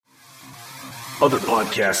Other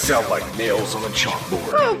podcasts sound like nails on a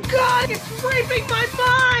chalkboard. Oh God, it's breaking my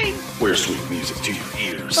mind! Where's sweet music to your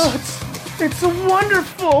ears? Oh, it's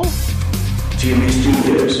wonderful! TMB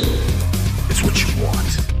Studios. It's what you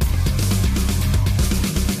want.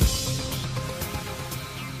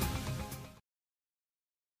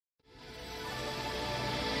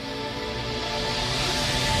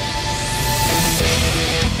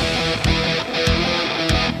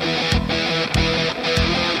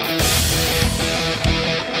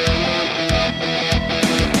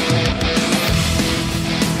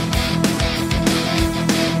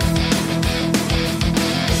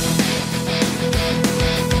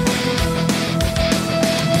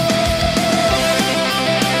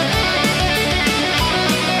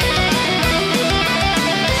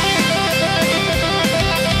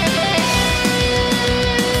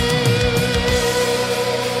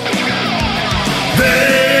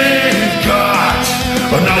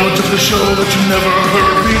 The show that you never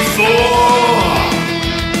heard before.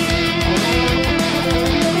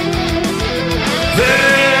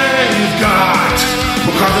 They've got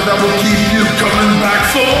a content that will keep you coming back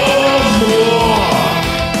for more.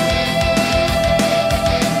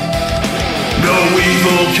 No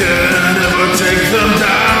evil can ever take them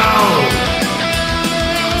down.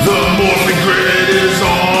 The Morphin Grid is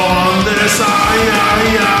on their side.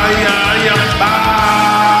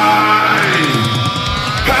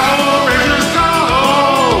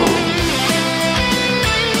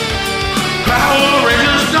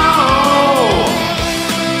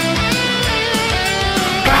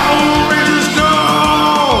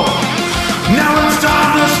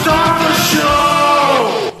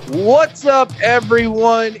 What's up,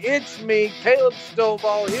 everyone? It's me, Caleb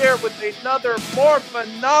Stovall, here with another more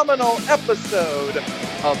phenomenal episode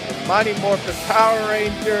of the Mighty Morphin Power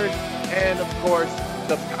Rangers and, of course,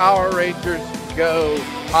 the Power Rangers Go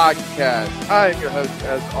podcast. I am your host,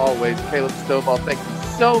 as always, Caleb Stovall. Thank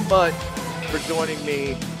you so much for joining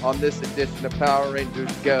me on this edition of Power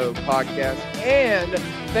Rangers Go podcast. And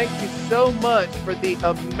thank you so much for the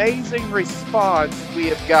amazing response we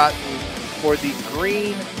have gotten for the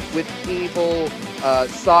Green with Evil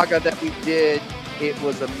saga that we did. It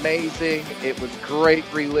was amazing. It was great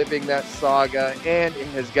reliving that saga, and it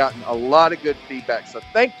has gotten a lot of good feedback. So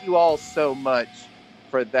thank you all so much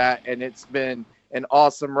for that, and it's been an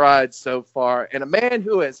awesome ride so far. And a man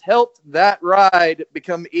who has helped that ride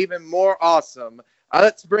become even more awesome,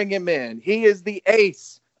 let's bring him in. He is the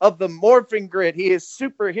ace of the Morphin Grid. He is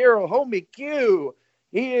superhero homie Q.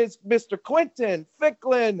 He is Mr. Quentin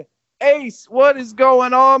Ficklin. Ace, what is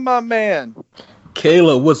going on, my man?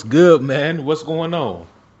 Kayla, what's good, man? What's going on?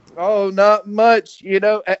 Oh, not much. You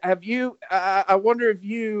know, have you, I wonder if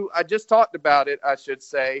you, I just talked about it, I should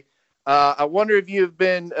say. I wonder if you've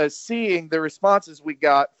been seeing the responses we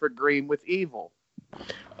got for Green with Evil.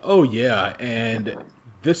 Oh, yeah. And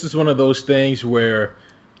this is one of those things where,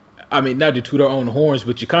 I mean, not to toot our own horns,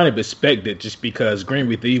 but you kind of expect it just because Green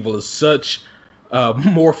with Evil is such a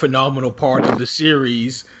more phenomenal part of the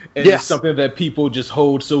series. And It's something that people just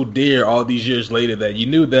hold so dear all these years later that you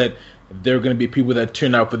knew that there were going to be people that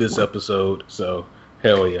turned out for this episode. So,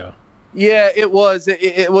 hell yeah. Yeah, it was.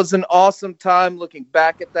 It was an awesome time looking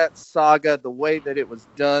back at that saga, the way that it was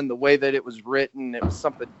done, the way that it was written. It was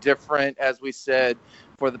something different, as we said,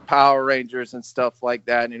 for the Power Rangers and stuff like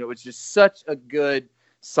that. And it was just such a good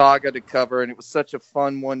saga to cover, and it was such a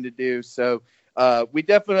fun one to do. So, we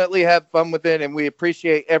definitely have fun with it, and we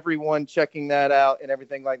appreciate everyone checking that out and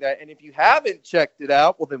everything like that. And if you haven't checked it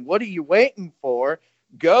out, well, then what are you waiting for?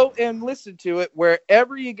 Go and listen to it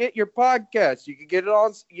wherever you get your podcasts. You can get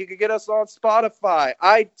us on Spotify,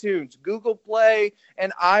 iTunes, Google Play,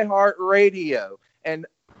 and iHeartRadio, and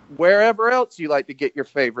wherever else you like to get your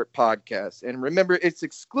favorite podcasts. And remember, it's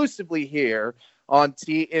exclusively here on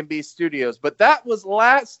TMB Studios. But that was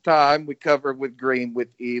last time we covered with Green with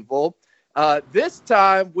Evil. This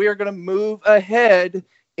time, we're going to move ahead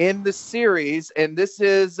in the series, and this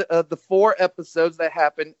is the 4 episodes that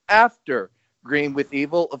happen after Green with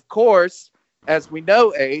Evil. Of course, as we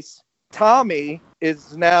know, Ace, Tommy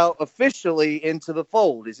is now officially into the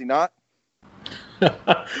fold, is he not?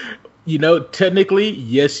 You know, technically,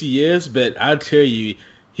 yes, he is, but I tell you,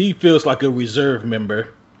 he feels like a reserve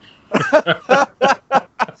member.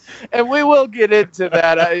 And we will get into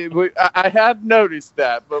that. I have noticed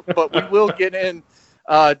that, but we will get in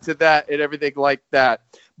to that and everything like that.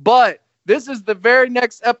 But this is the very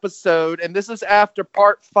next episode, and this is after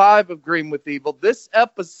part 5 of Green with Evil. This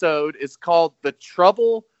episode is called The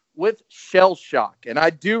Trouble with Shell Shock. And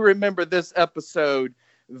I do remember this episode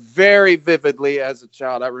very vividly as a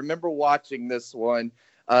child. I remember watching this one.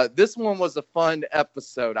 This one was a fun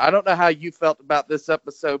episode. I don't know how you felt about this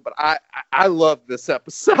episode, but I love this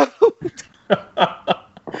episode.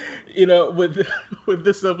 With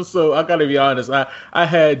this episode, I gotta be honest. I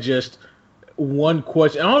had just one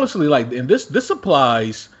question. Honestly, and this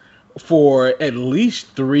applies for at least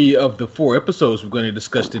 3 of the 4 episodes we're going to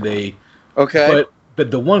discuss today. Okay.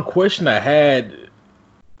 But the one question I had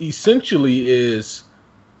essentially is,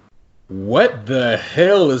 what the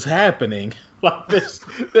hell is happening? Like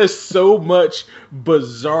there's so much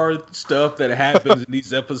bizarre stuff that happens in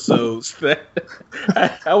these episodes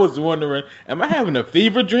that I was wondering, am I having a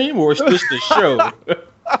fever dream or is this the show?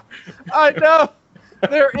 I know.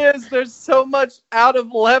 There's so much out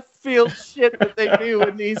of left field shit that they do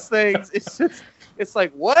in these things. It's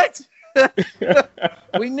like, what?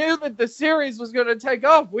 We knew that the series was going to take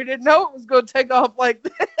off. We didn't know it was going to take off like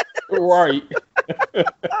this. Right.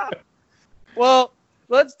 Well,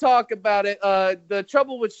 let's talk about it. The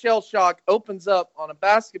Trouble with Shell Shock opens up on a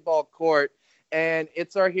basketball court, and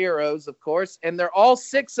it's our heroes, of course, and they're all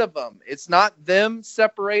 6 of them. It's not them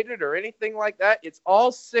separated or anything like that. It's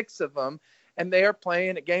all 6 of them, and they are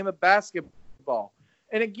playing a game of basketball.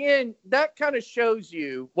 And again, that kind of shows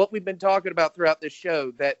you what we've been talking about throughout this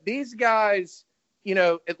show, that these guys,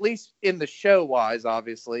 at least in the show-wise,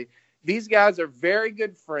 obviously, these guys are very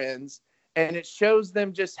good friends. And it shows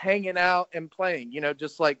them just hanging out and playing,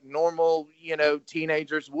 just like normal,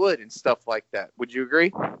 teenagers would and stuff like that. Would you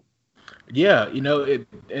agree? Yeah,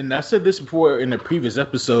 and I said this before in a previous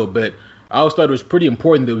episode, but I always thought it was pretty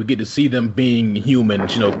important that we get to see them being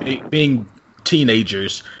humans, being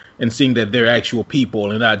teenagers and seeing that they're actual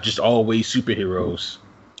people and not just always superheroes.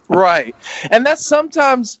 Right. And that's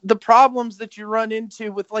sometimes the problems that you run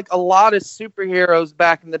into with like a lot of superheroes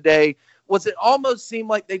back in the day. Was it almost seemed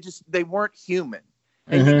like they weren't human,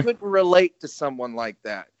 and you couldn't relate to someone like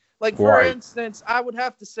that. Like, for instance, I would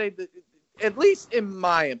have to say that, at least in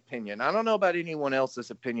my opinion, I don't know about anyone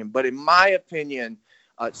else's opinion, but in my opinion,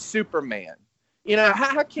 Superman,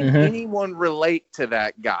 how can anyone relate to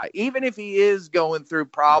that guy, even if he is going through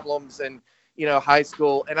problems in, high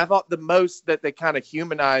school? And I thought the most that they kind of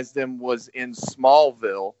humanized him was in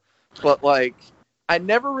Smallville, but like, I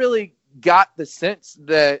never really got the sense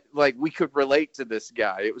that like we could relate to this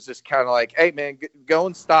guy. It was just kind of like, hey man, go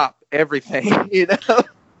and stop everything.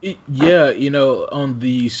 Yeah, on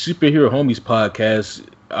the Superhero Homies podcast,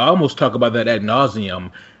 I almost talk about that ad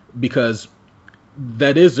nauseum because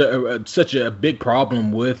that is such a big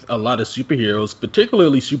problem with a lot of superheroes,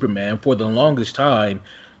 particularly Superman. For the longest time,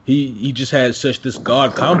 he just had such this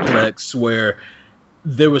god complex where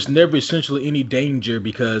there was never essentially any danger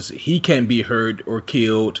because he can't be hurt or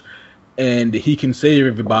killed. And he can save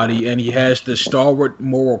everybody, and he has the stalwart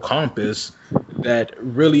moral compass that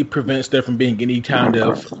really prevents there from being any kind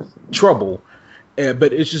of trouble.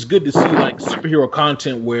 But it's just good to see like superhero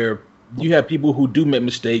content where you have people who do make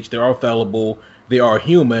mistakes. They are fallible. They are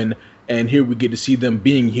human. And here we get to see them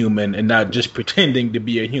being human and not just pretending to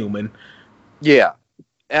be a human. Yeah,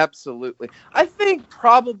 absolutely. I think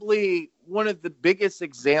probably one of the biggest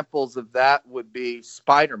examples of that would be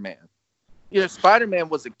Spider-Man. Spider-Man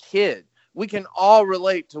was a kid. We can all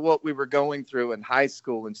relate to what we were going through in high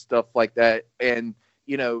school and stuff like that. And,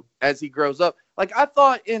 as he grows up, like I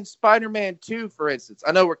thought in Spider-Man 2, for instance,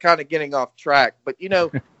 I know we're kind of getting off track, but,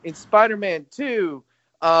 in Spider-Man 2,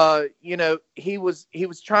 he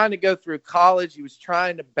was trying to go through college. He was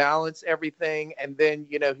trying to balance everything. And then,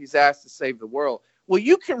 he's asked to save the world. Well,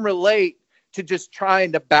 you can relate to just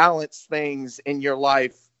trying to balance things in your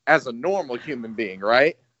life as a normal human being,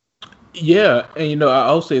 right? Yeah, and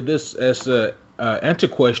I'll say this as a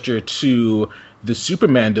antiquestion to the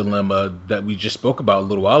Superman dilemma that we just spoke about a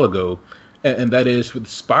little while ago, and that is with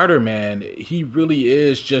Spider-Man, he really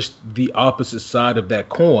is just the opposite side of that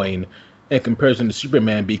coin in comparison to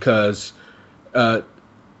Superman because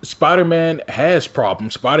Spider-Man has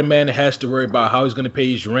problems. Spider-Man has to worry about how he's going to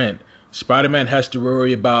pay his rent. Spider-Man has to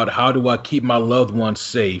worry about how do I keep my loved ones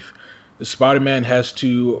safe. Spider-Man has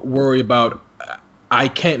to worry about I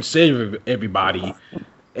can't save everybody,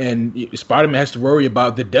 and Spider-Man has to worry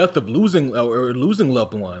about the death of losing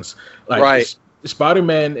loved ones. Like right.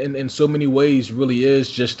 Spider-Man, in so many ways, really is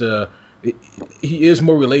just he is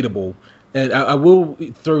more relatable. And I will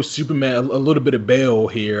throw Superman a little bit of bail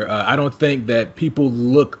here. I don't think that people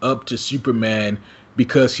look up to Superman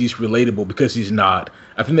because he's relatable, because he's not.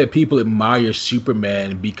 I think that people admire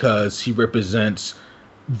Superman because he represents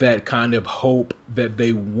that kind of hope that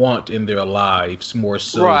they want in their lives more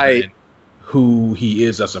so than who he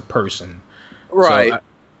is as a person. Right.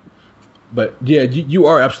 But yeah, you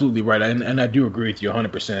are absolutely right. And I do agree with you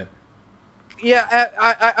 100%. Yeah,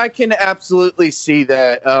 I can absolutely see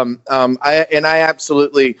that. I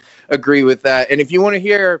absolutely agree with that. And if you want to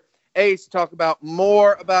hear Ace talk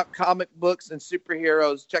more about comic books and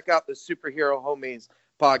superheroes, check out the Superhero Homies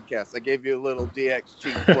podcast. I gave you a little DX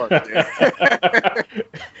cheap plug there.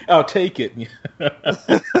 I'll take it.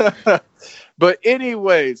 But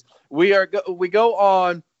anyways, we go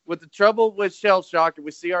on with the trouble with Shell Shock, and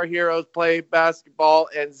we see our heroes play basketball,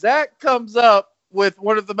 and Zach comes up with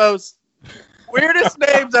one of the most weirdest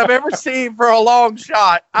names I've ever seen for a long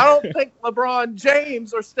shot. I don't think LeBron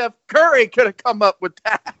James or Steph Curry could have come up with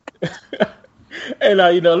that. And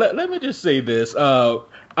let me just say this.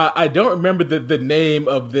 I don't remember the name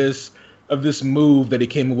of this move that he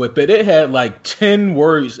came up with, but it had like 10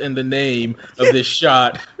 words in the name of this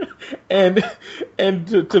shot. And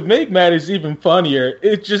to make matters even funnier,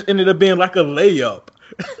 it just ended up being like a layup.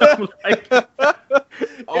 I'm like,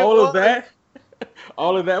 all of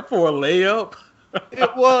that for a layup.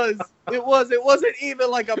 It was. It wasn't even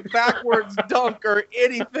like a backwards dunk or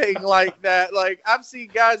anything like that. Like, I've seen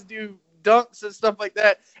guys do dunks and stuff like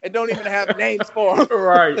that and don't even have names for them.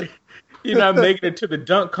 Right. You're not making it to the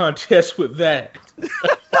dunk contest with that.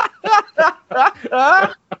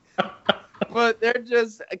 But they're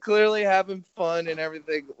just clearly having fun and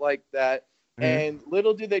everything like that. Mm-hmm. And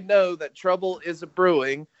little do they know that trouble is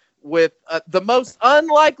brewing with the most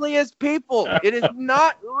unlikeliest people. It is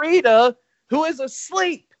not Rita, who is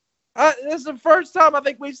asleep. This is the first time I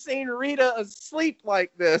think we've seen Rita asleep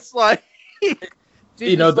like this. Like,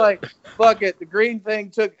 she's like, fuck it. The green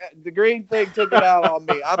thing took it out on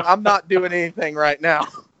me. I'm not doing anything right now.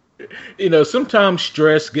 Sometimes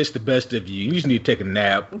stress gets the best of you. You just need to take a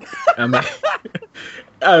nap. I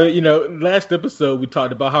mean, last episode we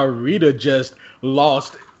talked about how Rita just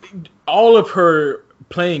lost all of her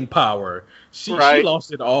playing power. She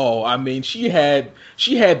lost it all. I mean, she had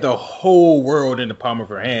the whole world in the palm of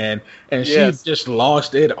her hand, and she just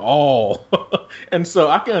lost it all. And so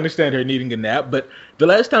I can understand her needing a nap, but the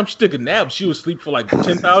last time she took a nap, she was asleep for like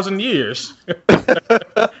 10,000 years.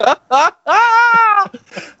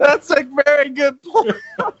 That's a very good point.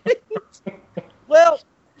 Well,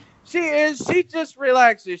 she just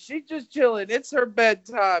relaxes. She's just chilling. It's her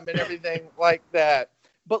bedtime and everything like that.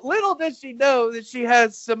 But little does she know that she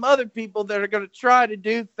has some other people that are going to try to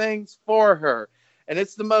do things for her. And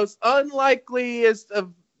it's the most unlikeliest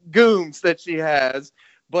of goons that she has.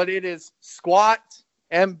 But it is Squat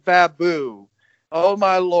and Babu. Oh,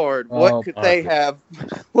 my Lord. What could they have?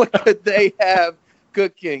 What could they have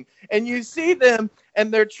cooking? And you see them,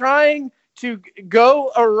 and they're trying to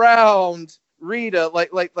go around Rita.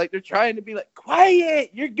 Like they're trying to be like,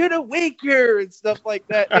 quiet, you're going to wake her, and stuff like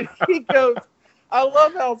that. And he goes, I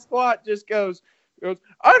love how Squat just goes,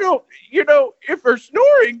 I don't, if her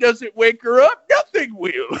snoring doesn't wake her up, nothing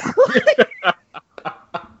will.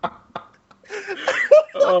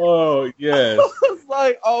 Oh, yes. It's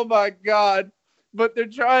like, oh my God. But they're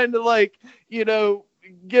trying to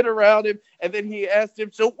get around him. And then he asked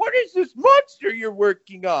him, so what is this monster you're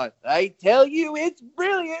working on? I tell you, it's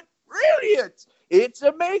brilliant. Brilliant. It's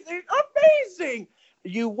amazing. Amazing.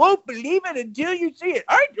 You won't believe it until you see it.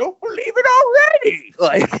 I don't believe it already.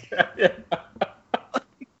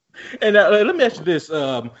 And let me ask you this.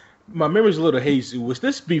 My memory's a little hazy. Was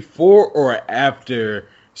this before or after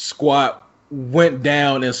Squat went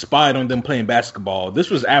down and spied on them playing basketball? This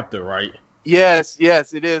was after, right? Yes,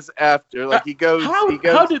 it is after. Like he goes.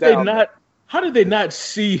 How did they not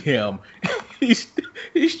see him? He's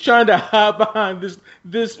trying to hide behind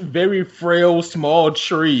this very frail small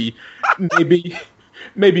tree,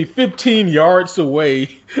 maybe 15 yards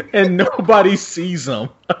away, and nobody sees him.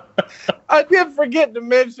 I did forget to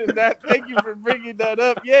mention that. Thank you for bringing that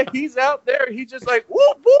up. Yeah, he's out there. He's just like,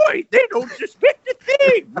 whoa, boy, they don't suspect a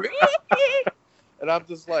thing. Really? And I'm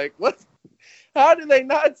just like, what? How do they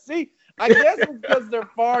not see? I guess it's because they're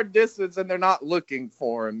far distance and they're not looking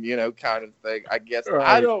for him, kind of thing. I guess. Right.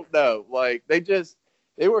 I don't know. Like, they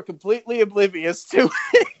were completely oblivious to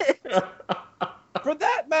it. For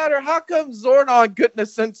that matter, how come Zordon couldn't have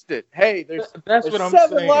sensed it? Hey, there's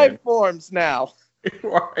 7 life forms now.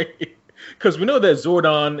 Right. Because we know that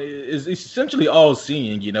Zordon is essentially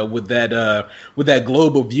all-seeing, with that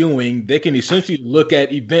global viewing. They can essentially look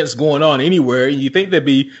at events going on anywhere, and you think they'd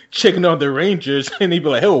be checking on the Rangers, and they'd be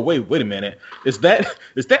like, oh, wait a minute. Is that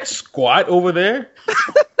Squat over there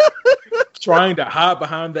trying to hide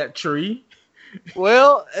behind that tree?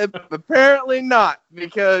 Well, apparently not,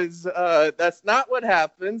 because that's not what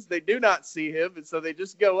happens. They do not see him, and so they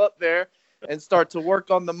just go up there and start to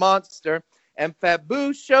work on the monster. And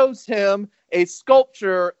Fabu shows him a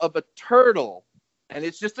sculpture of a turtle, and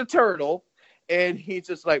it's just a turtle, And he's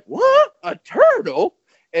just like, what? A turtle?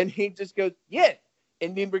 And he just goes, yeah.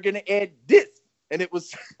 And then we're going to add this. And it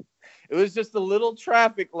was just a little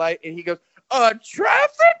traffic light. And he goes, a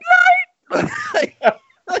traffic light?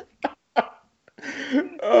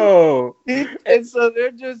 Oh. And so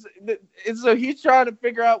so he's trying to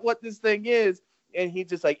figure out what this thing is. And he's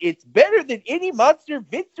just like, it's better than any monster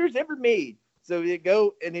Victor's ever made. So you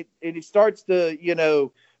go and he starts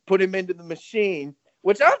to, put him into the machine,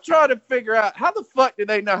 which I'm trying to figure out how the fuck do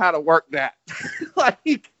they know how to work that?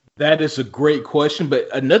 Like, that is a great question. But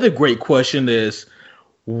another great question is,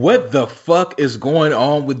 what the fuck is going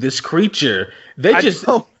on with this creature?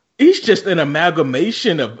 He's just an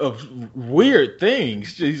amalgamation of weird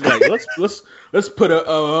things. He's like, let's put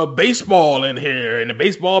a baseball in here and a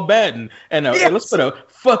baseball bat and let's put a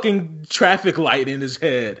fucking traffic light in his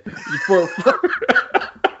head.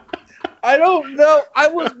 I don't know. I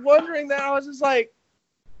was wondering that. I was just like,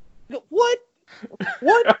 what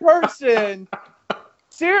person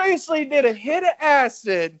seriously did a hit of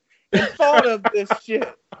acid and thought of this shit?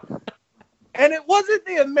 And it wasn't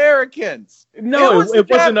the Americans. No, it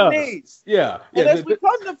wasn't us. Yeah. And as we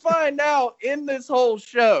come to find out in this whole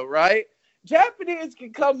show, right? Japanese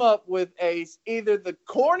can come up with either the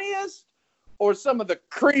corniest or some of the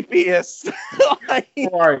creepiest,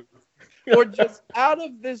 right. or just out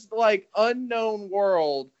of this like unknown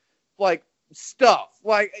world, like stuff,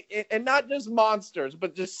 like, and not just monsters,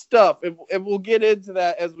 but just stuff. And we'll get into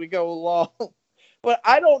that as we go along. But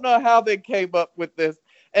I don't know how they came up with this.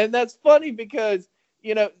 And that's funny because,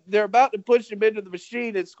 they're about to push him into the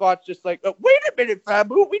machine and Squat's just like, oh, wait a minute,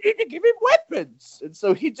 Fabu, we need to give him weapons. And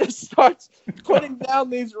so he just starts putting down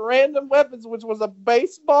these random weapons, which was a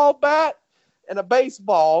baseball bat and a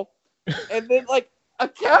baseball. And then like a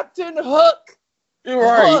Captain Hook. You're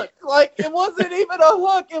right. Hook. Like it wasn't even a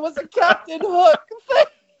hook. It was a Captain Hook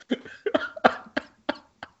thing.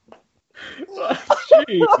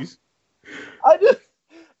 Jeez. I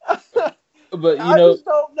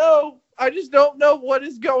just don't know what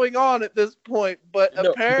is going on at this point. But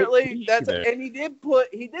apparently and he did put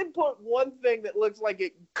one thing that looks like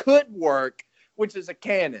it could work, which is a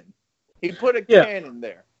cannon. He put a cannon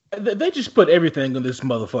there. They just put everything in this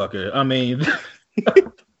motherfucker. I mean,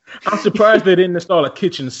 I'm surprised they didn't install a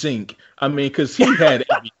kitchen sink. I mean, because he had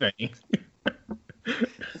everything.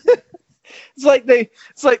 It's like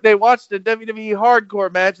they watched a WWE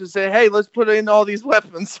hardcore match and said, "Hey, let's put in all these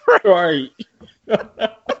weapons." Right.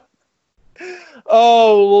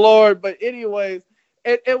 Oh Lord! But anyways,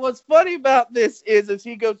 and what's funny about this is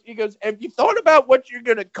he goes, "Have you thought about what you're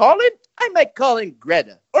gonna call it? I might call him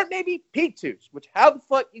Greta or maybe Petus." Which, how the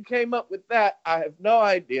fuck you came up with that? I have no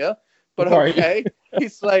idea. But okay,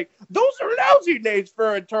 he's like, "Those are lousy names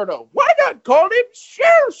for a turtle. Why not call him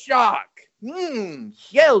Shell Shock?"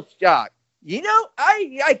 Shell Shock.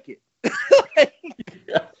 I like it.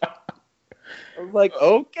 I was like,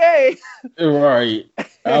 okay. Right.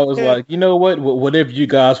 I was like, you know what? Whatever you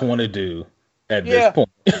guys want to do at this point.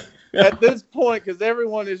 At this point, because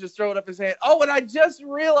everyone is just throwing up his hand. Oh, and I just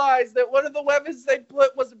realized that one of the weapons they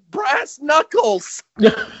put was brass knuckles.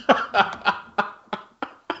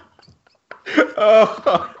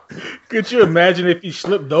 Oh, could you imagine if he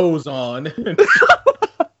slipped those on?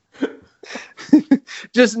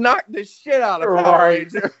 Just knock the shit out of Power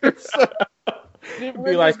Rangers.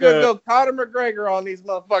 We're like gonna go Conor McGregor on these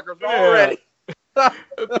motherfuckers already.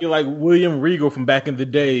 Be like William Regal from back in the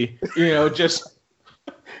day, just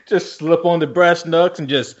slip on the brass knucks and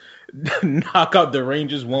just knock out the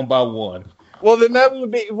Rangers one by one. Well, then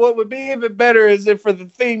what would be even better is if for the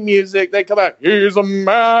theme music they come out, "He's a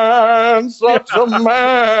man, such a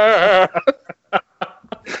man."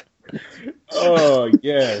 Oh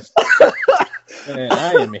yes, man,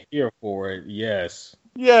 I am here for it. Yes.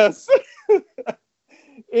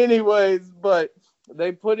 Anyways, but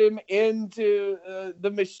they put him into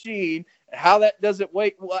the machine. How that doesn't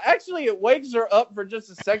wake? Well, actually, it wakes her up for just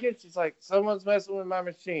a second. She's like, "Someone's messing with my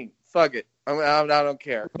machine. Fuck it. I don't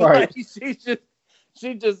care." Right. She's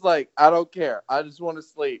just like, "I don't care. I just want to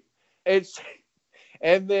sleep."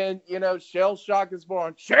 And then Shell Shock is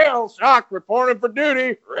born. Shell Shock reporting for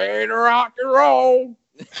duty. Ready to rock and roll.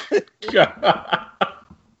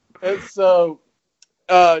 And so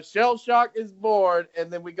Shell Shock is born, and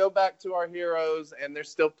then we go back to our heroes, and they're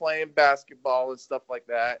still playing basketball and stuff like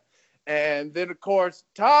that. And then, of course,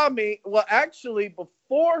 Tommy, well, actually,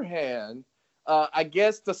 beforehand, I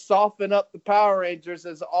guess to soften up the Power Rangers,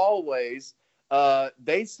 as always,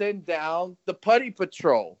 they send down the Putty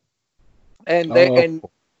Patrol. And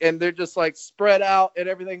they're just, like, spread out and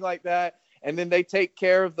everything like that. And then they take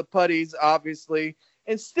care of the putties, obviously.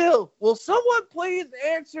 And still, will someone please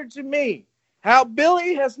answer to me? how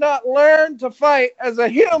Billy has not learned to fight as a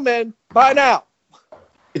human by now.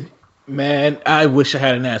 Man, I wish I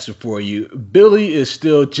had an answer for you. Billy is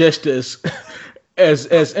still just as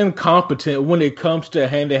incompetent when it comes to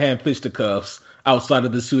hand-to-hand fisticuffs outside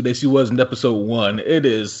of the suit as he was in episode 1. It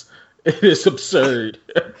is absurd.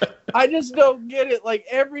 I just don't get it. Like,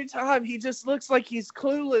 every time he just looks like he's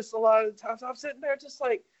clueless a lot of the times. I'm sitting there just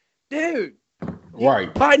like, dude,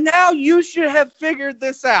 right. By now you should have figured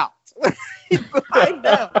this out. By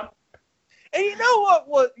now. And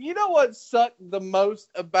you know what sucked the most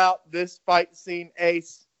about this fight scene,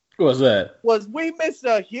 Ace? What was that? Was we missed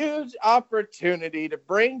a huge opportunity to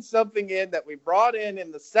bring something in that we brought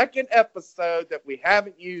in the second episode that we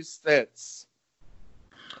haven't used since.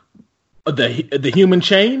 The human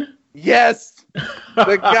chain? Yes.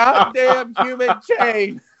 The goddamn human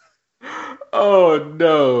chain. Oh,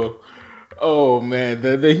 no. Oh, man.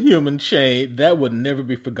 The human chain. That would never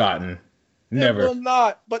be forgotten. Never. It will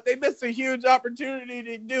not. But they missed a huge opportunity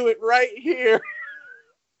to do it right here.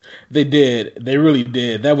 They did. They really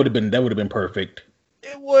did. That would have been perfect.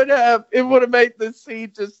 It would have made this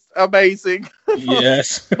scene just amazing.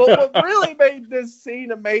 Yes. But what really made this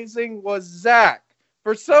scene amazing was Zach.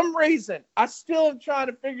 For some reason, I still am trying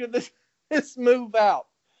to figure this move out.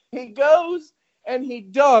 He goes and he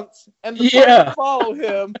dunks, and the putties follow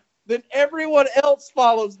him. Then everyone else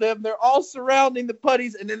follows them. They're all surrounding the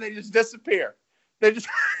putties, and then they just disappear. They just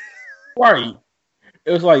right.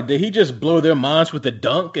 It was like, did he just blow their minds with the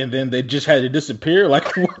dunk, and then they just had to disappear? Like,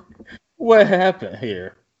 what happened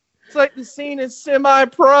here? It's like the scene is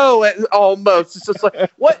semi-pro almost. It's just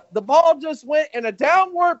like, what? The ball just went in a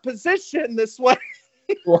downward position this way.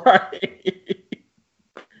 Right.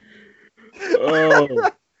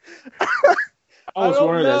 Oh. I was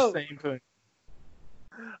wondering that same thing.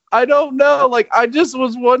 I don't know. Like, I just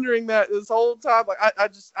was wondering that this whole time. Like,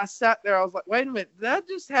 I sat there. I was like, wait a minute. Did that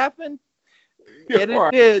just happen? And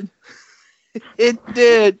it did. It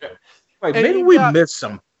did. Like, maybe we missed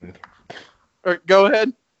something. Or, go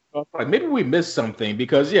ahead. Like, maybe we missed something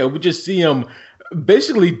because, we just see him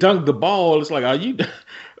basically dunk the ball. It's like,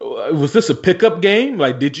 was this a pickup game?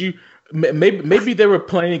 Like, did you, maybe they were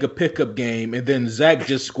playing a pickup game and then Zach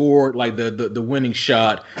just scored like the winning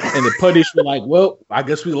shot and the putties were like, well, I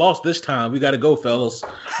guess we lost this time. We got to go, fellas.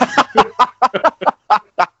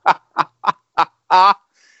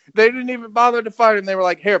 They didn't even bother to fight him. They were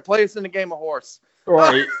like, here, play us in a game of horse.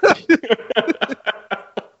 Right.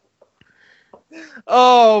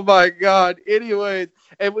 Oh, my God. Anyway,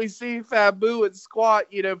 and we see Fabu and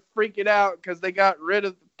Squat, freaking out because they got rid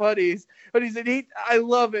of the putties. But he said, I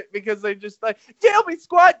love it because they just like, tell me,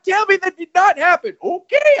 Squat, tell me that did not happen.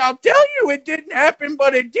 Okay, I'll tell you it didn't happen,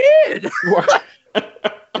 but it did.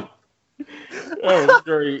 That was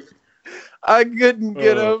great. I couldn't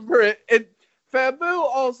get over it. And Fabu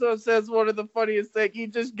also says one of the funniest things. He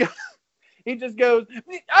just goes,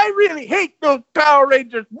 I really hate those Power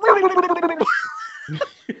Rangers.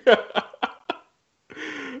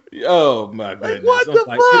 Oh my goodness! Like, what the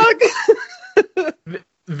fuck?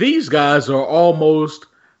 These guys are almost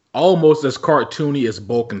as cartoony as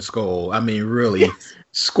Bulk and Skull. I mean, really,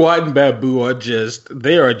 Squat and Babu are just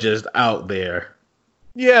out there.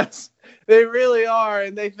 Yes, they really are,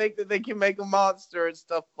 and they think that they can make a monster and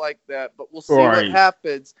stuff like that. But we'll see what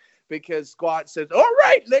happens because Squat says, "All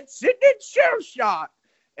right, let's send in Shell Shot."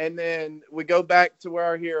 And then we go back to where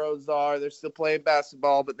our heroes are. They're still playing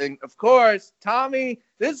basketball. But then, of course, Tommy,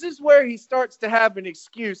 this is where he starts to have an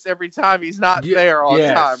excuse every time he's not there on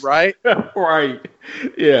time, right? Right.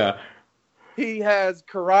 Yeah. He has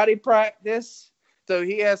karate practice, so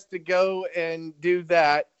he has to go and do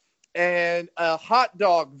that. And a hot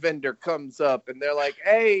dog vendor comes up, and they're like,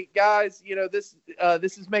 hey, guys, this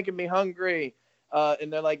is making me hungry.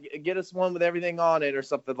 And they're like, get us one with everything on it or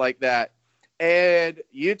something like that. And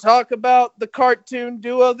you talk about the cartoon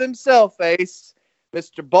duo themselves, Ace.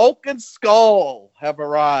 Mr. Bulk and Skull have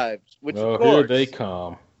arrived. Which, of course, here they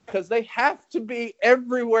come. Because they have to be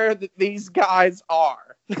everywhere that these guys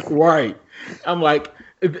are. Right. I'm like,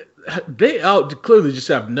 they clearly just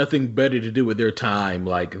have nothing better to do with their time.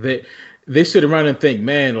 Like, they sit around and think,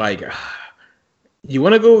 man, like, you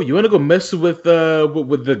wanna go mess with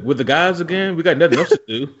the guys again? We got nothing else to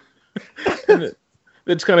do.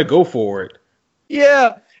 They just kind of go for it.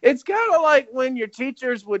 Yeah, it's kind of like when your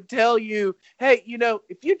teachers would tell you, hey,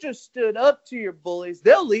 if you just stood up to your bullies,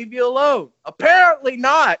 they'll leave you alone. Apparently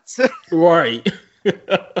not. Right.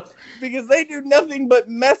 Because they do nothing but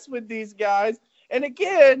mess with these guys. And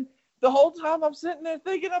again, the whole time I'm sitting there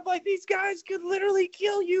thinking, I'm like, these guys could literally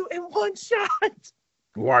kill you in one shot.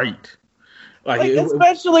 Right. Like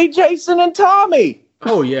especially Jason and Tommy.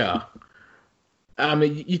 Oh, yeah. I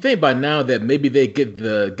mean, you think by now that maybe they get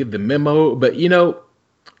the memo, but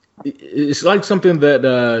it's like something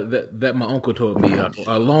that my uncle told me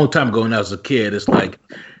a long time ago when I was a kid. It's like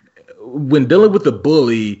when dealing with a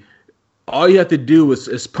bully, all you have to do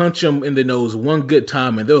is punch them in the nose one good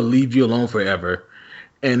time, and they'll leave you alone forever.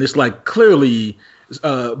 And it's like clearly,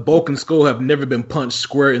 Bulk and Skull have never been punched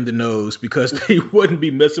square in the nose because they wouldn't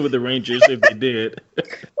be messing with the Rangers if they did.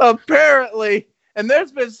 Apparently, and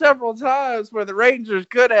there's been several times where the Rangers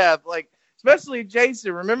could have, like, especially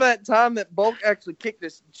Jason. Remember that time that Bulk actually kicked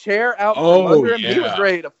his chair out from under him? Yeah. He was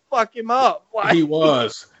ready to fuck him up. Like, He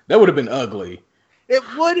was. That would have been ugly. It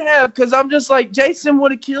would have, because I'm just like, Jason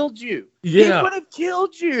would have killed you. Yeah. He would have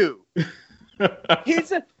killed you.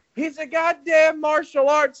 He's a goddamn martial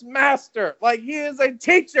arts master. Like, he is a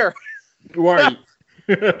teacher. Right.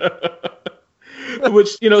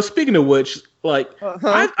 Which, speaking of which, like,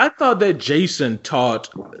 I thought that Jason taught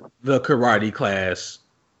the karate class.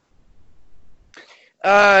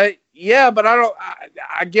 Yeah, but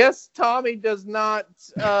I guess Tommy does not.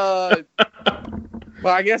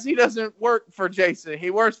 Well, I guess he doesn't work for Jason. He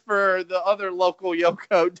works for the other local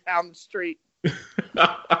Yoko down the street.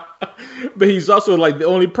 But he's also like the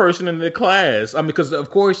only person in the class. I mean, because of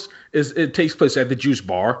course it takes place at the juice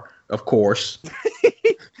bar, of course.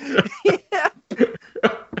 Yeah.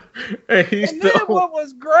 And then what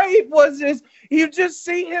was great was you just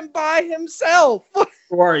see him by himself.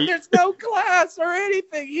 Right. There's no class or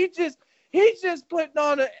anything. He's just putting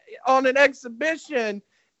on an exhibition,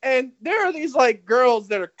 and there are these like girls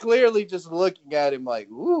that are clearly just looking at him like,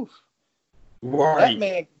 ooh, right. That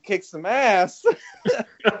man kicks some ass.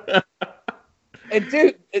 And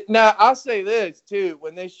dude, now I'll say this too: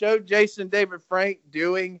 when they showed Jason David Frank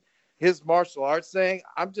doing his martial arts thing,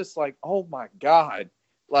 I'm just like, oh my god,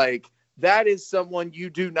 like that is someone you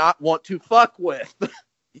do not want to fuck with.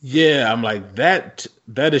 Yeah, I'm like that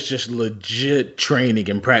is just legit training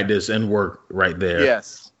and practice and work right there.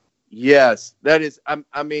 Yes, that is.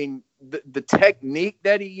 I mean, the technique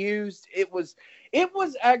that he used, it was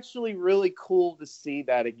actually really cool to see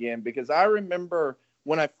that again, because I remember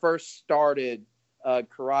when I first started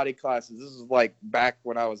karate classes. This is like back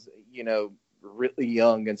when I was, really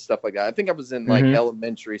young and stuff like that. I think I was in like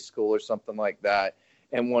elementary school or something like that,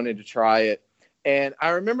 and wanted to try it. And I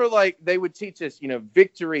remember like they would teach us,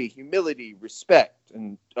 victory, humility, respect,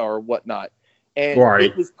 or whatnot. And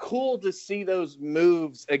It was cool to see those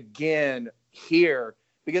moves again here,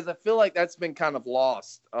 because I feel like that's been kind of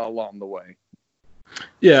lost along the way.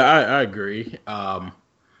 Yeah, I agree.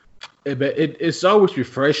 It's always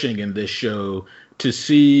refreshing in this show to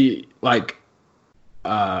see like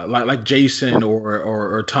Jason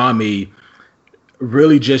or Tommy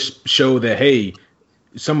really just show that, hey,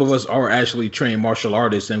 some of us are actually trained martial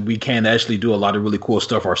artists and we can actually do a lot of really cool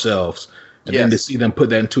stuff ourselves. And then to see them put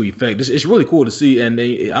that into effect, it's really cool to see. And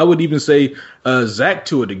I would even say Zach,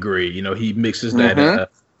 to a degree, he mixes that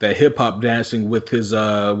hip hop dancing with his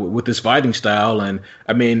fighting style. And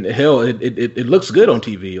I mean, hell, it looks good on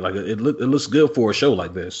TV. Like it looks good for a show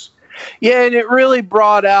like this. Yeah, and it really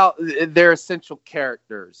brought out their essential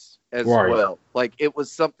characters as well. Like it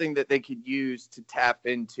was something that they could use to tap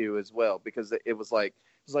into as well, because it was like,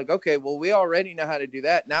 okay, well, we already know how to do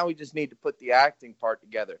that. Now we just need to put the acting part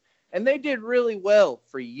together. And they did really well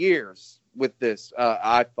for years with this,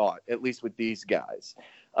 I thought, at least with these guys.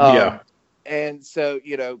 And so,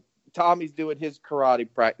 Tommy's doing his karate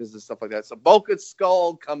practice and stuff like that. So Bulk and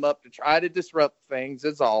Skull come up to try to disrupt things,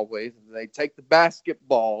 as always. And they take the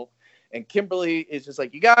basketball. And Kimberly is just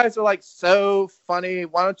like, you guys are like so funny.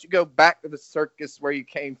 Why don't you go back to the circus where you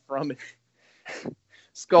came from?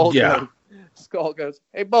 Skull goes,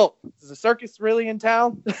 hey, Bulk, is the circus really in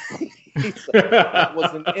town? He's like, that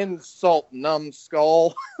was an insult,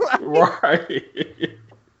 numbskull. Right.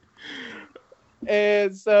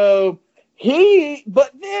 And so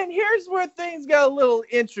but then here's where things got a little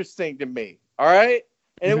interesting to me. All right.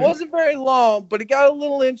 And it wasn't very long, but it got a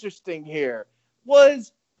little interesting here.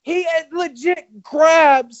 He legit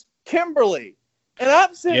grabs Kimberly. And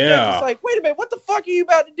I'm sitting there just like, wait a minute, what the fuck are you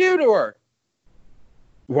about to do to her?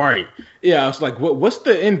 Right. Yeah, I was like, what's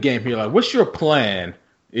the end game here? Like, what's your plan?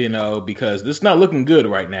 Because this is not looking good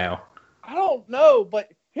right now. I don't know,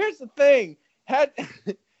 but here's the thing.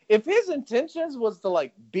 If his intentions was to,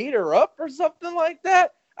 like, beat her up or something like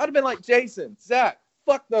that, I'd have been like, Jason, Zach,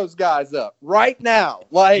 fuck those guys up right now.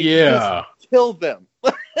 Like, just kill them.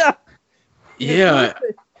 Yeah.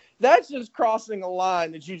 That's just crossing a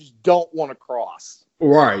line that you just don't want to cross.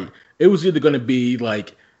 Right. It was either going to be,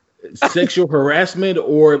 like, sexual harassment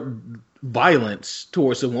or violence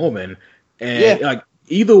towards a woman. And, like,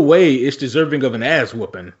 either way, it's deserving of an ass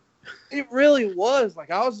whooping. It really was.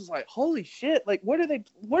 Like, I was just like, holy shit, like, what are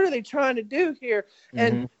they trying to do here?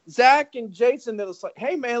 And Zach and Jason, they're just like,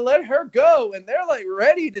 hey man, let her go. And they're like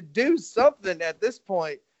ready to do something at this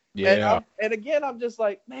point. Yeah. And again, I'm just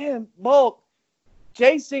like, man, Bulk,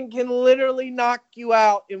 Jason can literally knock you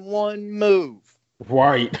out in one move.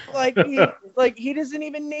 Right. He doesn't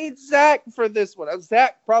even need Zach for this one.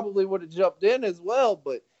 Zach probably would have jumped in as well,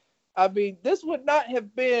 but I mean, this would not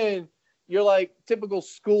have been your like typical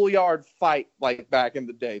schoolyard fight like back in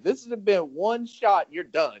the day. This would have been one shot and you're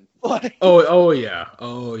done. Oh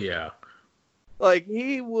yeah. Like,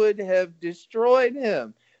 he would have destroyed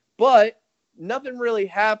him, but nothing really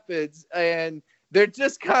happens, and they're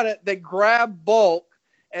just they grab Bulk,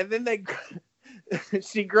 and then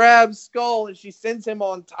she grabs Skull and she sends him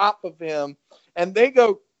on top of him, and they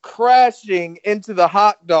go crashing into the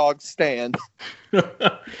hot dog stand.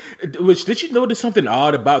 Which, did you notice something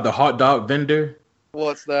odd about the hot dog vendor?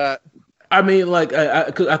 What's that? I mean, like,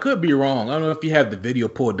 I could be wrong. I don't know if you have the video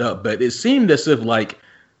pulled up, but it seemed as if like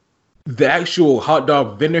the actual hot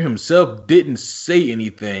dog vendor himself didn't say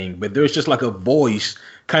anything, but there was just like a voice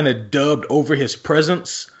kind of dubbed over his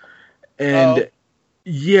presence. And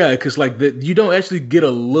yeah, because like you don't actually get a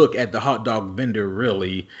look at the hot dog vendor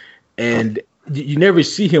really, and you never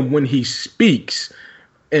see him when he speaks.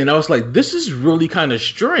 And I was like, this is really kind of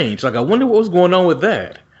strange. Like, I wonder what was going on with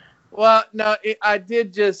that. Well, no, I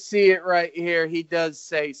did just see it right here. He does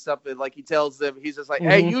say something, like he tells them, he's just like,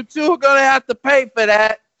 hey, you two are going to have to pay for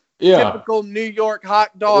that. Yeah. Typical New York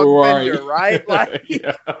hot dog vendor, right? Like,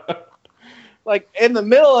 yeah. Like in the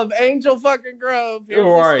middle of Angel fucking Grove. Here's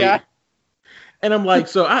this guy. And I'm like,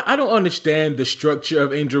 so I don't understand the structure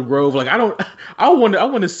of Angel Grove. Like, I want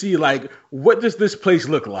to see, like, what does this place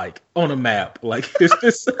look like on a map? Like, is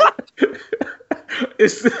this,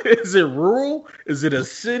 is it rural? Is it a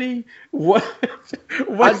city? What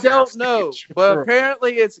I don't know, but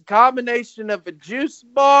apparently it's a combination of a juice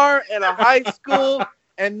bar and a high school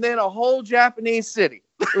and then a whole Japanese city.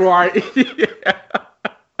 Right. Yeah.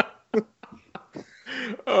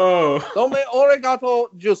 Oh. Dome Origato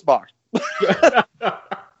juice bar.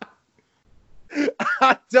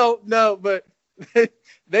 I don't know, but they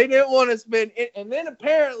didn't want to spend it. And then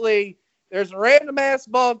apparently there's a random ass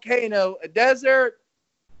volcano, a desert,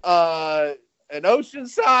 an ocean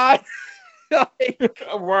side.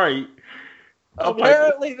 Right.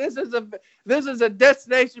 Apparently this is a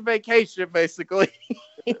destination vacation, basically.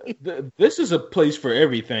 This is a place for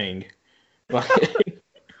everything.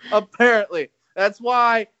 Apparently. That's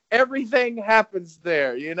why everything happens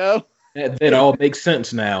there, you know? It all makes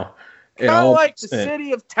sense now. Kind of like the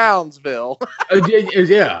city of Townsville.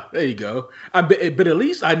 Yeah, there you go. But at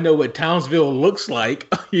least I know what Townsville looks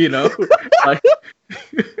like, you know? Like,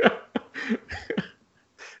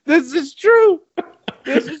 This is true.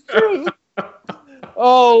 This is true.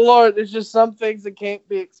 Oh, Lord, there's just some things that can't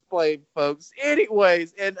be explained, folks.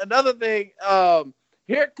 Anyways, and another thing,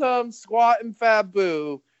 here comes Squat and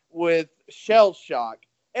Fabu with Shell Shock.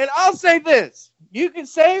 And I'll say this. You can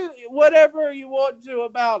say whatever you want to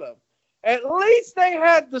about them. At least they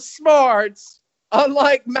had the smarts,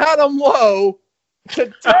 unlike Madame Woe,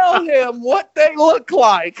 to tell him what they look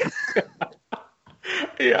like.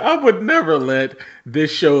 Yeah, I would never let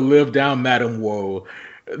this show live down Madame Woe.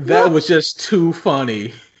 That was just too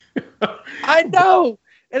funny. I know.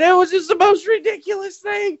 And it was just the most ridiculous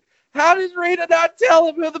thing. How did Rita not tell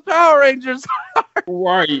him who the Power Rangers are?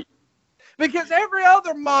 Right. Because every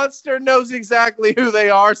other monster knows exactly who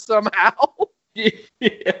they are somehow.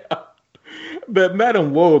 Yeah. But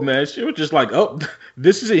Madame Woe, man, she was just like, oh,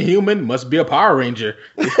 this is a human, must be a Power Ranger.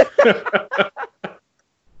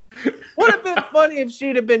 Would have been funny if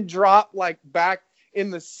she'd have been dropped like back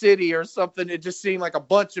in the city or something. It just seemed like a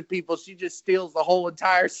bunch of people. She just steals the whole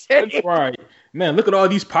entire city. That's right. Man, look at all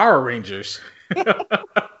these Power Rangers.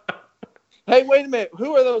 Hey, wait a minute.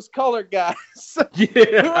 Who are those colored guys?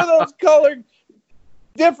 Yeah. Who are those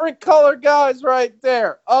different colored guys right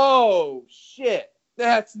there? Oh, shit.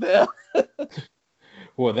 That's them.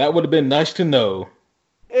 Well, that would have been nice to know.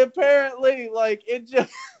 Apparently, like, it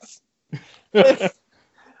just...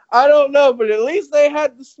 I don't know, but at least they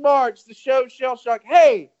had the smarts to show Shell Shock,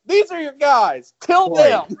 hey, these are your guys. Kill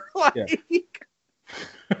them.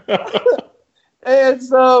 And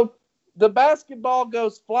so the basketball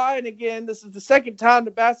goes flying again. This is the second time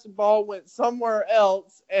the basketball went somewhere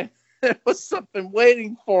else, and there was something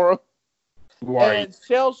waiting for him. Right. And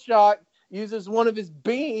Shell Shock uses one of his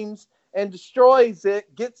beams and destroys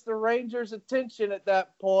it, gets the Rangers' attention at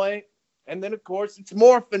that point. And then, of course, it's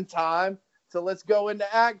morphin' time. So let's go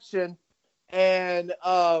into action. And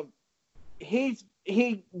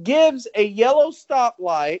he gives a yellow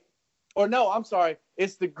stoplight Or no, I'm sorry.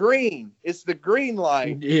 It's the green. It's the green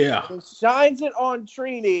light. Yeah. It shines it on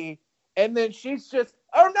Trini, and then she's just,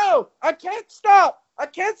 oh no, I can't stop. I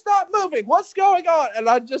can't stop moving. What's going on? And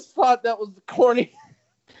I just thought that was corny.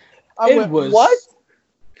 What?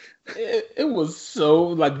 It was so,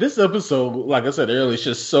 like, this episode, like I said earlier, is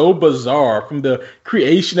just so bizarre, from the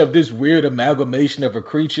creation of this weird amalgamation of a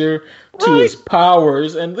creature to his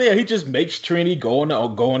powers. And yeah, he just makes Trini go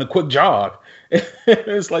on a quick jog.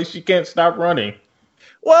 It's like she can't stop running.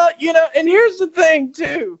 Well, and here's the thing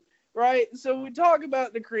too, right? So we talk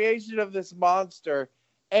about the creation of this monster,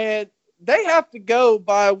 and they have to go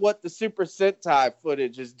by what the Super Sentai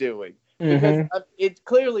footage is doing. Because it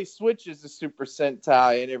clearly switches to Super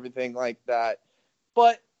Sentai and everything like that.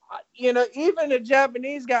 But, even a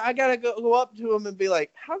Japanese guy, I got to go up to him and be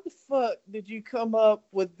like, how the fuck did you come up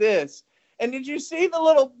with this? And did you see the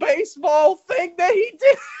little baseball thing that he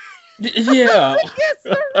did? Yeah. Yes,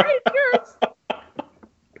 the Rangers.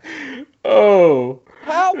 Oh.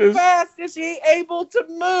 How fast is he able to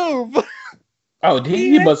move? Oh,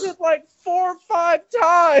 he must it like 4 or 5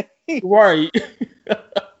 times. Right.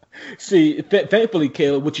 See, thankfully,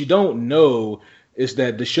 Caleb, what you don't know is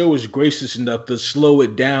that the show was gracious enough to slow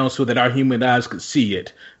it down so that our human eyes could see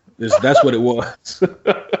it. That's what it was.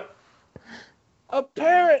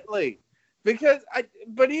 Apparently.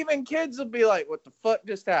 But even kids will be like, what the fuck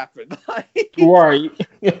just happened? Right.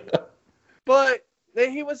 But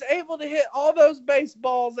he was able to hit all those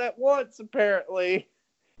baseballs at once, apparently.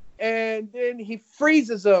 And then he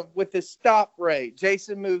freezes them with his stop rate.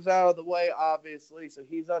 Jason moves out of the way, obviously, so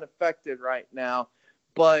he's unaffected right now.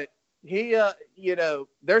 But he,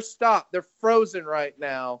 they're stopped. They're frozen right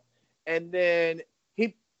now. And then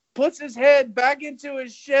he puts his head back into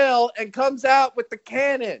his shell and comes out with the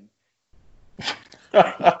cannon.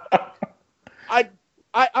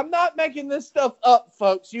 I'm not making this stuff up,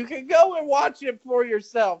 folks. You can go and watch it for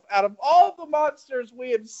yourself. Out of all the monsters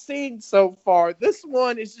we have seen so far, this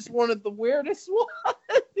one is just one of the weirdest ones.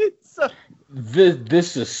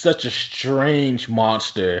 This is such a strange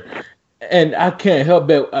monster. And I can't help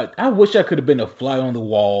but I wish I could have been a fly on the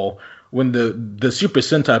wall when the Super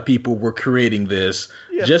Sentai people were creating this,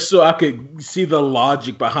 just so I could see the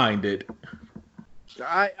logic behind it.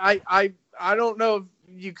 I don't know if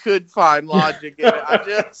you could find logic in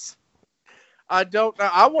it. I don't know.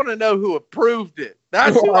 I want to know who approved it.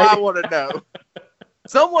 That's who I want to know.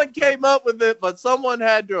 Someone came up with it, but someone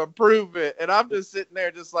had to approve it. And I'm just sitting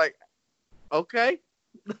there just like, okay.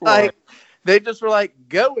 Like, they just were like,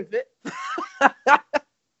 go with it.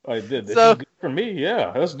 I did. This is good for me.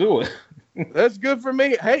 Yeah, let's do it. That's good for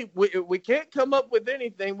me. Hey, we can't come up with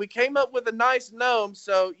anything. We came up with a nice gnome,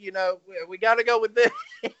 so, we got to go with this.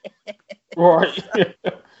 Right.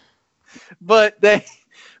 But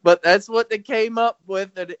that's what they came up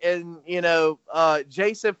with, and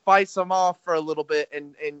Jason fights them off for a little bit,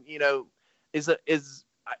 and is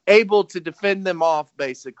able to defend them off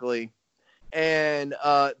basically, and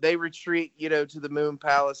they retreat to the Moon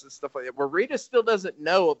Palace and stuff like that. Where Rita still doesn't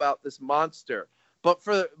know about this monster, but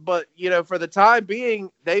for the time being,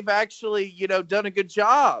 they've actually done a good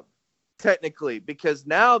job technically, because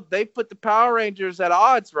now they put the Power Rangers at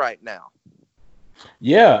odds right now.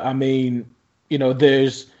 Yeah, I mean,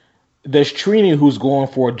 there's Trini who's going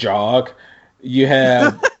for a jog. You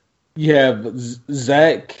have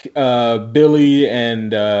Zach, Billy,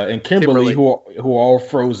 and Kimberly who are all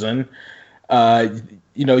frozen.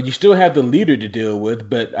 You still have the leader to deal with,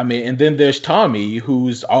 but I mean, and then there's Tommy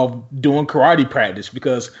who's all doing karate practice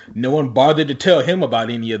because no one bothered to tell him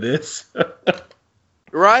about any of this.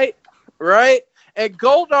 Right. And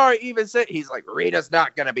Goldar even said, he's like, Rita's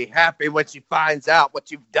not going to be happy when she finds out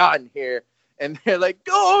what you've done here. And they're like,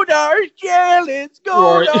 Goldar's jealous.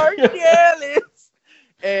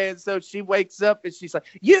 And so she wakes up and she's like,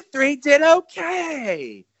 you three did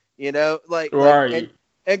okay. Right.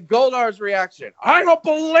 And Goldar's reaction, I don't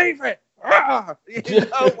believe it.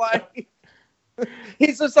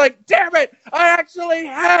 He's just like, damn it, I actually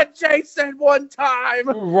had Jason one time.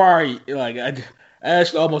 Right. Like, I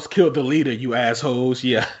actually almost killed the leader, you assholes.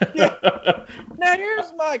 Yeah. Now,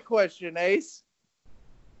 here's my question, Ace.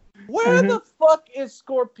 Where the fuck is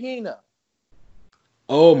Scorpina?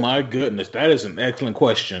 Oh, my goodness. That is an excellent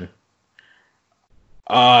question.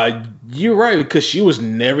 You're right, because she was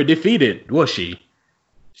never defeated, was she?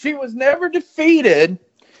 She was never defeated.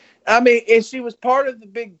 I mean, and she was part of the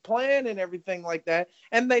big plan and everything like that.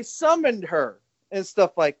 And they summoned her and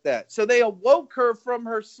stuff like that. So they awoke her from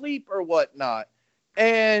her sleep or whatnot.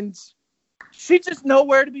 And she's just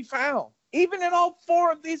nowhere to be found, even in all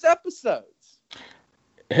 4 of these episodes.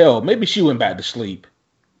 Hell, maybe she went back to sleep.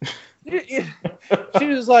 She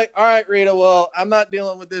was like, all right, Rita, well, I'm not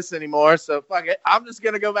dealing with this anymore, so fuck it. I'm just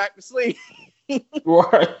going to go back to sleep.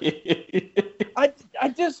 Right.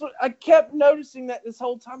 I kept noticing that this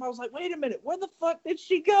whole time. I was like, wait a minute, where the fuck did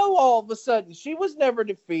she go all of a sudden? She was never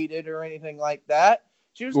defeated or anything like that.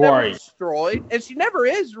 She was never destroyed, and she never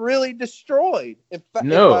is really destroyed. If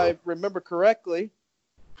I remember correctly.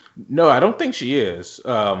 No, I don't think she is.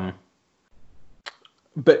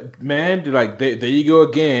 But man, like there you go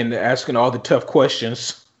again, asking all the tough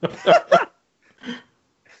questions.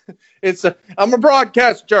 I'm a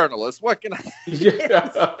broadcast journalist. What can I?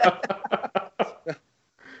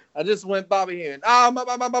 I just went Bobby Heenan. I'm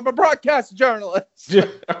a broadcast journalist.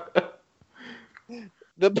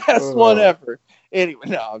 The best one ever. Anyway,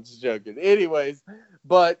 no, I'm just joking. Anyways,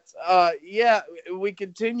 but yeah, we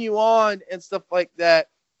continue on and stuff like that,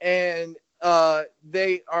 and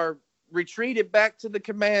they are retreated back to the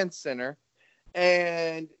command center,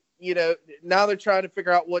 and now they're trying to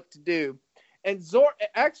figure out what to do. And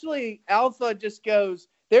Alpha just goes,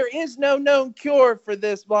 there is no known cure for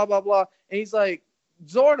this, blah blah blah. And he's like,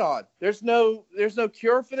 Zordon, there's no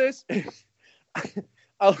cure for this.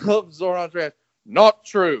 I love Zordon's reaction. Not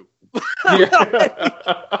true.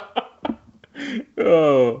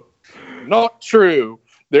 Oh, not true.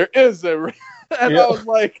 There is a, and I was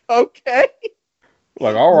like, okay.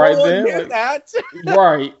 Like, all right then. That.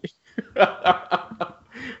 Right.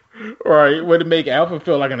 Right. Way to make Alpha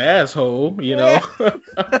feel like an asshole,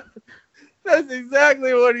 That's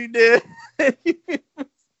exactly what he did.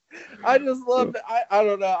 I just loved it. I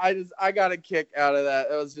don't know. I got a kick out of that.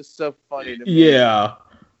 It was just so funny to me. Yeah.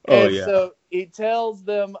 Oh, yeah. So he tells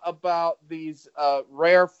them about these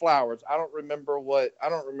rare flowers. I don't remember what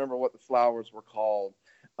the flowers were called.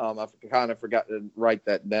 I kind of forgot to write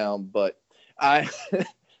that down, but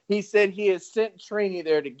he said he has sent Trini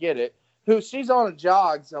there to get it. She's on a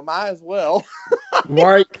jog, so might as well.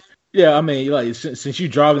 Right. Yeah, I mean, like since you're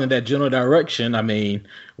driving in that general direction, I mean,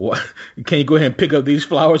 what can you go ahead and pick up these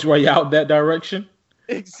flowers while you're out that direction?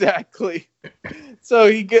 Exactly. So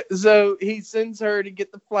he sends her to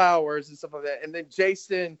get the flowers and stuff like that, and then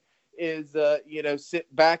Jason is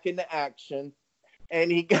sit back into action,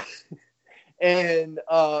 and he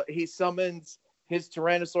summons his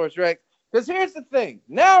Tyrannosaurus Rex. Because here's the thing.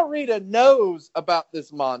 Now Rita knows about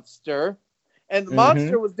this monster, and the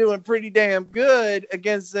monster was doing pretty damn good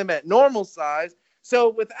against them at normal size. So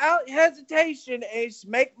without hesitation, Ace,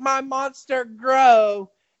 make my monster grow.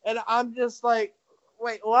 And I'm just like,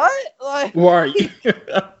 wait, what? Like, right.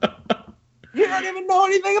 You don't even know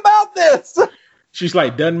anything about this. She's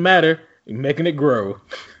like, doesn't matter. You're making it grow.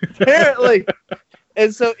 Apparently.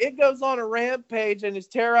 And so it goes on a rampage and is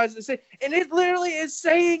terrorizing the city. And it literally is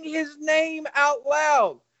saying his name out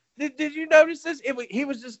loud. Did you notice this?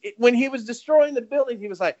 When he was destroying the building, he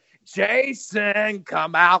was like, Jason,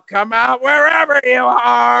 come out, wherever you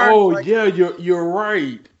are. Oh, yeah, you're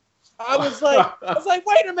right. I was like,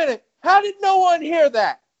 wait a minute. How did no one hear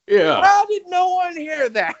that? Yeah. How did no one hear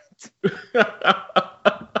that?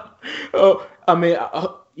 Oh, I mean,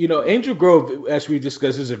 Angel Grove, as we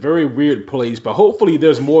discussed, is a very weird place, but hopefully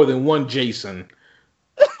there's more than one Jason.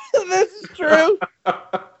 This is true.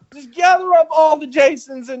 Just gather up all the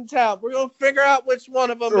Jasons in town. We're going to figure out which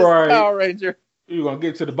one of them is the Power Ranger. You're going to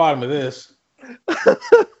get to the bottom of this.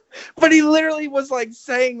 But he literally was like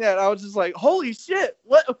saying that. I was just like, holy shit.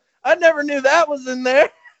 What? I never knew that was in there.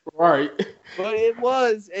 Right. But it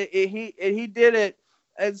was. He did it.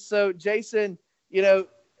 And so Jason,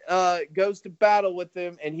 goes to battle with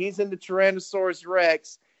him, and he's in the Tyrannosaurus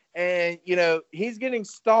Rex, and he's getting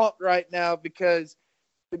stalked right now because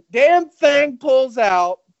the damn thing pulls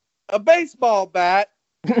out a baseball bat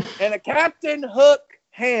and a Captain Hook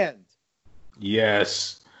hand.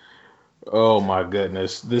 Yes. Oh my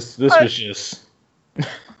goodness. This was just.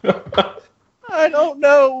 I don't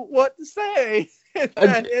know what to say in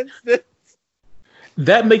that instance.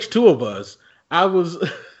 That makes two of us. I was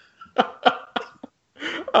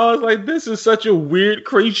like, this is such a weird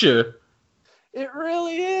creature. It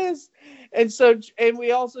really is. And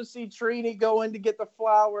we also see Trini go in to get the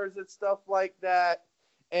flowers and stuff like that.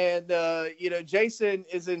 And, Jason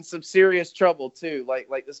is in some serious trouble too. Like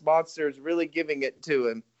this monster is really giving it to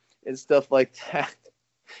him and stuff like that.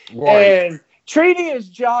 Right. And Trini is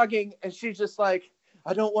jogging and she's just like,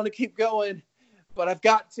 I don't want to keep going, but I've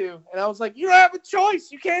got to. And I was like, you don't have a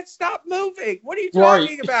choice. You can't stop moving. What are you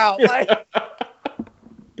talking about? Like,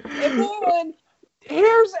 and then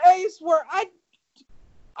here's Ace where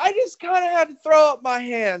I just kind of had to throw up my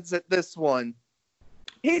hands at this one.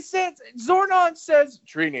 Zordon says,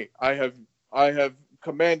 Trini, I have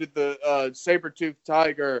commanded the saber-toothed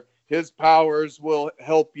tiger. his powers will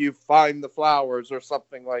help you find the flowers or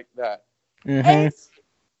something like that. Mm-hmm. Ace,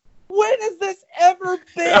 when has this ever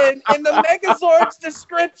been in the Megazord's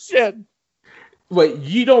description? Wait,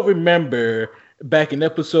 you don't remember back in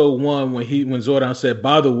episode 1 when Zordon said,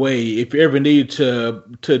 by the way, if you ever need to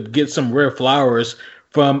get some rare flowers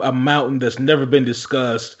from a mountain that's never been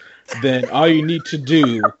discussed, then all you need to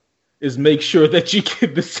do is make sure that you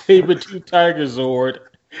get the Saber-Tooth Tiger Zord.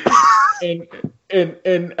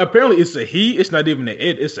 And apparently it's a he. It's not even an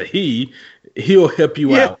it. It's a he. He'll help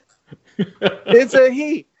you out. It's a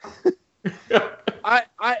he.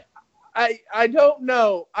 I don't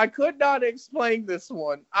know. I could not explain this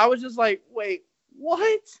one. I was just like, wait,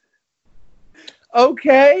 what?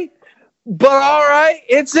 Okay. But all right,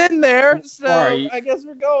 it's in there. So right. I guess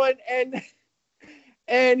we're going and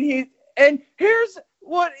here's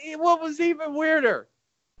what was even weirder.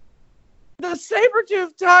 The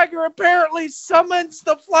Saber-Tooth Tiger apparently summons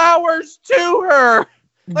the flowers to her.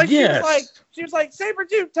 Like yes. she was like,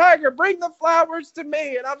 Saber-Tooth Tiger, bring the flowers to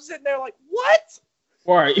me. And I'm sitting there like, what?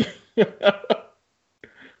 Right.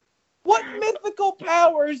 What mythical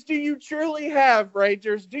powers do you truly have,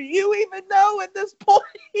 Rangers? Do you even know at this point?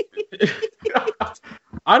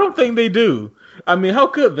 I don't think they do. I mean, how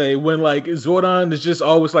could they when like Zordon is just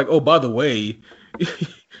always like, oh, by the way,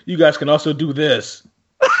 you guys can also do this.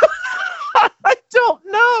 I don't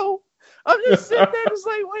know. I'm just sitting there just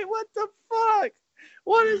like, wait, what the fuck?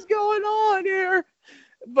 What is going on here?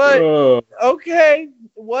 But okay,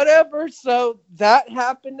 whatever. So that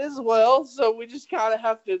happened as well. So we just kind of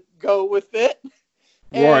have to go with it.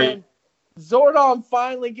 Right. And Zordon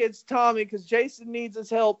finally gets Tommy because Jason needs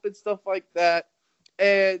his help and stuff like that.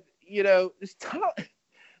 And, you know,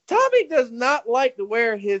 Tommy does not like to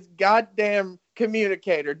wear his goddamn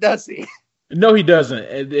communicator, does he? No, he doesn't.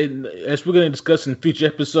 And as we're going to discuss in future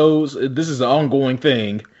episodes, this is an ongoing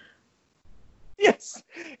thing. Yes,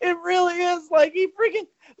 it really is. Like,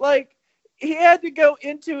 he had to go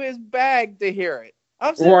into his bag to hear it.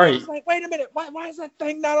 I'm sitting there just like, wait a minute, why is that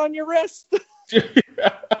thing not on your wrist?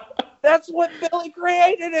 That's what Billy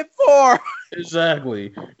created it for.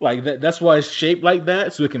 Exactly. Like that's why it's shaped like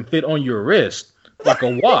that, so it can fit on your wrist. Like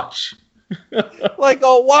a watch. Like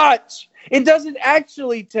a watch. It doesn't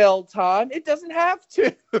actually tell time. It doesn't have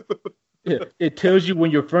to. Yeah, it tells you when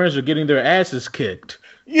your friends are getting their asses kicked.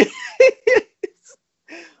 Yes.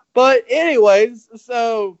 But anyways,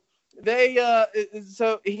 so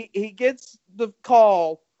he gets the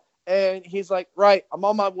call and he's like, right, I'm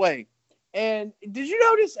on my way. And did you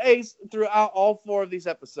notice, Ace, throughout all 4 of these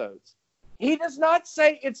episodes, he does not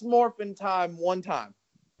say it's morphin' time one time.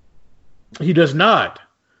 He does not.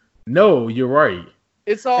 No, you're right.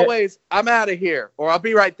 It's always, I'm out of here, or I'll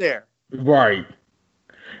be right there. Right.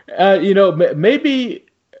 Maybe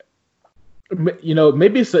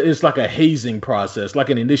it's like a hazing process, like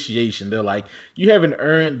an initiation. They're like, you haven't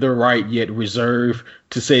earned the right yet, reserve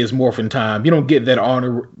to say it's morphin' time. You don't get that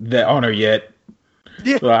honor yet.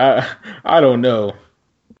 Yeah. So I don't know.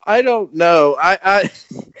 I don't know. I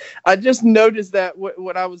just noticed that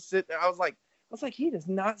when I was sitting there, I was like, he does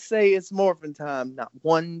not say it's morphin' time, not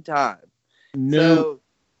one time. No.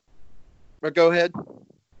 Or go ahead.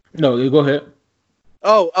 No, you go ahead.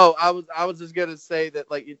 Oh, I was just gonna say that,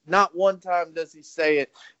 like, not one time does he say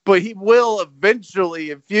it, but he will eventually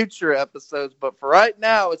in future episodes. But for right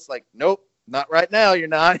now, it's like, nope, not right now. You're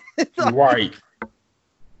not. Right.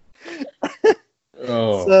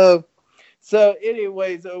 Oh. So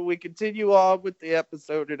anyways, we continue on with the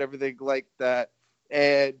episode and everything like that.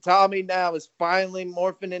 And Tommy now is finally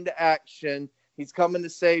morphing into action. He's coming to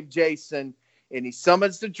save Jason, and he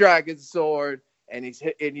summons the Dragon Sword, and he's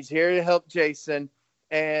here to help Jason.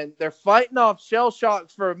 And they're fighting off Shell Shock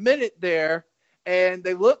for a minute there, and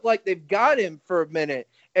they look like they've got him for a minute.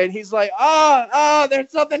 And he's like,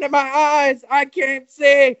 there's something in my eyes. I can't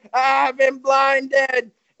see. I've been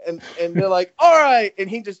blinded. And they're like, all right. And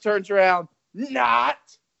he just turns around,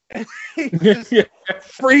 not. He just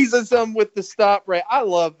freezes them with the stop ray. I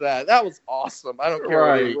love that. That was awesome. I don't care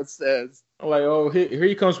what anyone says. I'm like, oh, here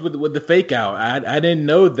he comes with the fake out. I didn't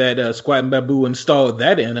know that Squat and Babu installed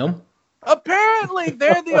that in him. Apparently,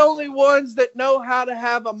 they're the only ones that know how to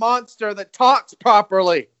have a monster that talks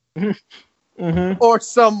properly. Mm-hmm. Or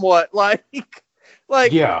somewhat. Like,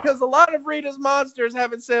 yeah. Because a lot of Rita's monsters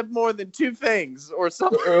haven't said more than 2 things or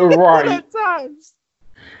something right. at times.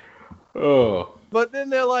 Oh. But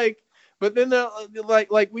then they're like, we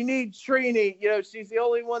need Trini. You know, she's the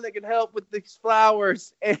only one that can help with these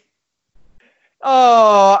flowers. And,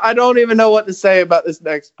 I don't even know what to say about this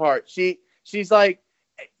next part. She's like,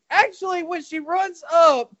 actually, when she runs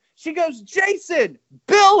up, She goes, Jason,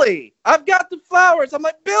 Billy, I've got the flowers. I'm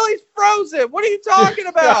like, Billy's frozen. What are you talking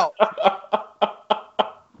about?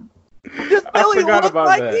 Does Billy look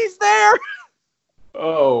like that. He's there?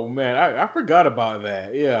 Oh man, I forgot about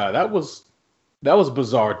that. Yeah, that was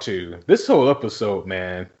bizarre too. This whole episode,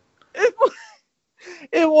 man.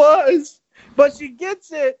 It was. But she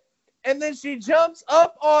gets it, and then she jumps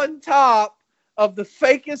up on top of the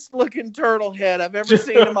fakest looking turtle head I've ever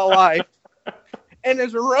seen in my life, and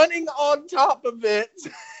is running on top of it.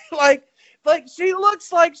 like she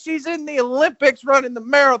looks like she's in the Olympics running the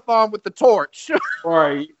marathon with the torch.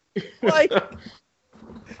 Right. like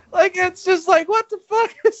it's just like, what the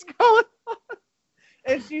fuck is going on?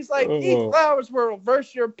 And she's like, these flowers will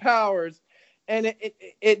reverse your powers. And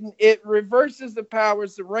it reverses the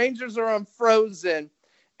powers. The Rangers are unfrozen.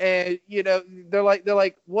 And, you know, they're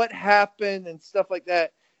like, what happened? And stuff like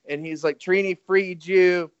that. And he's like, Trini freed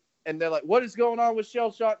you. And they're like, what is going on with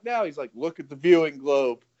Shell Shock now? He's like, look at the viewing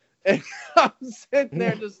globe. And I'm sitting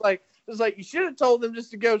there just like, you should have told them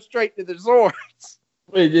just to go straight to the Zords.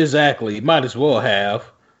 Exactly. Might as well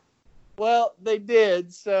have. Well, they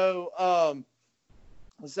did. So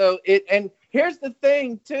and here's the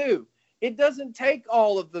thing too. It doesn't take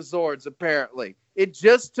all of the Zords, apparently. It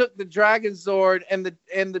just took the Dragon Zord and the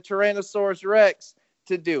Tyrannosaurus Rex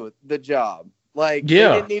to do the job. Like, yeah.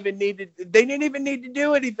 They didn't even need to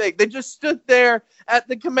do anything. They just stood there at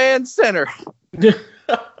the command center. They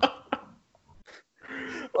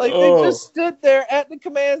just stood there at the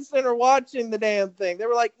command center watching the damn thing. They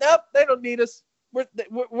were like, nope, they don't need us.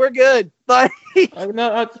 We're good. Like,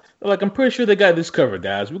 I'm pretty sure they got this covered,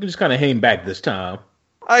 guys. We can just kind of hang back this time.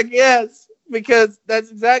 I guess, because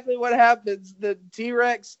that's exactly what happens. The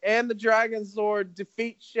T-Rex and the Dragon Zord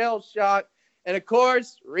defeat Shell Shock, and of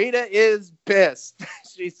course, Rita is pissed.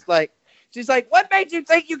 She's like, what made you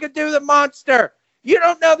think you could do the monster? You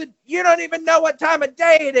don't even know what time of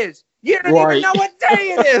day it is. You don't even know what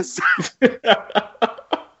day it is.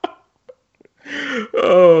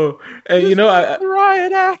 Oh, and you know,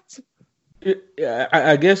 riot act.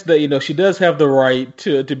 I guess that, she does have the right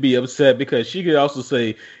to be upset, because she could also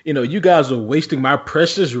say, you guys are wasting my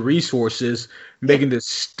precious resources making this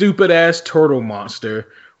stupid ass turtle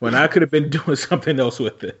monster when I could have been doing something else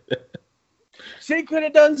with it. She could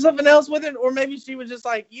have done something else with it, or maybe she was just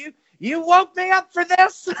like, you woke me up for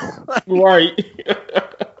this. Right.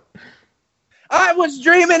 I was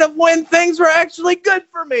dreaming of when things were actually good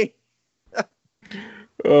for me.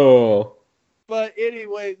 Oh. But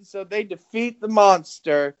anyway, so they defeat the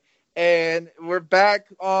monster, and we're back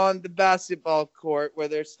on the basketball court where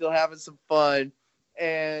they're still having some fun.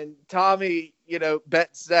 And Tommy,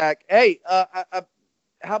 bets Zach, hey,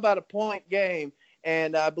 how about a point game?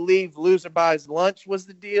 And I believe loser buys lunch was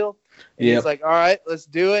the deal. And He's like, all right, let's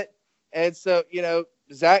do it. And so,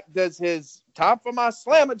 Zach does his top for my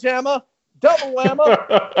slamma jamma, double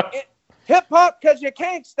whamma, hip hop because you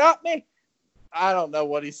can't stop me. I don't know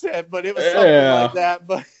what he said, but it was something like that.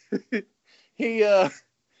 But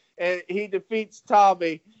he defeats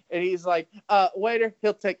Tommy, and he's like, waiter,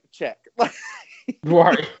 he'll take the check.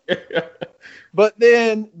 Right. But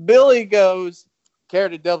then Billy goes, care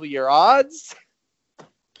to double your odds?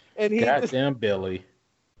 And goddamn Billy.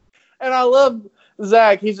 And I love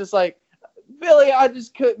Zach. He's just like, Billy, I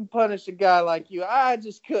just couldn't punish a guy like you. I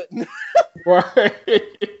just couldn't. Right.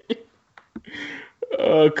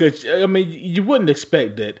 Because you wouldn't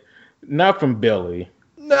expect it, not from Billy.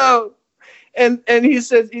 No, and he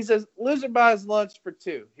says loser buys lunch for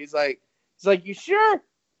two. He's like, you sure?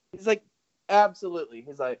 He's like, absolutely.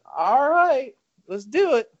 He's like, all right, let's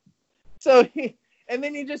do it. So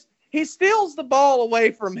he steals the ball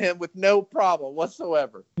away from him with no problem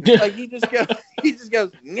whatsoever. Like he just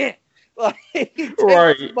goes, nah. Like he takes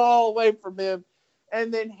the ball away from him.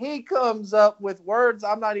 And then he comes up with words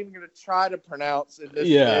I'm not even going to try to pronounce in this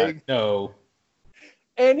thing. No.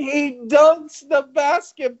 And he dunks the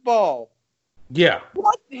basketball. Yeah.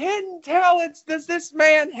 What hidden talents does this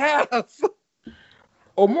man have?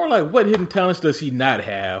 Or more like, what hidden talents does he not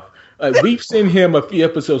have? We've seen him a few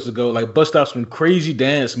episodes ago, bust out some crazy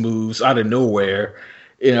dance moves out of nowhere.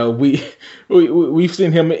 We've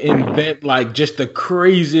seen him invent just the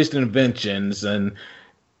craziest inventions, and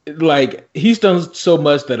he's done so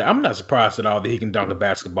much that I'm not surprised at all that he can dunk a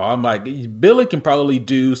basketball. I'm like, Billy can probably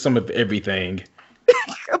do some of everything.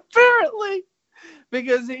 Apparently,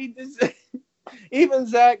 because even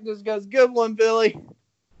Zach just goes, good one, Billy.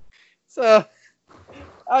 So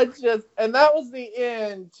and that was the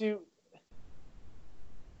end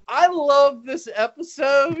I love this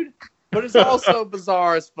episode, but it's also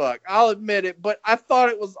bizarre as fuck. I'll admit it, but I thought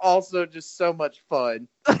it was also just so much fun.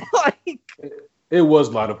 It was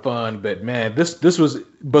a lot of fun, but man, this was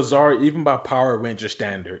bizarre even by Power Ranger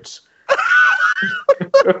standards.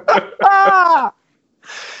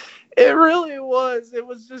 It really was. It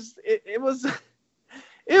was just it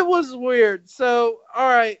was weird. So, all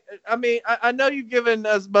right. I mean, I know you've given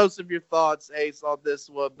us most of your thoughts, Ace, on this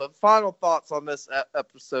one, but final thoughts on this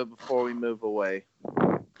episode before we move away.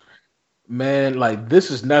 Man, like,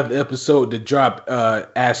 this is not the episode to drop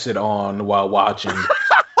acid on while watching.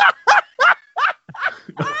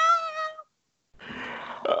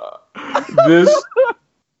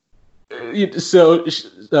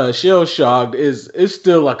 Shell Shocked is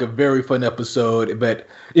still like a very fun episode, but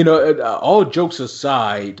all jokes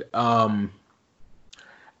aside, I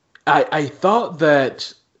thought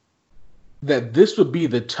that this would be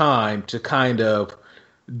the time to kind of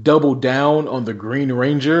double down on the Green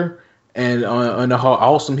Ranger and on how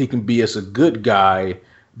awesome he can be as a good guy.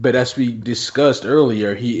 But as we discussed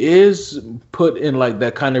earlier, he is put in like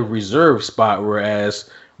that kind of reserve spot, whereas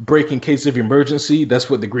break in case of emergency, that's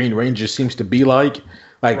what the Green Ranger seems to be like.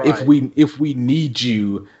 Like, right. if we need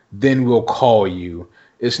you, then we'll call you.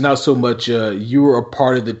 It's not so much you're a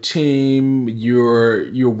part of the team,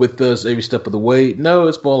 you're with us every step of the way. No,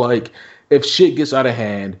 it's more like if shit gets out of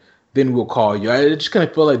hand, then we'll call you. I just kind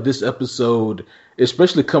of feel like this episode,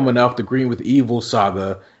 especially coming off the Green with Evil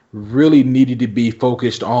saga, really needed to be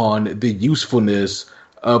focused on the usefulness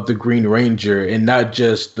of the Green Ranger and not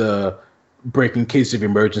just the break in case of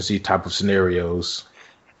emergency type of scenarios.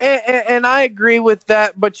 And I agree with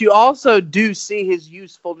that, but you also do see his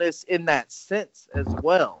usefulness in that sense as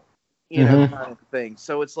well, kind of thing.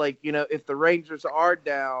 So it's like, if the Rangers are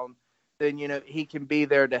down, then, he can be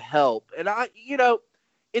there to help. And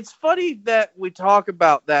it's funny that we talk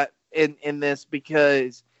about that in this,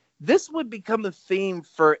 because this would become a theme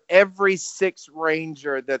for every sixth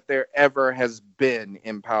Ranger that there ever has been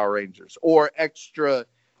in Power Rangers, or extra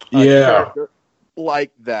character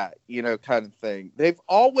like that, kind of thing. They've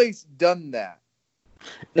always done that.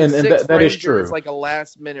 And that is true. It's like a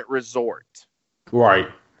last minute resort. Right.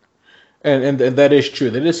 And that is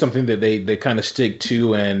true. That is something that they kind of stick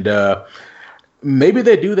to, and maybe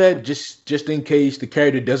they do that just in case the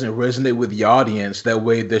character doesn't resonate with the audience. That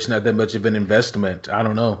way there's not that much of an investment. I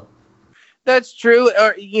don't know. That's true.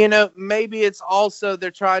 Or, maybe it's also they're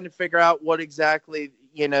trying to figure out what exactly,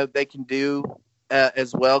 they can do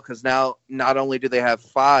as well, because now not only do they have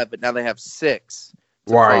 5, but now they have 6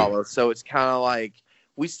 to follow. So it's kind of like,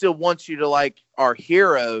 we still want you to like our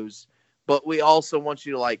heroes, but we also want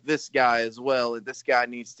you to like this guy as well. And this guy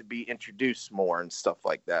needs to be introduced more and stuff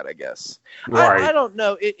like that, I guess. Right. I don't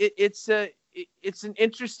know. It's an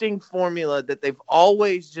interesting formula that they've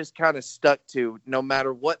always just kind of stuck to, no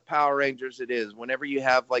matter what Power Rangers it is. Whenever you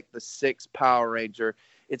have like the 6th Power Ranger,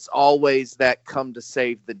 it's always that come to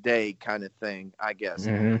save the day kind of thing, I guess.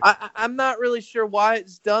 Mm-hmm. I'm not really sure why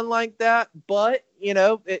it's done like that, but,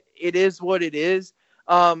 it is what it is.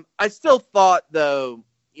 I still thought, though,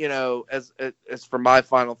 as for my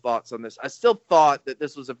final thoughts on this, I still thought that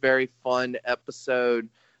this was a very fun episode.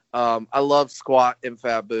 I love Squat and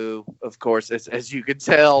Fabu, of course, as you could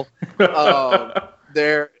tell.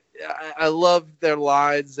 I love their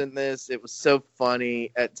lines in this. It was so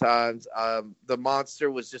funny at times. The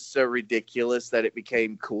monster was just so ridiculous that it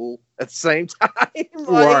became cool at the same time.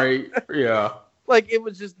 Right, yeah. Like, it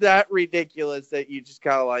was just that ridiculous that you just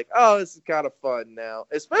kind of like, oh, this is kind of fun now.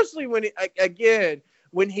 Especially when,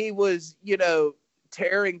 when he was,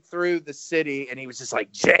 tearing through the city and he was just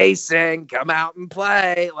like, Jason, come out and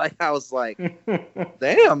play. Like, I was like,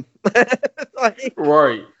 damn. Like,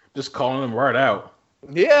 right. Just calling him right out.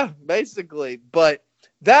 Yeah, basically. But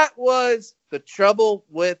that was The Trouble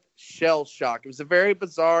with Shell Shock. It was a very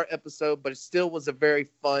bizarre episode, but it still was a very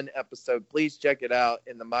fun episode. Please check it out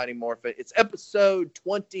in the Mighty Morphin. It's episode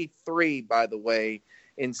 23, by the way,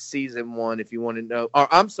 in season 1, if you want to know. Or,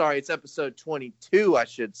 I'm sorry, it's episode 22, I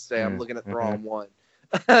should say. I'm looking at the wrong one.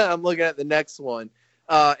 I'm looking at the next one.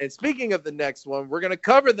 And speaking of the next one, we're going to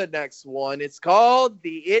cover the next one. It's called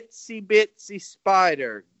The Itsy Bitsy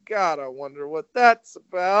Spider. God, I wonder what that's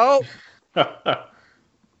about.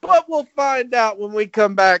 But we'll find out when we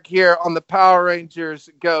come back here on the Power Rangers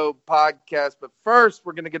Go podcast. But first,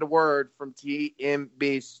 we're going to get a word from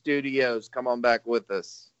TMB Studios. Come on back with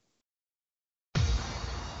us.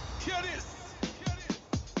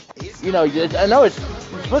 I know it's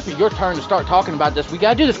supposed to be your turn to start talking about this. We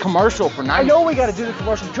got to do this commercial for 90. I know we got to do the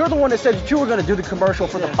commercial. You're the one that said that you were going to do the commercial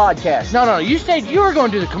for the podcast. No, you said you were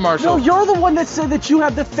going to do the commercial. No, you're the one that said that you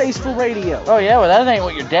have the face for radio. Oh, yeah, well, that ain't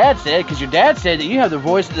what your dad said, because your dad said that you have the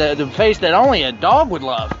voice, the face that only a dog would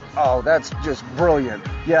love. Oh, that's just brilliant.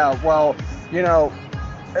 Yeah, well,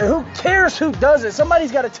 Who cares who does it?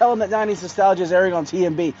 Somebody's got to tell them that 90s Nostalgia is airing on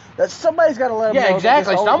TMB. Somebody's got to let them know. Yeah,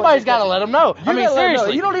 exactly. Somebody's got to let them know. I mean,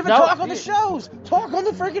 seriously. You don't even talk on the shows. Talk on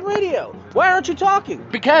the freaking radio. Why aren't you talking?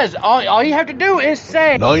 Because all you have to do is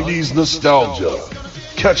say 90s Nostalgia.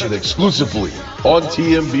 Catch it exclusively on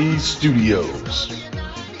TMB Studios.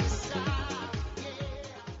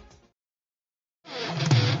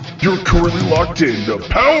 You're currently locked in to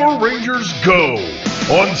Power Rangers Go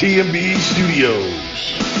on TMB Studios.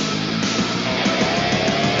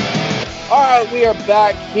 All right, we are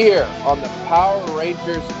back here on the Power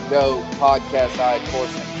Rangers Go podcast. I, of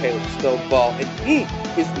course, am Caleb Stovall, and he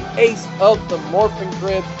is the ace of the Morphin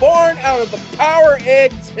Grid, born out of the Power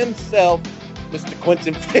Eggs himself, Mr.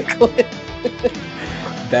 Quentin Picklin.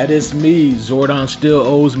 That is me. Zordon still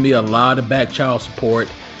owes me a lot of back child support.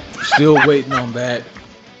 Still waiting on that.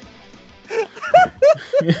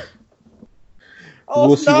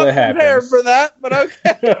 We'll see what happens. Prepared for that, but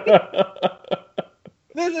okay.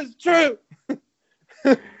 This is true.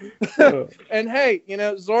 And hey,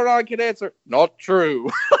 Zordon can answer, not true.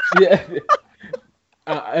 Yeah.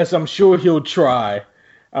 As I'm sure he'll try.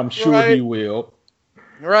 I'm sure he will.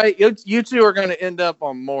 Right. You two are going to end up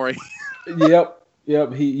on Maury. Yep.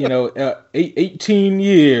 He, 18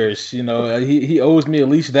 years, he owes me at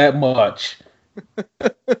least that much.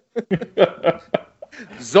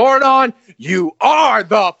 Zordon, you are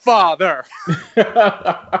the father.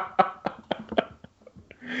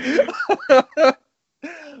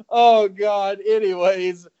 Oh, God.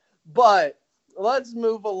 Anyways, but let's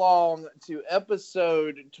move along to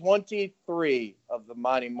episode 23 of the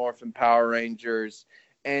Mighty Morphin Power Rangers,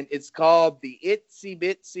 and it's called The Itsy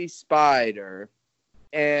Bitsy Spider.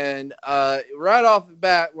 And right off the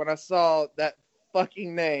bat, when I saw that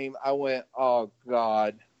fucking name, I went, oh,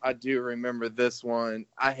 God, I do remember this one.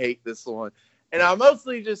 I hate this one. And I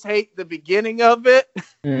mostly just hate the beginning of it.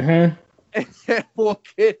 Mm-hmm. And we'll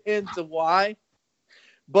get into why.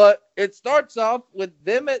 But it starts off with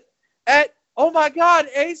them at oh my God,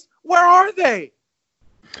 Ace, where are they?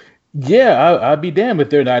 Yeah, I'd be damned if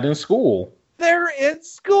they're not in school. They're in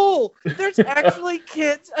school. There's actually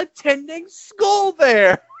kids attending school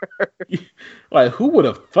there. Like, who would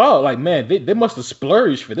have thought? Like, man, they must have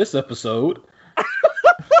splurged for this episode.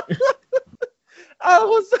 I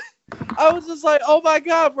was just like, oh my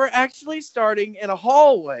God, we're actually starting in a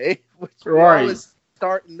hallway. Which right. I was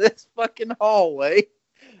starting this fucking hallway.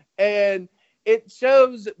 And it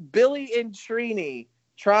shows Billy and Trini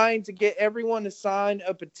trying to get everyone to sign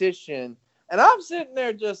a petition. And I'm sitting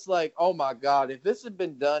there just like, oh my God, if this had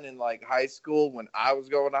been done in like high school when I was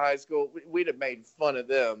going to high school, we'd have made fun of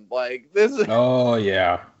them. Like, this is. Oh,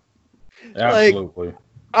 yeah. Absolutely. Like,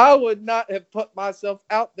 I would not have put myself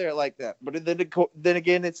out there like that. But then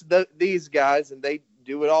again, it's these guys, and they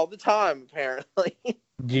do it all the time, apparently.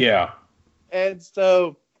 Yeah. And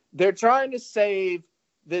so they're trying to save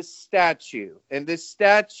this statue, and this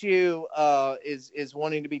statue is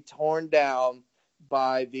wanting to be torn down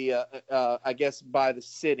by the I guess by the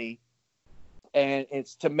city, and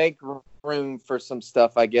it's to make room for some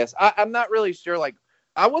stuff. I guess I'm not really sure. Like,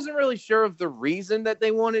 I wasn't really sure of the reason that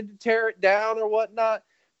they wanted to tear it down or whatnot,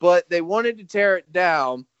 but they wanted to tear it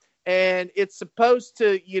down, and it's supposed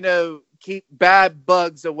to keep bad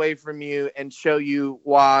bugs away from you and show you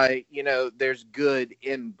why there's good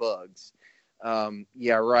in bugs.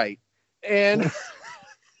 Yeah, right. And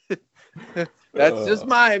that's just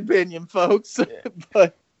my opinion, folks.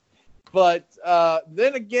 but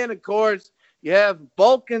then again, of course, you have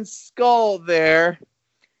Bulk and Skull there,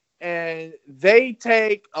 and they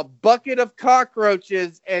take a bucket of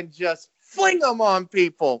cockroaches and just fling them on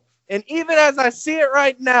people. And even as I see it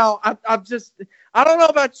right now, I'm just, I don't know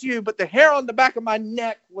about you, but the hair on the back of my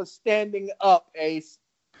neck was standing up, Ace.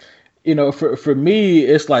 For me,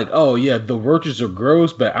 it's like, oh yeah, the roaches are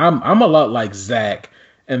gross, but I'm a lot like Zach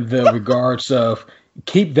in the regards of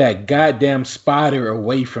keep that goddamn spider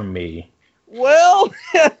away from me. Well,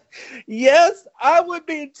 yes, I would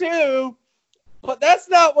be too, but that's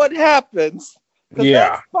not what happens. Yeah,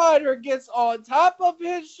 that spider gets on top of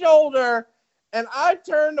his shoulder, and I'm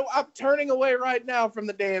turning away right now from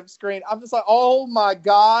the damn screen. I'm just like, oh my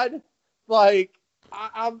God, like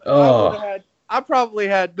I probably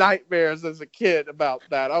had nightmares as a kid about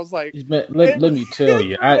that. I was like, let me tell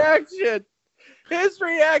you. His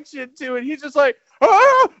reaction to it, he's just like, get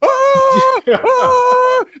up.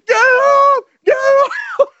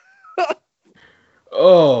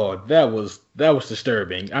 Oh, that was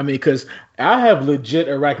disturbing. I mean, because I have legit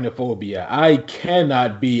arachnophobia. I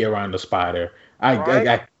cannot be around a spider.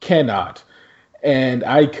 I cannot. And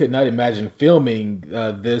I could not imagine filming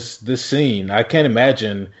this scene. I can't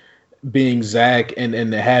imagine being Zach and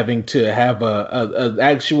having to have a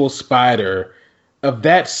actual spider of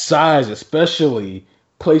that size, especially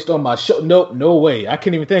placed on my show. No way. I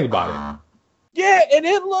can't even think about it. Yeah, and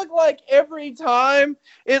it looked like every time,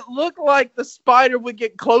 it looked like the spider would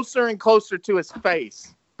get closer and closer to his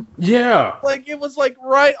face. Yeah. Like, it was, like,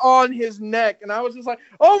 right on his neck. And I was just like,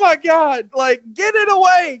 oh, my God. Like, get it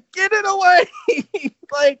away. Get it away.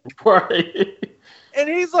 Like, right. And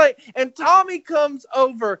he's like, and Tommy comes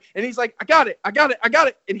over, and he's like, I got it.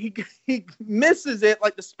 And he misses it.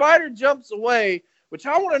 Like, the spider jumps away, which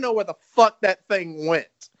I want to know where the fuck that thing went.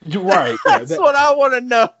 You're right. That's what I want to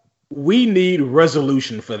know. We need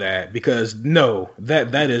resolution for that, because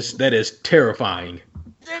that is terrifying.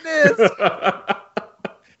 It is.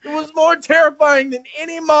 It was more terrifying than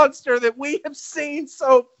any monster that we have seen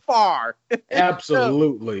so far.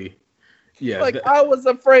 Absolutely. Yeah. Like, I was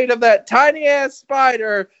afraid of that tiny ass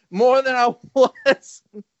spider more than I was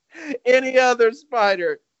any other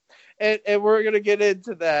spider. And we're going to get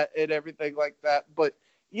into that and everything like that. But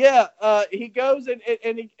yeah, he goes and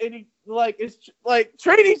he like, it's like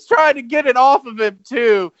Trinity's trying to get it off of him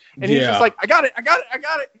too. And he's just like, I got it.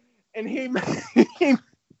 And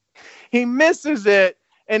he misses it.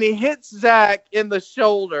 And he hits Zach in the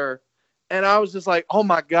shoulder, and I was just like, "Oh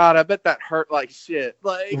my God, I bet that hurt like shit."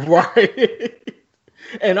 Like, right.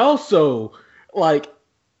 And also, like,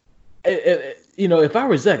 you know, if I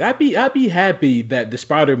were Zach, I'd be happy that the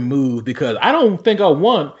spider moved, because I don't think I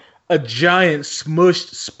want a giant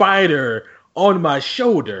smushed spider on my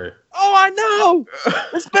shoulder. Oh, I know,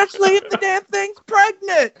 especially if the damn thing's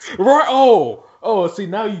pregnant. Right? Oh, see,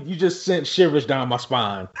 now you just sent shivers down my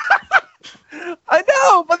spine. I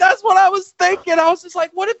know, but that's what I was thinking. I was just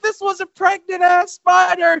like, what if this was a pregnant ass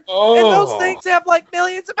spider? Oh. And those things have like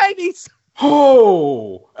millions of babies.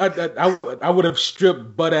 Oh, I would have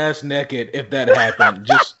stripped butt ass naked if that happened.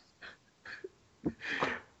 Just,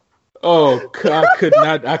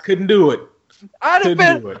 I couldn't do it. I'd have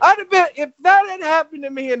been, if that had happened to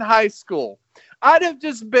me in high school, I'd have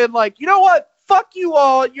just been like, you know what? Fuck you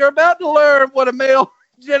all. You're about to learn what a male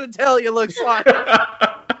genitalia looks like.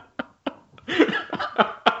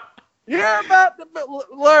 You're about to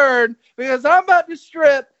learn, because I'm about to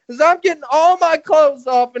strip, because I'm getting all my clothes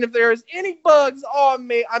off, and if there's any bugs on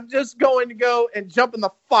me, I'm just going to go and jump in the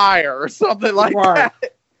fire or something like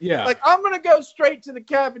that. Yeah. Like, I'm going to go straight to the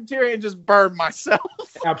cafeteria and just burn myself.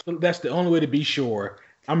 Absolutely. That's the only way to be sure.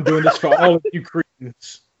 I'm doing this for all of you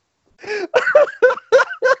cretins.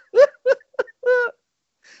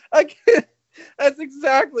 That's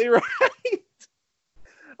exactly right.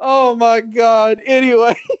 Oh my God.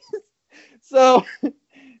 Anyway, so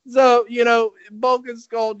you know, Bulk and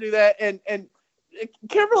Skull do that, and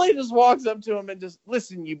Kimberly just walks up to him and just,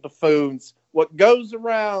 listen, you buffoons, what goes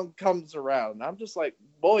around comes around. And I'm just like,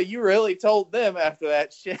 boy, you really told them after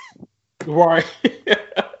that shit. Right.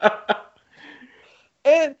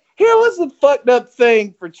 And here was the fucked up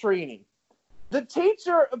thing for Trini. The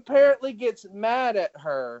teacher apparently gets mad at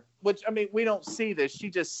her, which, I mean, we don't see this. She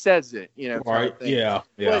just says it, you know. Right. Yeah.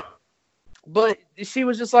 But she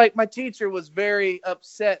was just like, my teacher was very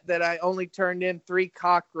upset that I only turned in 3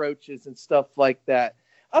 cockroaches and stuff like that.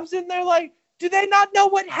 I'm sitting there like, do they not know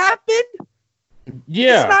what happened?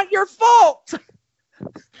 Yeah. It's not your fault.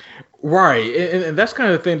 Right. And that's kind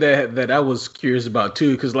of the thing that I was curious about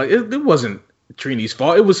too, because like it wasn't Trini's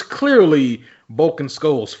fault. It was clearly Bulk and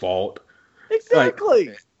Skull's fault. Exactly.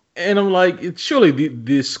 Like, and I'm like, surely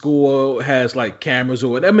this school has like cameras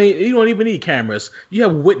or what? I mean, you don't even need cameras. You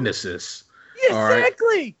have witnesses.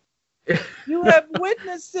 Exactly. Right? You have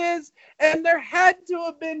witnesses, and there had to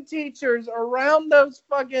have been teachers around those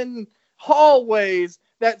fucking hallways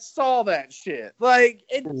that saw that shit. Like,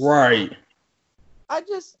 right.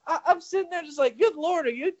 I'm sitting there just like, good Lord,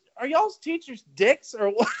 are y'all's teachers dicks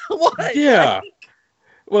or what? Yeah.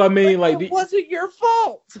 Well, I mean, like, it wasn't your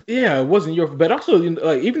fault. Yeah, it wasn't your fault. But also,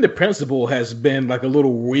 like, even the principal has been like a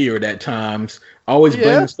little weird at times, always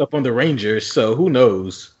blaming stuff on the Rangers. So who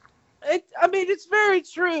knows? I mean, it's very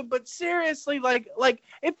true. But seriously, like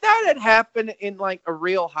if that had happened in like a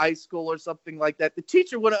real high school or something like that, the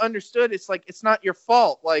teacher would have understood. It's like, it's not your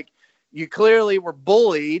fault. Like, you clearly were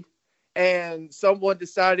bullied, and someone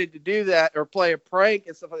decided to do that or play a prank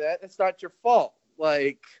and stuff like that. It's not your fault.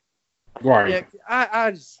 Like. Right.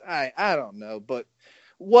 Yeah, I don't know, but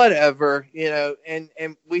whatever, you know, and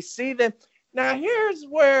we see them. Now, here's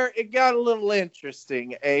where it got a little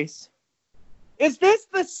interesting, Ace. Is this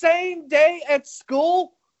the same day at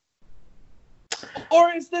school?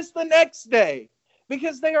 Or is this the next day?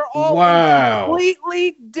 Because they are all in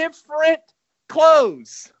completely different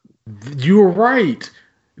clothes. You're right.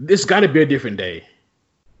 This got to be a different day.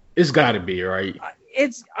 It's got to be, right?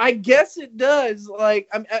 I guess it does. Like,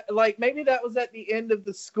 like maybe that was at the end of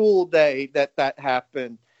the school day that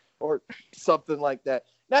happened, or something like that.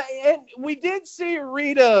 Now, and we did see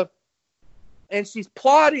Rita, and she's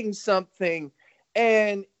plotting something,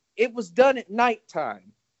 and it was done at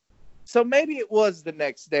nighttime. So maybe it was the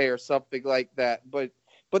next day or something like that. But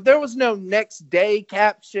there was no next day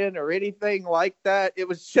caption or anything like that. It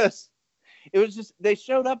was just they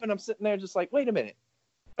showed up, and I'm sitting there just like, wait a minute.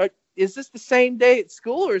 Is this the same day at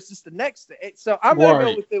school, or is this the next day? So I'm going to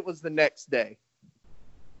go with it was the next day.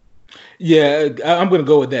 Yeah, I'm going to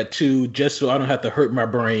go with that too, just so I don't have to hurt my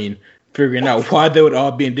brain figuring out why they would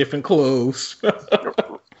all be in different clothes.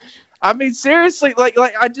 I mean, seriously, like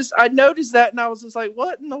I noticed that, and I was just like,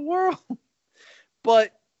 what in the world?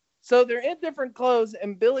 But so they're in different clothes,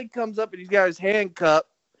 and Billy comes up, and he's got his hand cupped,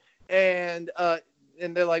 and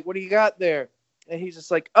they're like, what do you got there? And he's just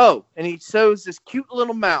like, oh, and he shows this cute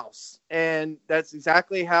little mouse. And that's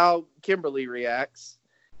exactly how Kimberly reacts.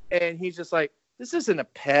 And he's just like, this isn't a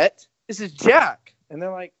pet. This is Jack. And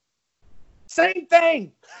they're like, same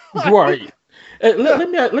thing. Right. Let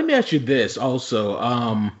me ask you this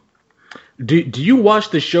also. Do you watch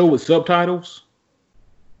the show with subtitles?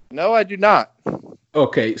 No, I do not.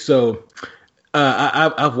 Okay, so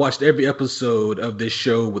I've watched every episode of this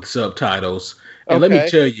show with subtitles. And let me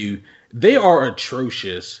tell you, they are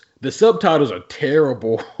atrocious. The subtitles are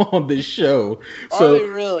terrible on this show. So, are they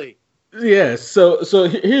really? Yeah. So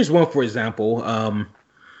here's one, for example.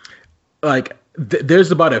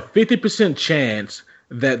 There's about a 50% chance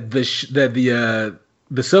that the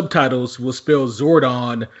subtitles will spell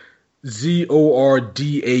Zordon, Zordan,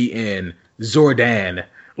 Zordan.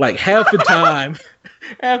 Like half the time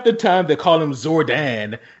they call him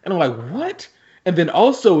Zordan, and I'm like, what? And then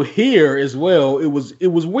also here as well, it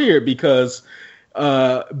was weird because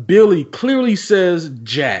Billy clearly says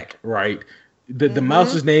Jack, right? The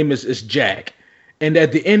mouse's name is Jack, and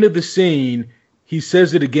at the end of the scene, he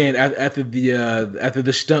says it again after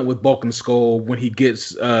the stunt with Bulk and Skull when he gets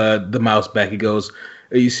the mouse back.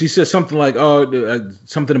 He says something like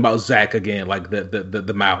something about Zach again, like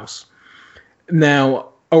the mouse. Now,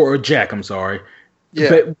 or Jack, I'm sorry. Yeah.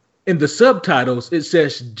 But in the subtitles, it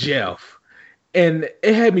says Jeff. And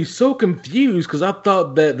it had me so confused because I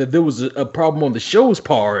thought that there was a problem on the show's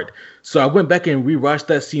part. So I went back and rewatched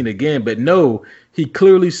that scene again. But no, he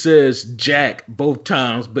clearly says Jack both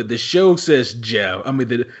times, but the show says Jeff. I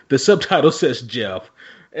mean, the subtitle says Jeff.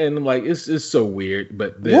 And I'm like, it's so weird.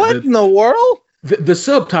 But what in the world? The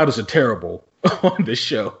subtitles are terrible on the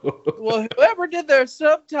show. Well, whoever did their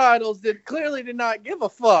subtitles clearly did not give a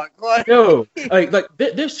fuck. Like, no,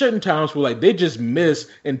 there's certain times where they just miss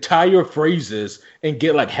entire phrases and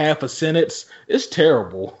get like half a sentence. It's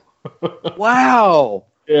terrible. Wow.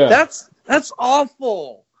 Yeah. That's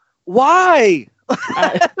awful. Why?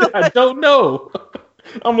 I don't know.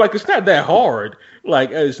 I'm like, it's not that hard.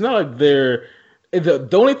 Like, it's not like they're. The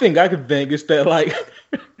only thing I can think is that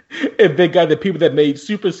if they got the people that made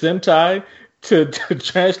Super Sentai to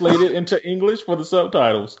translate it into English for the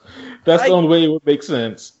subtitles. That's the only way it would make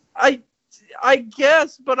sense. I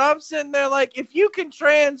guess, but I'm sitting there like, if you can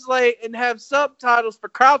translate and have subtitles for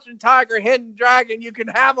Crouching Tiger, Hidden Dragon, you can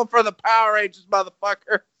have them for the Power Rangers,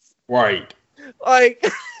 motherfucker. Right. Like,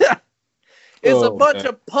 it's a bunch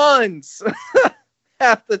of puns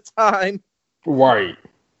half the time. Right.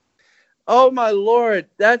 Oh, my Lord.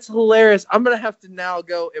 That's hilarious. I'm going to have to now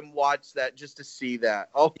go and watch that just to see that.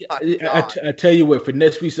 Oh, my God. I tell you what, for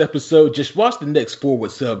next week's episode, just watch the next 4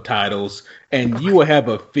 with subtitles, and you will have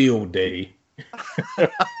a field day.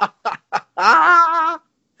 I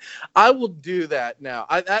will do that now.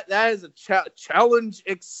 That is a challenge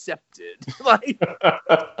accepted. Like,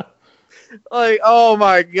 oh,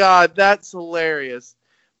 my God. That's hilarious.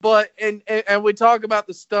 But and we talk about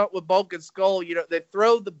the stunt with Bulk and Skull. You know, they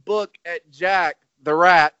throw the book at Jack the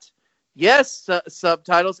rat. Yes,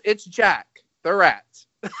 subtitles. It's Jack the rat.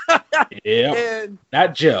 Yeah, and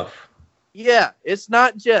not Jeff. Yeah, it's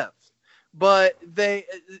not Jeff. But they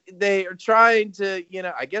are trying to. You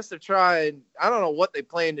know, I guess they're trying. I don't know what they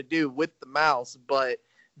plan to do with the mouse, but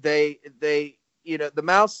they the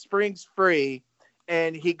mouse springs free.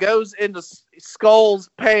 And he goes into Skull's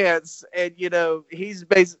pants, and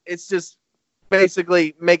it's just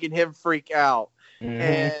basically making him freak out. Mm-hmm.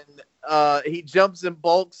 And he jumps in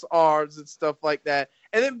Bulk's arms and stuff like that.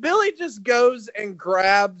 And then Billy just goes and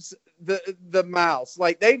grabs the mouse.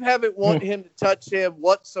 Like, they haven't want him to touch him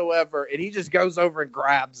whatsoever, and he just goes over and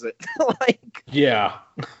grabs it. Yeah.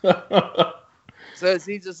 So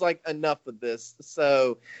he's just like, enough of this.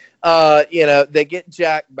 So, they get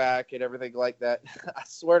Jack back and everything like that. I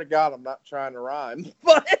swear to God, I'm not trying to rhyme,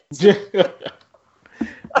 but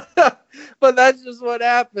but that's just what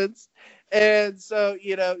happens. And so,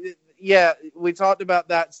 we talked about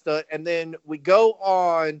that stuff, and then we go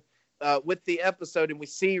on with the episode, and we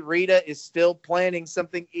see Rita is still planning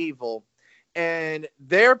something evil, and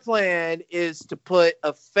their plan is to put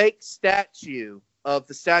a fake statue of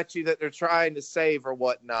the statue that they're trying to save or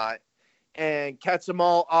whatnot, and catch them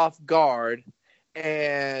all off guard,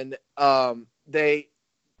 and they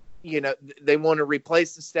want to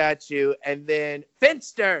replace the statue, and then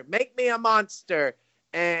Finster, make me a monster.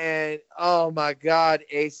 And oh my God,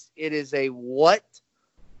 Ace, it is a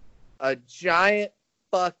giant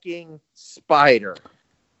fucking spider.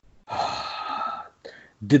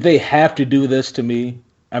 Did they have to do this to me?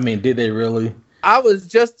 I mean, did they really? I was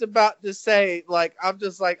just about to say, like, I'm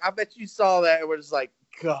just like, I bet you saw that and we're just like,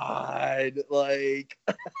 God, like.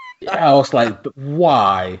 I was like,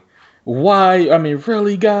 why? Why? I mean,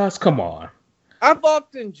 really, guys? Come on. I've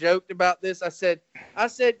often joked about this. I said,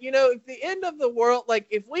 if the end of the world, like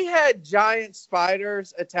if we had giant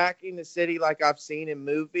spiders attacking the city like I've seen in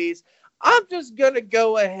movies, I'm just going to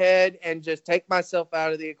go ahead and just take myself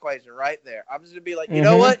out of the equation right there. I'm just going to be like, you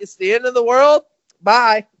know what? It's the end of the world.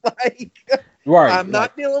 Bye. Like, right. I'm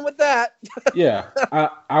not dealing with that. Yeah.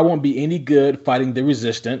 I won't be any good fighting the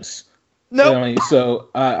resistance. No. Nope. I mean, so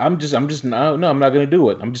I'm not going to do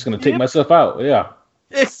it. I'm just going to take myself out. Yeah.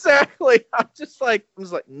 Exactly. I'm just like,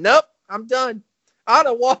 nope, I'm done. I'd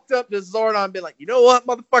have walked up to Zordon and been like, you know what,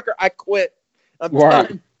 motherfucker, I quit. I'm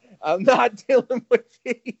done. I'm not dealing with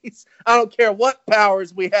these. I don't care what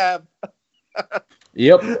powers we have.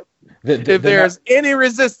 Yep. If there's any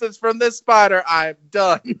resistance from this spider, I'm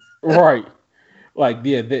done. Right. Like,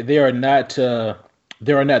 yeah, they are not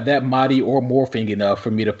that mighty or morphing enough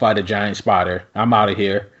for me to fight a giant spider. I'm out of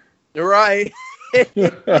here. Right.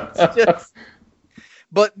 It's just.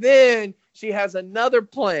 But then she has another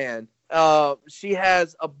plan. She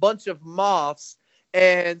has a bunch of moths,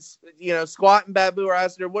 and Squat and Babu are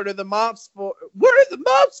asking her, "What are the moths for? What are the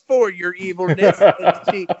moths for? Your evilness?"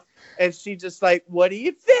 and she just like, "What do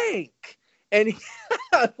you think?" And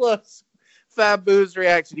I love Babu's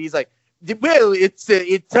reaction. He's like, "Well, it's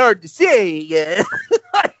hard to say."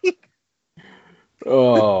 Like,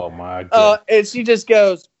 oh my God! And she just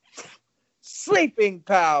goes, "Sleeping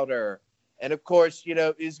powder." And of course,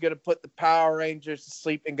 he's going to put the Power Rangers to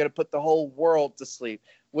sleep and going to put the whole world to sleep,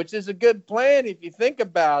 which is a good plan if you think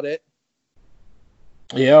about it.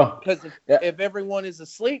 Yeah. Because if everyone is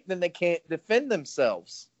asleep, then they can't defend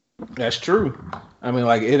themselves. That's true. I mean,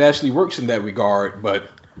 like, it actually works in that regard. But,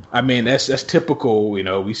 I mean, that's typical.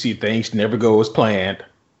 We see things never go as planned.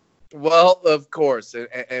 Well, of course.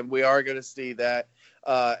 And we are going to see that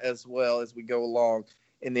as well as we go along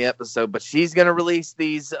in the episode, but she's going to release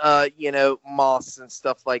these, moths and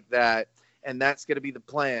stuff like that. And that's going to be the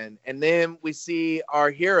plan. And then we see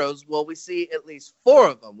our heroes. Well, we see at least 4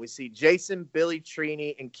 of them. We see Jason, Billy,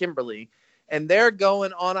 Trini, and Kimberly. And they're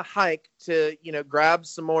going on a hike to, grab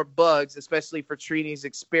some more bugs, especially for Trini's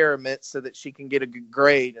experiment so that she can get a good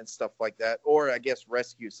grade and stuff like that. Or I guess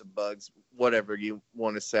rescue some bugs, whatever you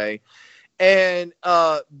want to say. And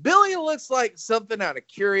Billy looks like something out of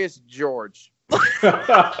Curious George.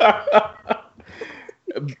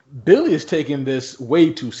 Billy is taking this way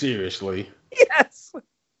too seriously. Yes.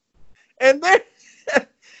 And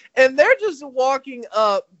they're just walking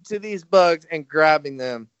up to these bugs and grabbing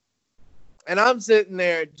them. And I'm sitting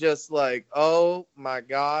there just like, oh my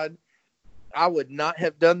God, I would not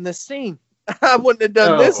have done this scene. I wouldn't have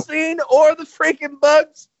done this scene or the freaking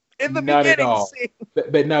bugs in the not beginning scene.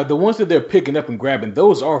 But now the ones that they're picking up and grabbing,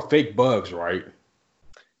 those are fake bugs, right?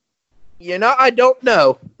 I don't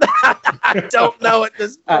know. I don't know at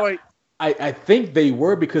this point. I think they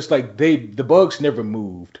were because the bugs never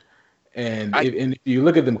moved, and if you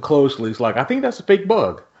look at them closely, it's like I think that's a fake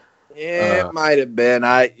bug. Yeah, it might have been.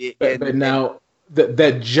 But now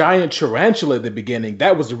that giant tarantula at the beginning,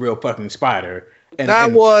 that was a real fucking spider. There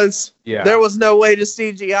was no way to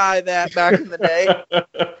CGI that back in the day.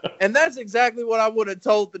 And that's exactly what I would have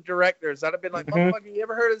told the directors. I'd have been like, motherfucker, you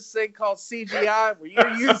ever heard of this thing called CGI where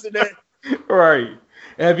you're using it? Right.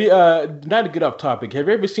 Have you, not to get off topic, have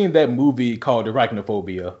you ever seen that movie called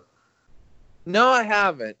Arachnophobia? No, I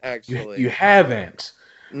haven't, actually. You haven't?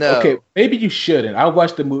 No. Okay, maybe you shouldn't. I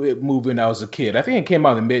watched the movie when I was a kid. I think it came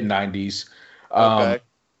out in the mid-90s. Okay.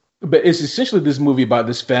 But it's essentially this movie about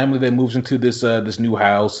this family that moves into this new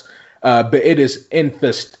house. But it is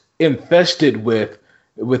infested with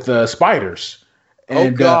spiders.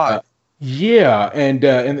 And, oh, God. Yeah, and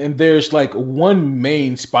there's like one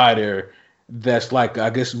main spider that's like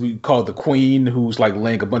I guess we call the queen, who's like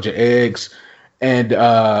laying a bunch of eggs, and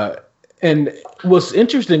what's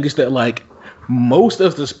interesting is that like most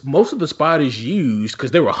of the spiders used,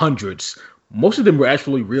 because there were hundreds, most of them were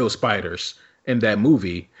actually real spiders in that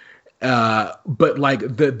movie. But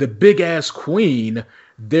like the big ass queen,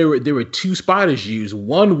 there were two spiders used.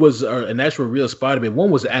 One was an actual real spider, but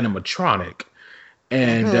one was animatronic,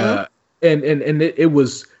 and it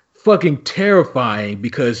was fucking terrifying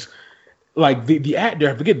because like the actor,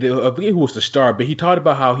 I forget who was the star, but he talked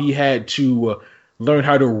about how he had to learn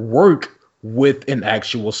how to work with an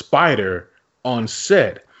actual spider on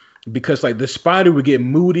set, because like the spider would get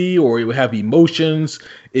moody or it would have emotions.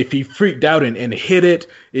 If he freaked out and hit it,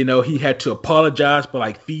 he had to apologize for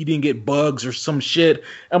like feeding it bugs or some shit.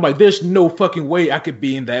 I'm like, there's no fucking way I could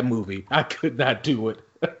be in that movie. I could not do it.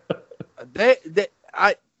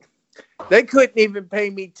 They couldn't even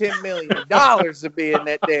pay me $10 million to be in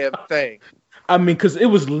that damn thing. I mean, because it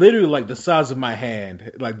was literally like the size of my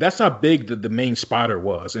hand. Like that's how big the main spider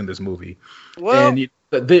was in this movie. Well, and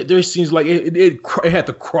there seems like it had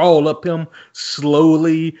to crawl up him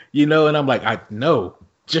slowly, and I'm like,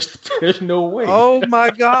 there's no way. Oh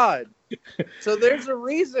my God. So there's a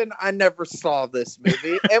reason I never saw this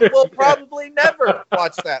movie and will probably never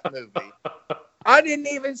watch that movie. I didn't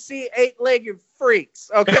even see Eight-Legged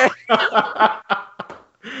Freaks, okay? I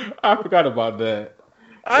forgot about that.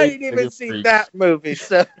 I didn't even see that movie,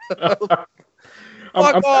 so fuck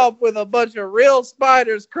off with a bunch of real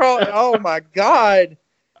spiders crawling. Oh my God.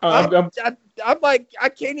 I'm like, I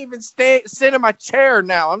can't even sit in my chair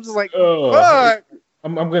now. I'm just like, fuck.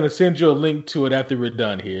 I'm going to send you a link to it after we're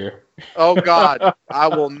done here. Oh God, I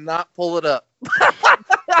will not pull it up.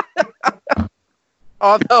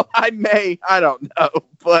 Although I don't know.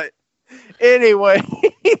 But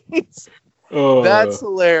anyways, that's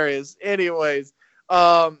hilarious. Anyways,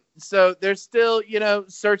 so they're still,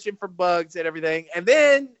 searching for bugs and everything. And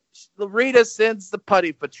then Rita sends the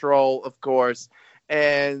putty patrol, of course,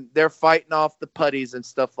 and they're fighting off the putties and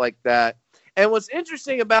stuff like that. And what's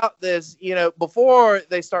interesting about this, before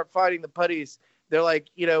they start fighting the putties, they're like,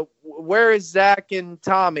 where is Zach and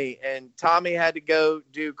Tommy? And Tommy had to go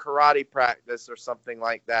do karate practice or something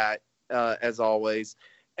like that, as always.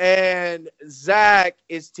 And Zach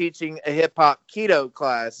is teaching a hip-hop keto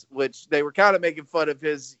class, which they were kind of making fun of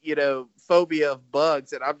his, phobia of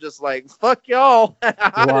bugs. And I'm just like, fuck y'all.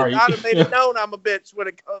 I'd have made it known I'm a bitch when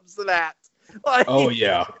it comes to that. Like, oh,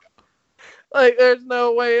 yeah. Like, there's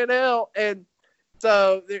no way in hell. And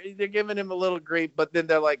so they're giving him a little grief, but then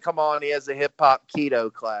they're like, come on, he has a hip-hop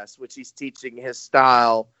keto class, which he's teaching his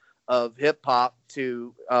style of hip-hop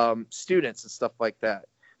to students and stuff like that.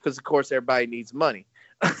 Because, of course, everybody needs money.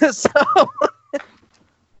 So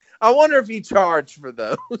I wonder if he charged for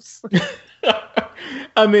those.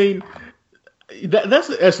 I mean, that's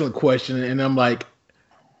an excellent question. And I'm like,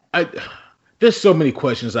 there's so many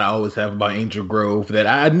questions I always have about Angel Grove that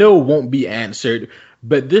I know won't be answered,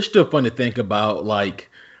 but they're still fun to think about.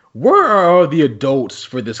 Like, where are all the adults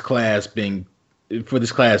for this class happening? Like,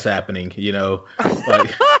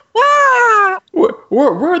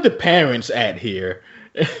 where are the parents at here?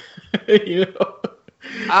 If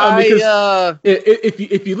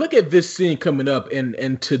you look at this scene coming up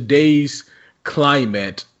in today's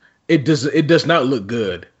climate, it does not look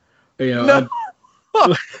good. No.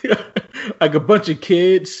 Like a bunch of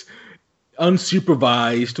kids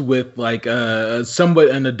unsupervised with like somewhat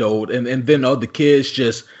an adult, and then all the kids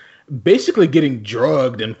just basically getting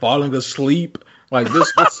drugged and falling asleep. Like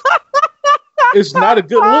this it's not a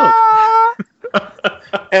good look.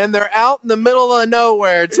 And they're out in the middle of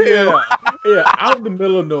nowhere too. Yeah, out in the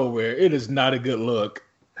middle of nowhere. It is not a good look.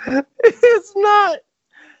 It's not.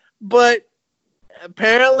 But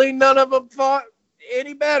apparently none of them thought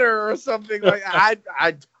any better or something like I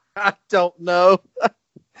don't know.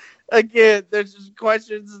 Again, there's just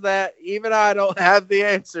questions that even I don't have the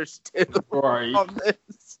answers to. Right. On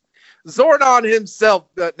this. Zordon himself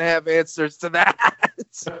doesn't have answers to that.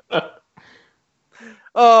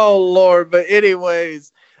 Oh Lord! But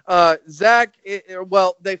anyways, Zach.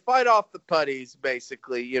 They fight off the putties.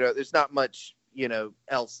 Basically, there's not much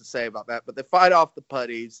else to say about that. But they fight off the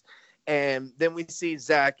putties. And then we see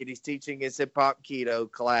Zach, and he's teaching his hip-hop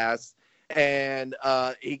keto class. And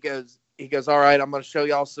he goes, all right, I'm going to show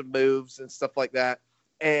y'all some moves and stuff like that.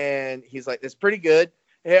 And he's like, it's pretty good.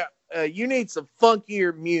 Yeah, you need some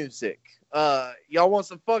funkier music. Y'all want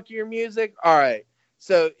some funkier music? All right.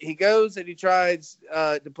 So he goes and he tries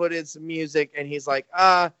to put in some music. And he's like,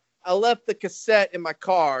 I left the cassette in my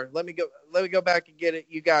car. Let me go back and get it.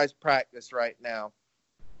 You guys practice right now.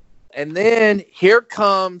 And then here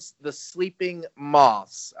comes the sleeping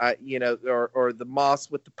moss, or the moss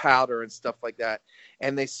with the powder and stuff like that.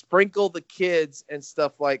 And they sprinkle the kids and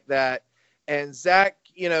stuff like that. And Zach,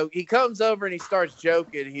 he comes over and he starts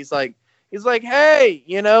joking. He's like, hey,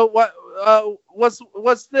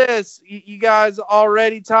 what's this? You guys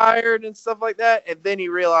already tired and stuff like that? And then he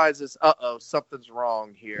realizes, something's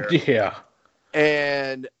wrong here. Yeah.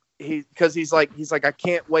 And he's like, I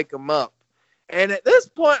can't wake them up. And at this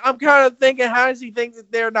point, I'm kind of thinking, how does he think that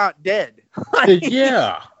they're not dead?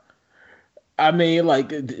 Yeah. I mean,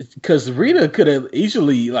 because Rita could have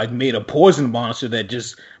easily, made a poison monster that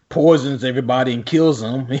just poisons everybody and kills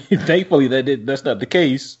them. Thankfully, that's not the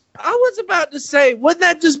case. I was about to say, wouldn't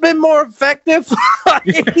that just been more effective?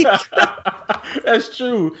 That's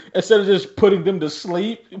true. Instead of just putting them to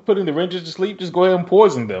sleep, putting the Rangers to sleep, just go ahead and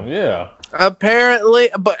poison them. Yeah. Apparently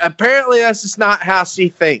that's just not how she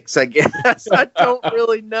thinks, I guess. I don't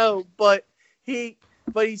really know, but he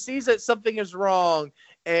sees that something is wrong,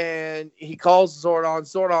 and he calls Zordon.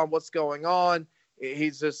 Zordon, what's going on?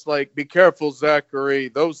 He's just like, be careful, Zachary.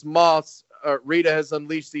 Those moths. Rita has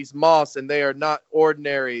unleashed these moths, and they are not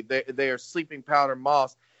ordinary. They are sleeping powder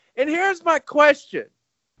moths. And here's my question.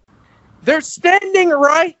 They're standing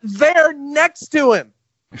right there next to him.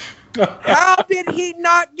 How did he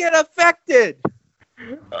not get affected?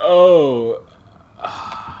 Oh,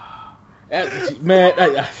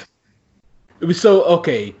 man! So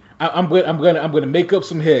okay, I'm gonna make up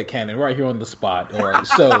some headcanon right here on the spot. All right,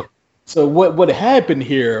 so what happened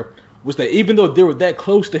here was that even though they were that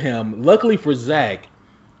close to him, luckily for Zach,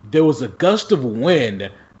 there was a gust of wind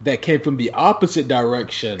that came from the opposite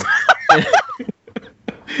direction.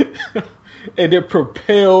 And it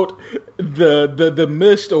propelled the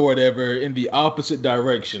mist or whatever in the opposite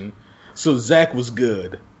direction. So Zach was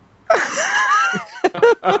good.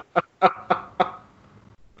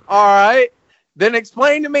 All right. Then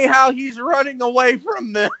explain to me how he's running away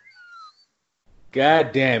from them.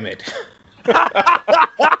 God damn it.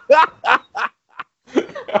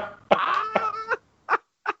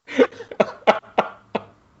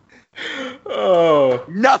 Oh,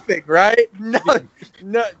 nothing, right? Nothing.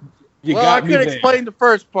 No. I could there. Explain the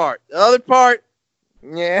first part. The other part,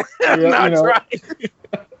 not right.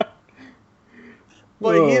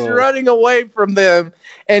 But he's running away from them,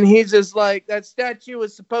 and he's just like, that statue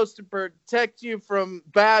was supposed to protect you from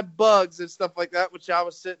bad bugs and stuff like that, which I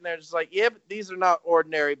was sitting there just like, yeah, but these are not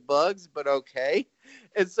ordinary bugs, but okay.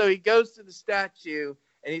 And so he goes to the statue,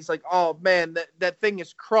 and he's like, oh, man, that thing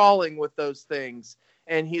is crawling with those things.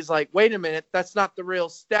 And he's like, wait a minute, that's not the real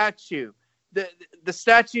statue. The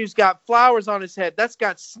statue's got flowers on his head. That's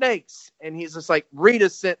got snakes. And he's just like, Rita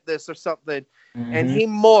sent this or something. Mm-hmm. And he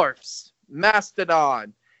morphs.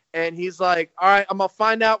 Mastodon, and he's like, all right, I'm gonna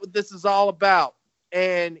find out what this is all about.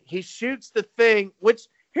 And he shoots the thing, which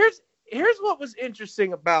here's what was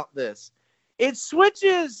interesting about this. It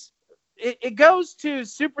switches, it goes to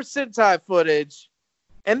Super Sentai footage,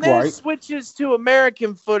 and then it switches to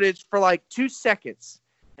American footage for like 2 seconds.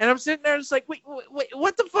 And I'm sitting there just like, wait,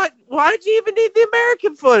 what the fuck? Why did you even need the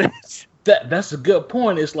American footage? That's a good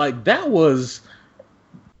point. It's like that was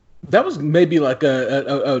maybe like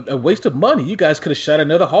a waste of money. You guys could have shot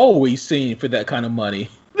another hallway scene for that kind of money.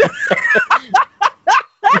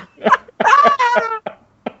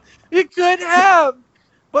 You could have,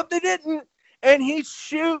 but they didn't. And he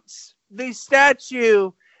shoots the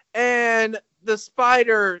statue, and the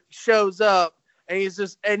spider shows up, and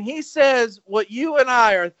he says what you and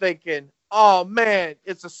I are thinking. Oh man,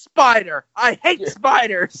 it's a spider. I hate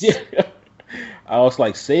spiders. Yeah. I was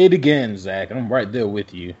like, say it again, Zach. I'm right there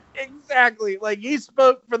with you. Exactly. Like, he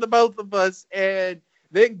spoke for the both of us. And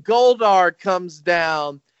then Goldar comes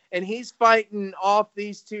down, and he's fighting off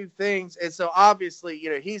these two things. And so, obviously,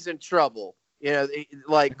 he's in trouble.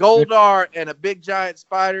 Like Goldar and a big giant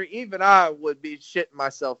spider, even I would be shitting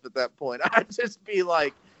myself at that point. I'd just be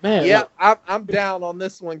like, man, yeah, I'm down on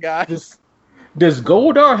this one, guys. Does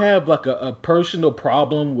Goldar have, like, a personal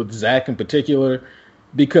problem with Zach in particular?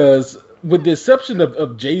 Because with the exception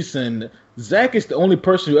of Jason, Zach is the only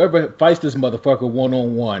person who ever fights this motherfucker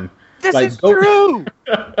one-on-one. This is true.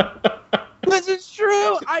 This is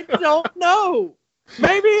true. I don't know.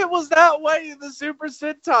 Maybe it was that way in the Super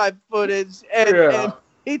Sentai footage, and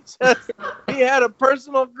he had a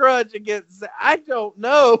personal grudge against Zach. I don't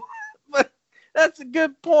know. But that's a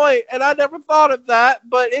good point, and I never thought of that,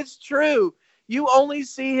 but it's true. You only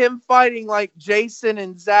see him fighting like Jason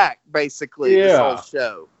and Zach, basically, this whole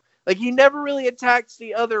show. Like, he never really attacks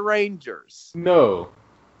the other Rangers. No.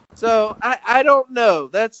 So, I don't know.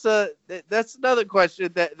 That's another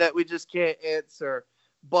question that we just can't answer.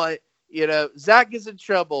 But, Zach is in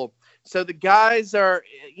trouble. So the guys are,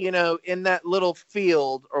 in that little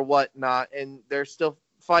field or whatnot, and they're still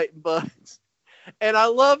fighting bugs. And I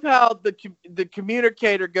love how the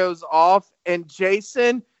communicator goes off, and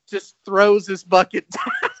Jason just throws his bucket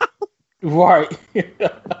down. Right.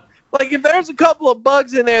 Like, if there's a couple of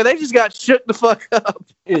bugs in there, they just got shook the fuck up.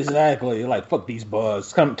 Exactly. Like, fuck these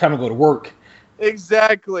bugs. Time to go to work.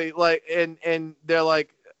 Exactly. Like, and they're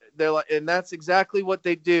like, and that's exactly what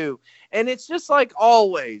they do. And it's just like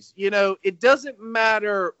always, it doesn't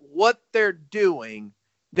matter what they're doing.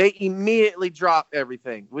 They immediately drop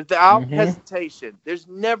everything without hesitation. There's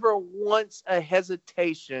never once a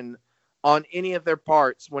hesitation on any of their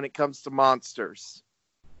parts when it comes to monsters.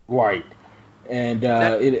 Right. And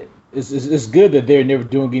it's good that they're never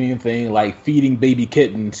doing anything like feeding baby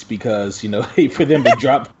kittens because, for them to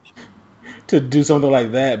drop to do something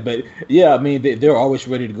like that. But yeah, I mean, they're always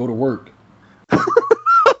ready to go to work.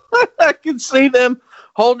 I can see them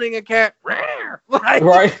holding a cat. Like,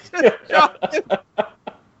 right.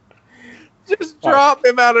 Just drop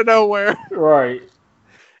him out of nowhere. Right.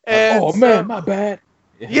 And oh, man, my bad.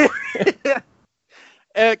 Yeah.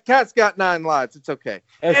 Cat's got 9 lives. It's okay.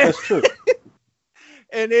 That's true.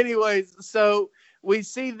 And anyways, so we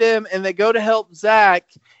see them, and they go to help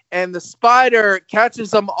Zach, and the spider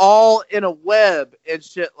catches them all in a web and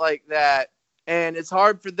shit like that. And it's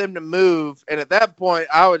hard for them to move. And at that point,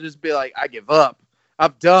 I would just be like, I give up.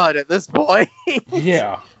 I'm done at this point.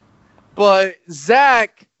 Yeah. But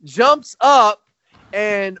Zach jumps up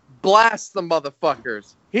and blasts the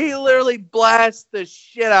motherfuckers. He literally blasts the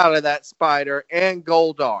shit out of that spider and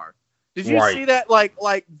Goldar. Did you see that?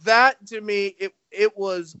 Like that to me, it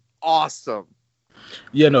was awesome.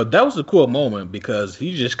 Yeah, no, that was a cool moment because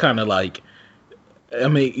he just kind of like, I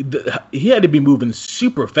mean, he had to be moving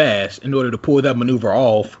super fast in order to pull that maneuver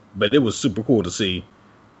off, but it was super cool to see.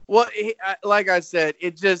 Well, like I said,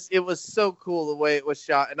 it was so cool the way it was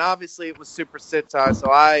shot, and obviously it was Super Sentai,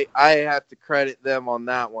 so I have to credit them on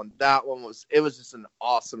that one. That one was just an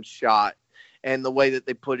awesome shot, and the way that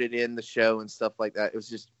they put it in the show and stuff like that, it was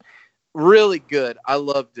just really good. I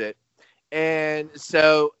loved it, and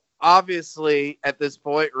so obviously at this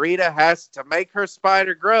point, Rita has to make her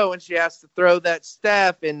spider grow, and she has to throw that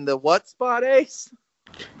staff in the what spot, Ace?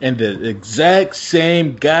 And the exact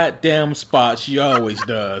same goddamn spot she always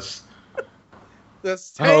does. The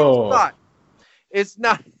same spot. It's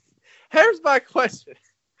not. Here's my question.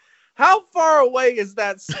 How far away is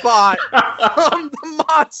that spot from the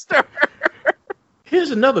monster?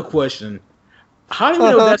 Here's another question. How do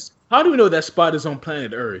we know that spot is on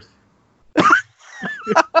planet Earth?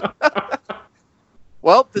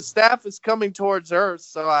 Well, the staff is coming towards Earth,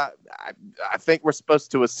 so I think we're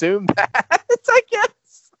supposed to assume that, I guess.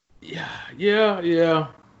 Yeah.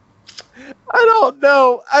 I don't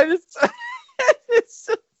know.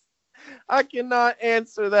 I cannot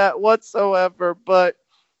answer that whatsoever, but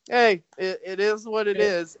hey, it is what it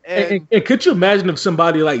is. And could you imagine if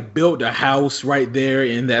somebody like built a house right there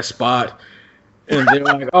in that spot and they're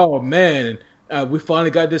like, oh man, we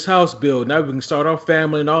finally got this house built. Now we can start our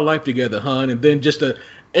family and our life together, hun. And then just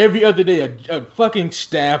every other day, a fucking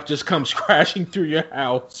staff just comes crashing through your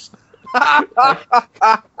house.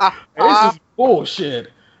 This is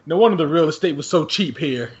bullshit. No wonder the real estate was so cheap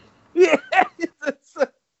here. Yeah.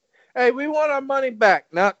 Hey, we want our money back.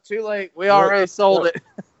 Not too late. We already sold it.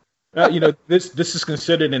 This is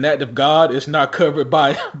considered an act of God. It's not covered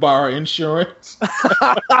by our insurance.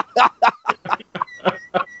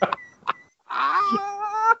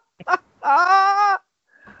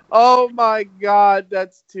 Oh my God,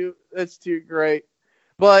 that's too great.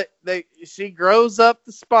 But she grows up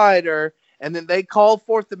the spider, and then they call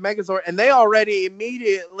forth the Megazord, and they already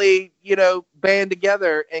immediately, band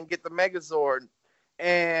together and get the Megazord,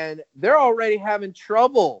 and they're already having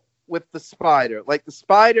trouble with the spider. Like, the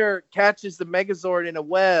spider catches the Megazord in a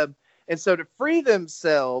web, and so to free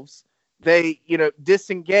themselves, they,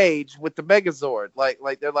 disengage with the Megazord. Like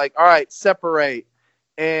they're like, all right, separate,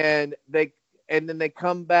 and then they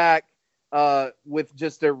come back with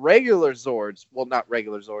just their regular Zords. Well, not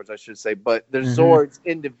regular Zords, I should say, but their Zords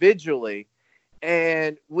individually.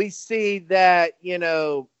 And we see that,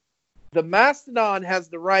 the Mastodon has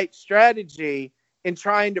the right strategy in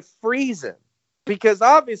trying to freeze him. Because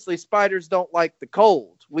obviously spiders don't like the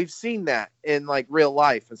cold. We've seen that in like real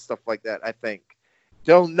life and stuff like that, I think.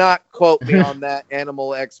 Do not quote me on that,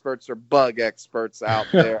 animal experts or bug experts out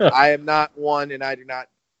there. I am not one, and I do not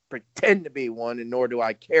pretend to be one, and nor do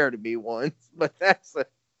I care to be one. But that's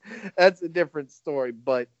a different story.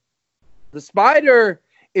 But the spider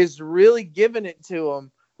is really giving it to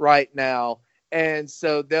them right now. And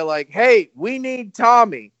so they're like, hey, we need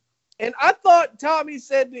Tommy. And I thought Tommy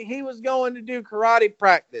said that he was going to do karate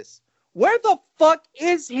practice. Where the fuck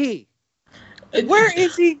is he? Where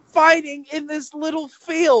is he fighting in this little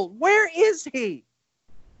field? Where is he?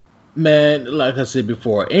 Man, like I said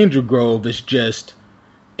before, Angel Grove is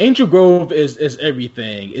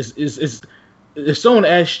everything. Is if someone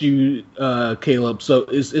asked you, Caleb, so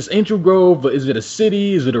is Angel Grove, is it a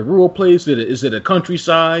city? Is it a rural place? Is it a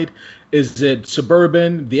countryside? Is it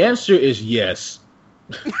suburban? The answer is yes.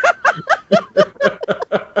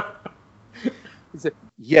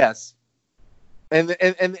 Yes. And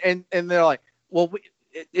they're like, well,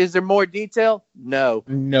 is there more detail? No.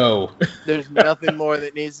 There's nothing more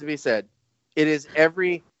that needs to be said. It is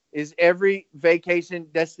every vacation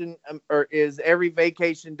destination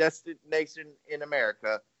in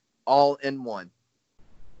America all in one.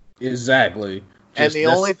 Exactly. And the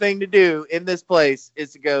only thing to do in this place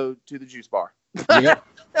is to go to the juice bar. Yep.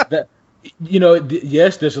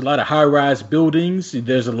 Yes, there's a lot of high-rise buildings.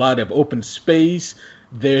 There's a lot of open space.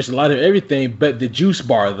 There's a lot of everything. But the juice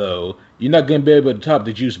bar, though, you're not going to be able to top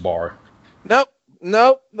the juice bar. Nope.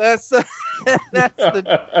 That's the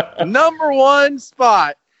number one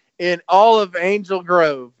spot in all of Angel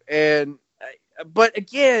Grove. But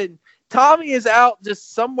again, Tommy is out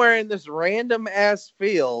just somewhere in this random ass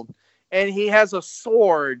field, and he has a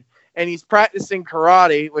sword, and he's practicing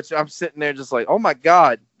karate, which I'm sitting there just like, oh my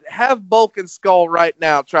God, have Bulk and Skull right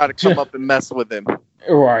now try to come up and mess with him.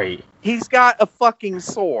 Right. He's got a fucking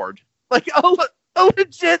sword. Like a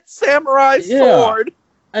legit samurai sword.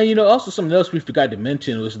 And also something else we forgot to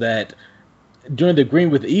mention was that during the Green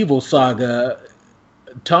with Evil saga,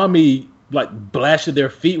 Tommy blasted their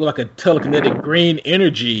feet with a telekinetic green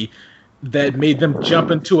energy that made them jump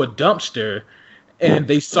into a dumpster, and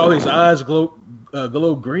they saw his eyes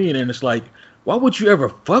glow green, and it's like, why would you ever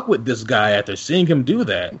fuck with this guy after seeing him do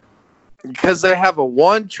that? Because they have a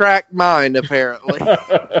one-track mind, apparently.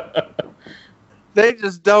 They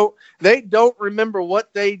just don't remember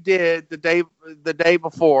what they did the day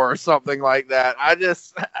before or something like that. I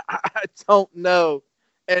don't know.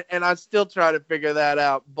 And I still try to figure that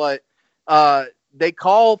out. But they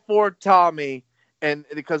call for Tommy and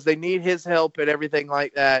because they need his help and everything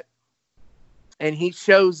like that. And he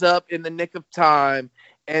shows up in the nick of time.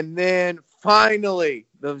 And then finally,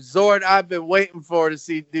 the Zord I've been waiting for to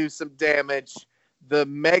see do some damage, the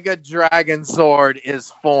Mega Dragon Sword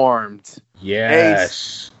is formed.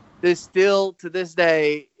 Yes. This still, to this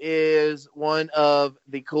day, is one of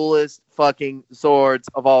the coolest fucking swords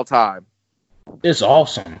of all time. It's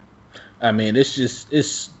awesome. I mean, it's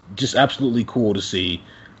just absolutely cool to see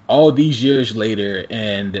all these years later,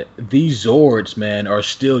 and these Zords, man, are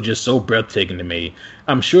still just so breathtaking to me.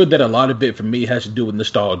 I'm sure that a lot of it for me has to do with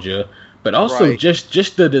nostalgia, but also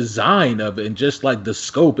just the design of it and just the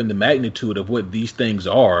scope and the magnitude of what these things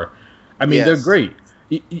are. I mean, they're great.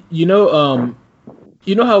 You know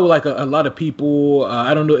how a lot of people,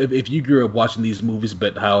 I don't know if you grew up watching these movies,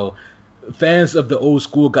 but how fans of the old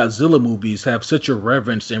school Godzilla movies have such a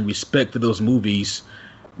reverence and respect for those movies.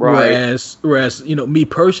 Right. Whereas, me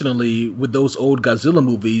personally, with those old Godzilla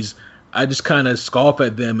movies, I just kind of scoff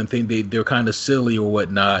at them and think they're kind of silly or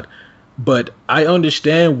whatnot. But I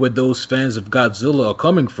understand where those fans of Godzilla are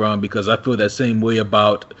coming from, because I feel that same way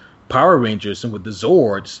about Power Rangers and with the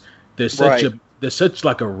Zords. There's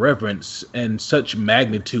such a reverence and such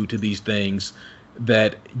magnitude to these things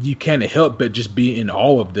that you can't help but just be in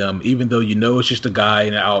awe of them, even though it's just a guy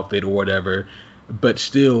in an outfit or whatever. But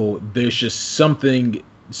still, there's just something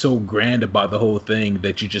so grand about the whole thing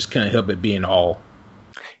that you just can't help but be in awe.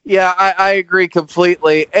 Yeah, I agree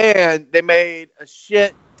completely. And they made a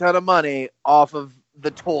shit ton of money off of the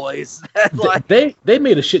toys. They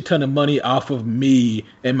made a shit ton of money off of me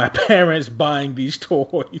and my parents buying these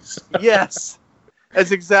toys. Yes.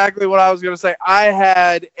 That's exactly what I was going to say. I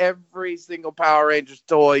had every single Power Rangers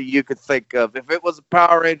toy you could think of. If it was a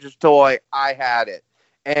Power Rangers toy, I had it.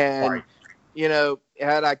 And,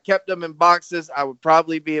 had I kept them in boxes, I would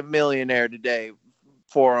probably be a millionaire today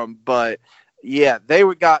for them. But, yeah, they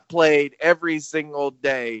got played every single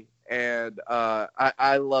day. And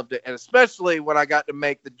I loved it. And especially when I got to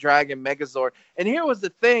make the Dragon Megazord. And here was the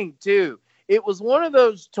thing, too. It was one of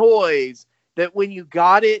those toys that when you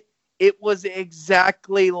got it, it was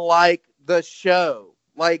exactly like the show.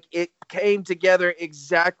 Like, it came together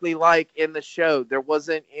exactly like in the show. There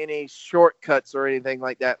wasn't any shortcuts or anything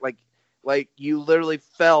like that. Like you literally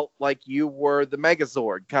felt like you were the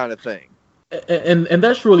Megazord kind of thing. And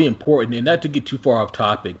that's really important. And not to get too far off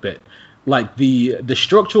topic, but the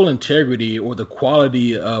structural integrity or the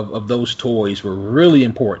quality of those toys were really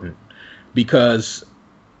important, because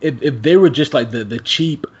if they were just the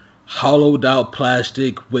cheap hollowed out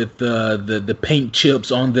plastic with the paint chips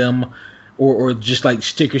on them, or just like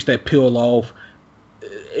stickers that peel off,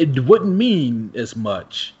 it wouldn't mean as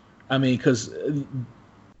much. I mean, because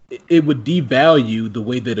it would devalue the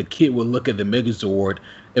way that a kid would look at the Megazord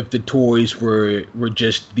if the toys were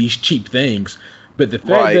just these cheap things. But the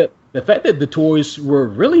fact that the toys were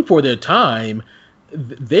really for their time,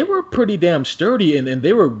 they were pretty damn sturdy, and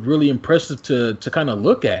they were really impressive to kind of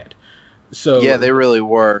look at. So yeah, they really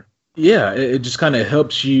were. Yeah, it just kind of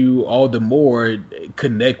helps you all the more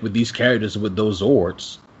connect with these characters with those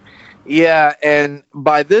Zords. Yeah, and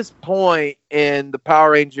by this point in the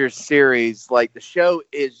Power Rangers series, like, the show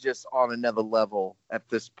is just on another level at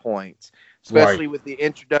this point. Especially with the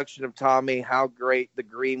introduction of Tommy, how great the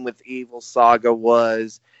Green with Evil saga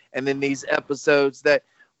was. And then these episodes that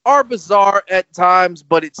are bizarre at times,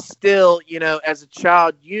 but it's still, you know, as a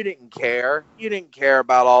child, you didn't care. You didn't care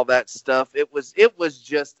about all that stuff. It was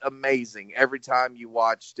just amazing every time you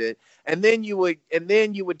watched it. And then you would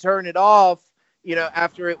turn it off, you know,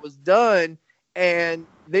 after it was done, and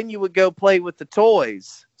then you would go play with the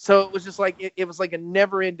toys. So it was just like it was like a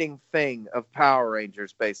never-ending thing of Power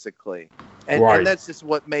Rangers, basically, and that's just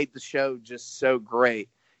what made the show just so great.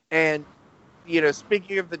 And you know,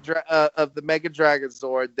 speaking of the Mega Dragon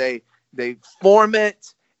Zord, they form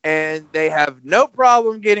it, and they have no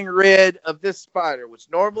problem getting rid of this spider, which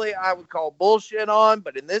normally I would call bullshit on,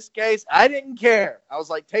 but in this case, I didn't care. I was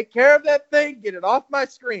like, take care of that thing, get it off my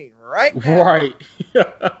screen right now. Right.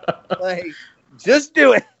 Like, just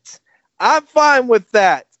do it. I'm fine with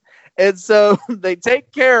that. And so they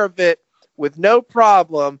take care of it with no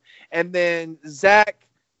problem. And then Zach,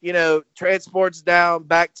 you know, transports down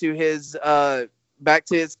back to his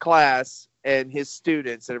class and his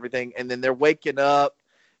students and everything. And then they're waking up,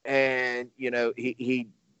 and, you know, he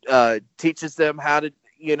teaches them how to,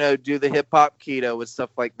 you know, do the hip hop keto and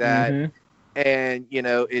stuff like that. Mm-hmm. And, you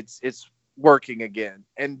know, it's working again.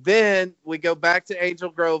 And then we go back to Angel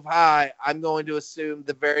Grove High. I'm going to assume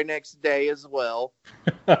the very next day as well.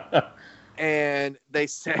 And they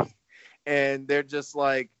say, and they're just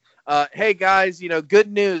like, hey guys, you know,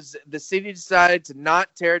 good news. The city decided to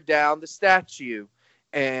not tear down the statue.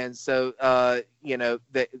 And so, you know,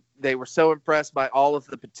 they were so impressed by all of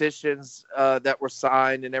the petitions that were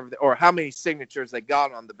signed and everything, or how many signatures they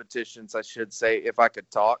got on the petitions, I should say, if I could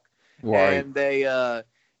talk. Right. And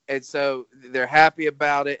and so they're happy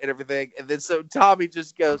about it and everything. And then so Tommy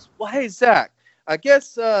just goes, well, hey, Zach, I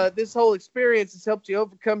guess this whole experience has helped you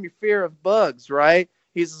overcome your fear of bugs, right?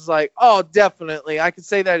 He's just like, oh, definitely. I can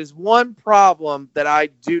say that is one problem that I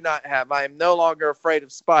do not have. I am no longer afraid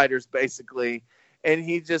of spiders, basically. And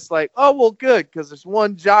he just like, oh, well, good, because there's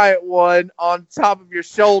one giant one on top of your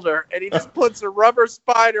shoulder. And he just puts a rubber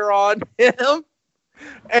spider on him.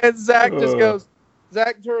 And Zach just goes,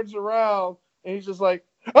 Zach turns around, and he's just like,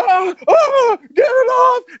 oh, get it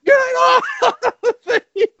off!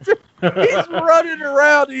 He's running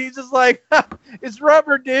around, and he's just like, it's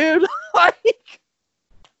rubber, dude. Like,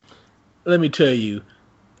 let me tell you,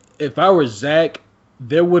 if I were Zach,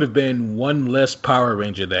 there would have been one less Power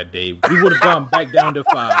Ranger that day. We would have gone back down to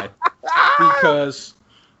 5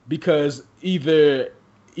 because either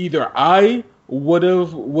I would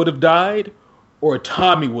have died or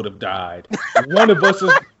Tommy would have died. One of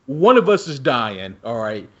us is dying. All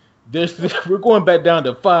right, we're going back down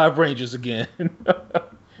to 5 Rangers again.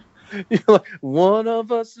 You're like, one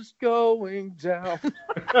of us is going down.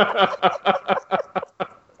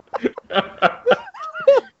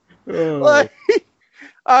 Like,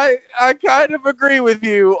 I kind of agree with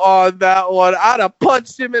you on that one. I'd have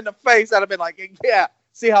punched him in the face. I'd have been like, yeah,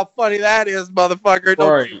 see how funny that is, motherfucker.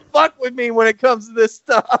 Don't fuck with me when it comes to this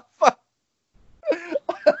stuff.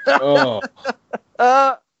 Oh.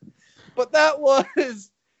 But that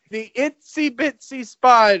was the Itsy Bitsy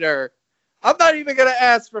Spider. I'm not even going to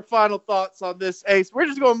ask for final thoughts on this, Ace. We're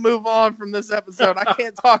just going to move on from this episode. I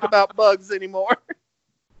can't talk about bugs anymore.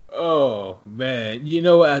 Oh, man. You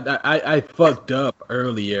know, I fucked up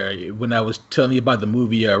earlier when I was telling you about the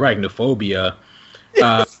movie Arachnophobia.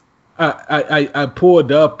 I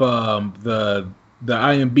pulled up the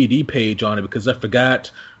IMDb page on it because I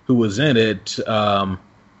forgot who was in it.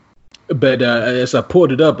 But as I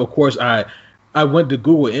pulled it up, of course, I went to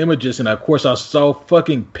Google Images, and of course I saw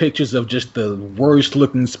fucking pictures of just the worst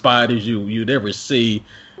looking spiders you'd ever see.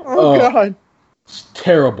 Oh, God. It's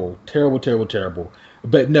terrible.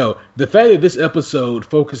 But no, the fact that this episode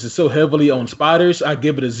focuses so heavily on spiders, I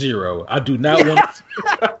give it a 0. I do not want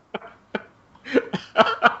to...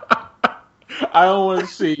 I don't want to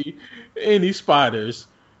see any spiders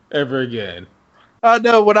ever again. I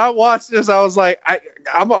know. When I watched this, I was like,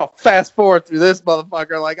 I'm gonna fast forward through this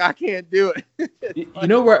motherfucker. Like, I can't do it. You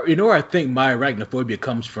know where I think my arachnophobia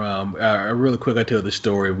comes from. Really quick, I tell the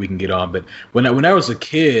story. We can get on. But when I was a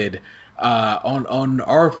kid, on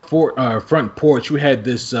our front porch, we had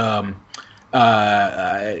this. It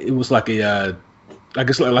was like a, I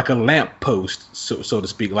guess like a lamp post, so to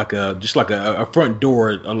speak, like a front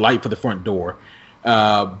door, a light for the front door.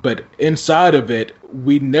 But inside of it,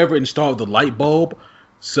 we never installed the light bulb,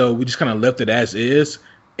 so we just kind of left it as is.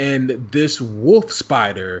 And this wolf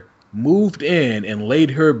spider moved in and laid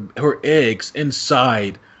her eggs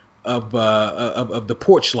inside of the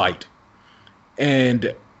porch light,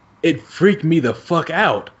 and it freaked me the fuck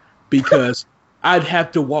out because I'd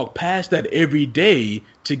have to walk past that every day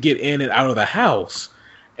to get in and out of the house,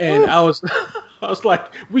 and I was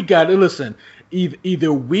like, we got to listen.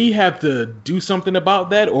 Either we have to do something about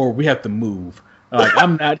that, or we have to move. Like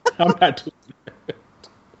I'm not doing that.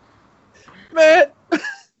 Man.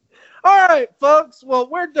 All right, folks. Well,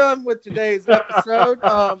 we're done with today's episode.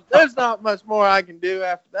 There's not much more I can do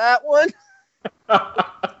after that one.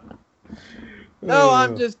 No,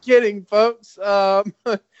 I'm just kidding, folks.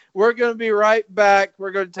 We're going to be right back.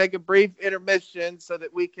 We're going to take a brief intermission so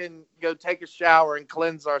that we can go take a shower and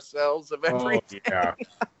cleanse ourselves of everything. Oh, yeah.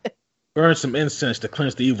 Burn some incense to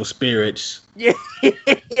cleanse the evil spirits. Yeah,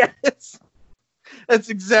 yes. That's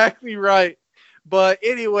exactly right. But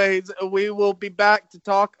anyways, we will be back to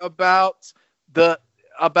talk about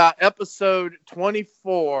episode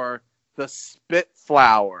 24, the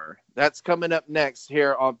Spitflower. That's coming up next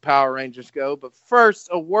here on Power Rangers Go. But first,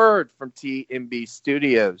 a word from TMB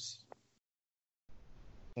Studios.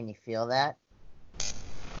 Can you feel that?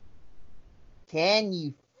 Can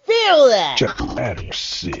you feel that? Chatter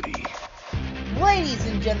City. Ladies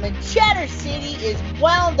and gentlemen, Chatter City is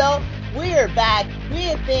wound up. We are back. We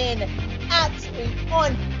have been absolutely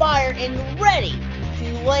on fire and ready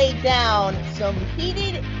to lay down some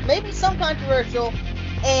heated, maybe some controversial,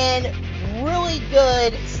 and really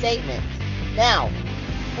good statements. Now,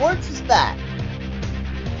 sports is back.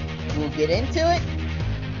 We'll get into it.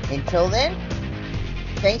 Until then,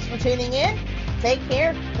 thanks for tuning in. Take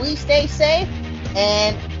care. Please stay safe.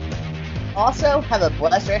 And also, have a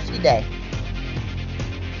blessed rest of your day.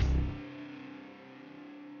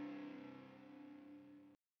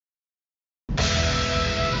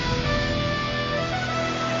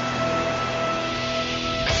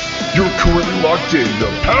 You're currently locked in to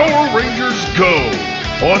Power Rangers Go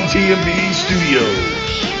on TMB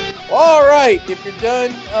Studios. All right, if you're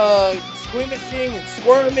done squeamishing and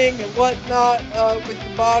squirming and whatnot with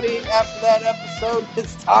your body after that episode,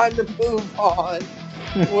 it's time to move on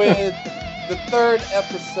with the third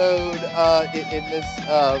episode in this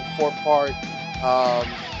four-part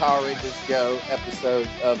Power Rangers Go episode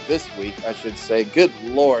of this week, I should say. Good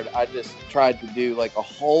Lord, I just tried to do like a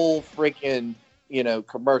whole freaking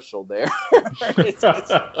commercial there.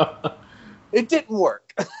 It didn't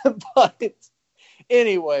work. But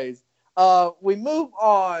anyways, we move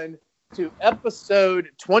on to episode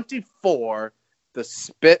 24, the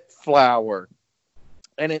Spitflower.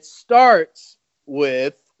 And it starts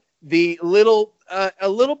with a little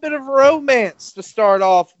bit of romance to start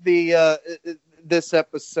off this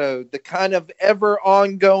episode. The kind of ever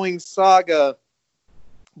ongoing saga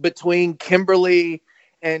between Kimberly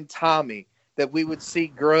and Tommy that we would see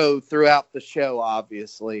grow throughout the show,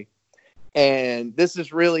 obviously. And this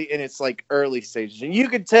is really in its like early stages. And you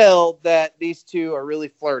could tell that these two are really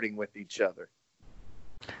flirting with each other.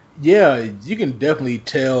 Yeah, you can definitely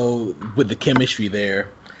tell with the chemistry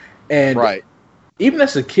there. And right. Even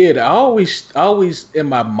as a kid, I always in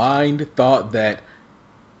my mind thought that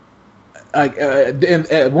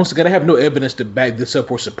and once again, I have no evidence to back this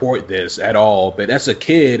up or support this at all. But as a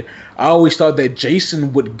kid, I always thought that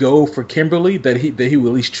Jason would go for Kimberly, that he would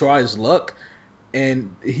at least try his luck,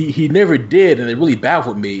 and he never did, and it really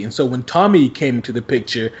baffled me. And so when Tommy came into the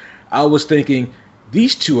picture, I was thinking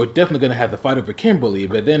these two are definitely going to have to fight over Kimberly.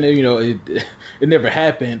 But then it never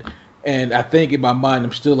happened, and I think in my mind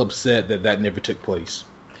I'm still upset that never took place.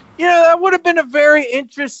 Yeah, that would have been a very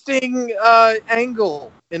interesting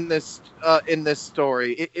angle in this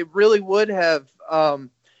story. It really would have.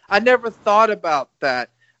 I never thought about that.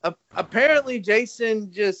 Apparently,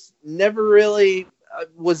 Jason just never really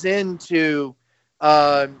was into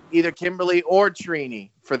either Kimberly or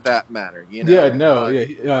Trini, for that matter. Yeah, no,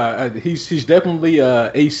 he's definitely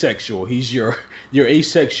asexual. He's your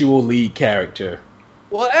asexual lead character.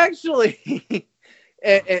 Well, actually.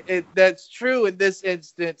 That's true in this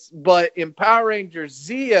instance, but in Power Rangers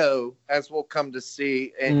Zeo, as we'll come to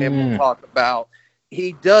see and we'll talk about,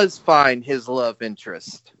 he does find his love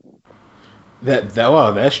interest.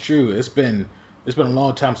 That's true. It's been a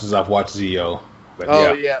long time since I've watched Zeo.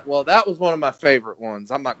 But yeah. Well, that was one of my favorite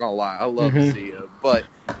ones. I'm not gonna lie. I love Zeo, but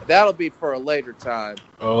that'll be for a later time.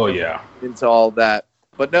 Oh yeah. Into all that.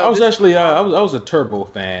 But no, I was actually I was a Turbo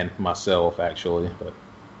fan myself actually. But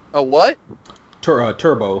a what?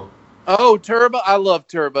 Turbo. Oh, Turbo. I love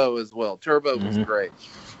Turbo as well. Turbo was great.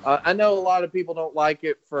 I know a lot of people don't like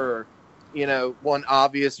it for, one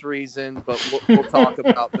obvious reason, but we'll talk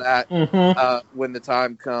about that when the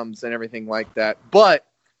time comes and everything like that. But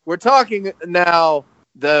we're talking now,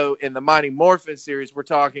 though, in the Mighty Morphin series, we're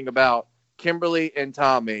talking about Kimberly and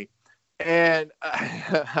Tommy. And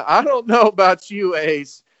I don't know about you,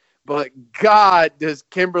 Ace, but God, does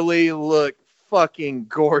Kimberly look fucking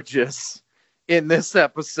gorgeous in this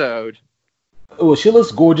episode. Well, she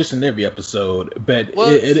looks gorgeous in every episode, but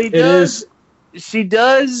it is. She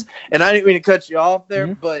does, and I didn't mean to cut you off there,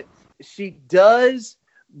 but she does.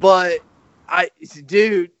 But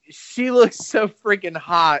dude, she looks so freaking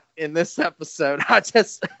hot in this episode.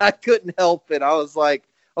 I couldn't help it. I was like,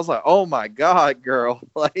 oh my God, girl!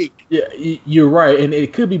 Like, yeah, you're right, and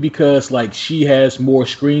it could be because like she has more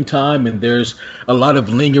screen time, and there's a lot of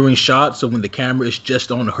lingering shots. So when the camera is just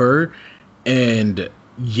on her, and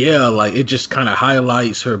yeah, like it just kind of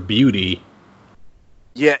highlights her beauty.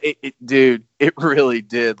 Yeah, dude, it really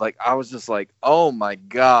did. Like, I was just like, oh my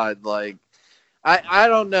God, like, I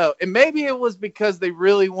don't know. And maybe it was because they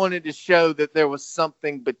really wanted to show that there was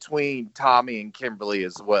something between Tommy and Kimberly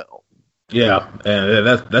as well. Yeah, and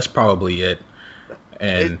that's probably it.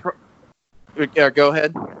 And yeah, go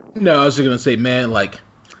ahead. No, I was just gonna say, man, like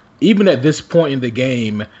even at this point in the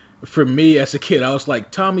game, for me as a kid, I was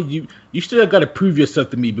like, Tommy, you still got to prove yourself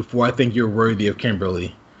to me before I think you're worthy of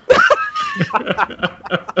Kimberly.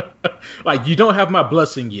 Like, you don't have my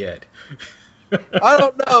blessing yet. I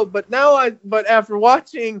don't know, but after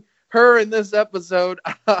watching her in this episode,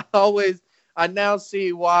 I now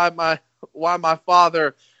see why my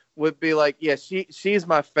father would be like, yeah, she's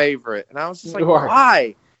my favorite. And I was just like,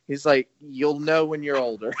 why? He's like, you'll know when you're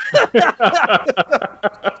older.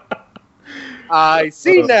 I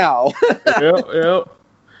see now. Yep.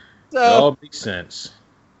 So, it all makes sense.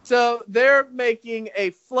 So they're making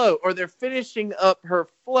a float, or they're finishing up her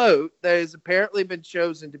float that has apparently been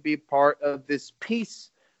chosen to be part of this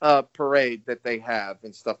peace parade that they have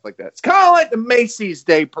and stuff like that. It's kind of like the Macy's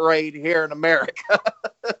Day Parade here in America.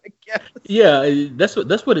 I guess. Yeah, that's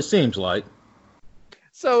what it seems like.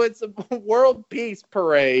 So it's a world peace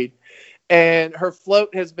parade, and her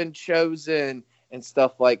float has been chosen and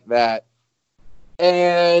stuff like that.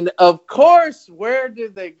 And, of course, where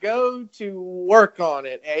did they go to work on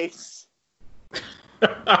it, Ace?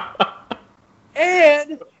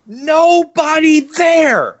 And nobody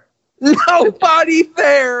there. Nobody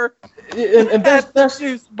there. And that's the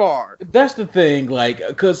juice bar. That's the thing, like,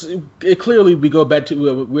 because clearly we go back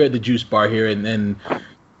to we're at the juice bar here, and then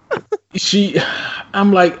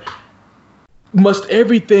I'm like, must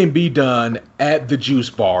everything be done at the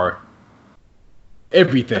juice bar?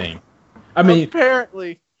 Everything. I mean,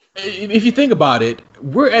 apparently, if you think about it,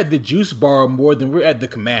 we're at the juice bar more than we're at the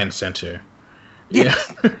command center. Yeah.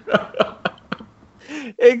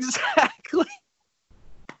 Exactly.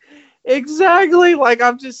 Like,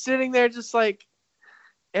 I'm just sitting there just like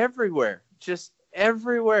everywhere. Just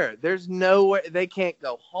everywhere. There's nowhere. They can't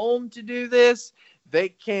go home to do this. They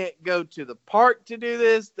can't go to the park to do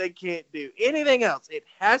this. They can't do anything else. It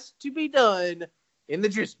has to be done in the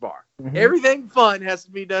juice bar. Mm-hmm. Everything fun has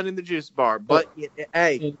to be done in the juice bar. But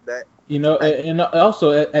hey, and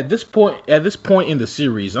also at this point in the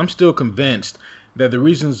series, I'm still convinced that the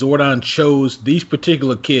reason Zordon chose these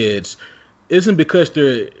particular kids isn't because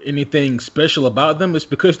they're anything special about them. It's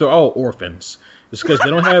because they're all orphans. It's because they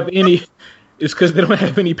don't have any. It's because they don't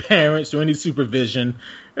have any parents or any supervision,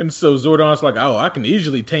 and so Zordon's like, oh, I can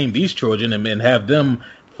easily tame these children and have them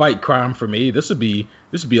fight crime for me. This would be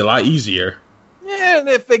a lot easier. Yeah, and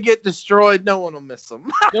if they get destroyed, no one will miss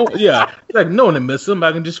them. Yeah, like no one will miss them.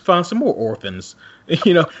 I can just find some more orphans.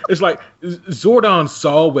 It's like Zordon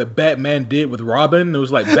saw what Batman did with Robin. It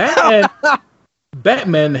was like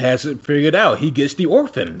Batman has it figured out. He gets the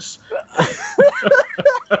orphans.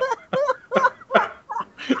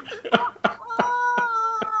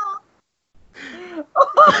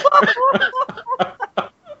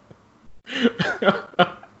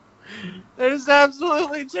 That is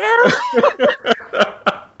absolutely terrible.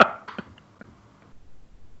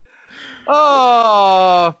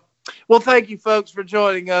 Oh, well, thank you, folks, for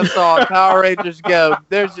joining us on Power Rangers Go.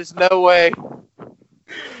 There's just no way.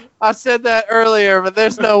 I said that earlier, but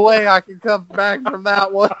there's no way I can come back from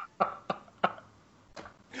that one.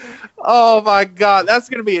 Oh my God, that's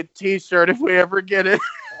gonna be a T-shirt if we ever get it.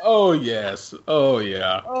 Oh yes. Oh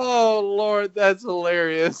yeah. Oh Lord, that's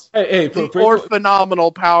hilarious. Hey, Or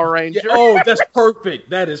phenomenal Power Ranger. Yeah, oh, that's perfect.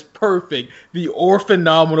 That is perfect. The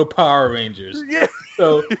phenomenal Power Rangers. Yeah.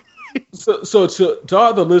 So to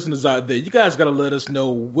all the listeners out there, you guys got to let us know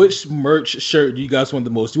which merch shirt you guys want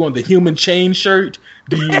the most. You want the Human Chain shirt?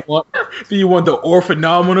 Do you want the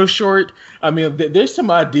phenomenal shirt? I mean, there's some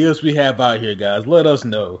ideas we have out here, guys. Let us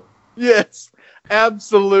know. Yes,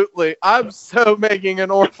 absolutely. I'm so making an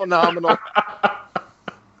phenomenal.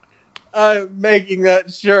 I'm making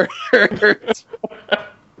that shirt.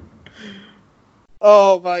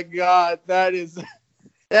 Oh my God, that is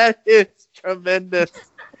tremendous.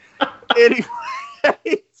 Anyways,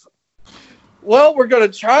 well, we're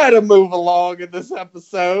going to try to move along in this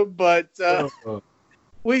episode, but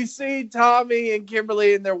we see Tommy and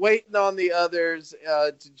Kimberly, and they're waiting on the others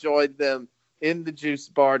to join them in the juice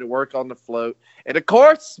bar to work on the float. And of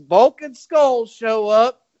course, Bulk and Skull show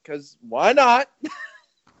up, because why not?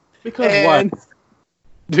 Because why?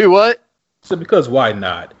 Do what? So because why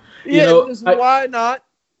not? Why not?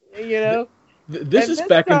 You know? This is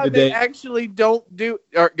back in the day. They actually don't do.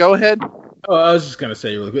 Or, go ahead. Oh, I was just gonna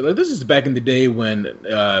say really quick. Like, this is back in the day when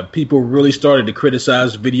people really started to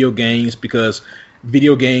criticize video games because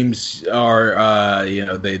video games are,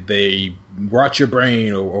 they rot your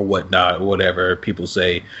brain or whatnot, or whatever people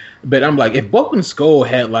say. But I'm like, if Bulk and Skull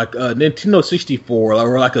had like a Nintendo 64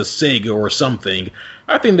 or like a Sega or something,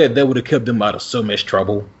 I think that would have kept them out of so much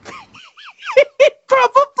trouble.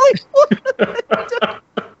 Probably would.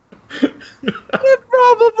 It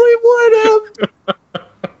probably would have.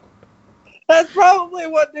 That's probably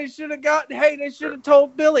what they should have gotten. Hey, they should have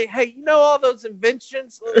told Billy, hey, you know all those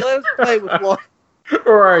inventions? Let us play with one.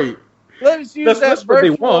 Right. Let us use that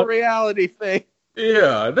virtual reality thing.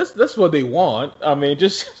 Yeah, that's what they want. I mean,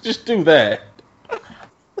 just do that.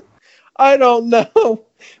 I don't know.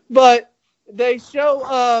 But they show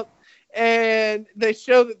up and they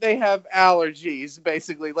show that they have allergies,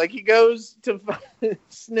 basically. Like, he goes to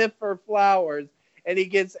sniff for flowers and he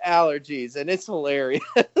gets allergies, and it's hilarious.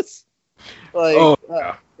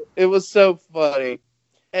 It was so funny.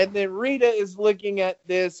 And then Rita is looking at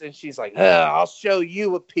this and she's like, I'll show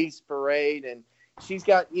you a peace parade. And she's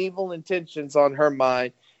got evil intentions on her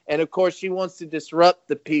mind. And of course, she wants to disrupt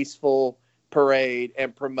the peaceful parade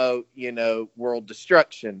and promote, world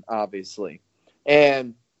destruction, obviously.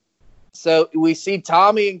 And so we see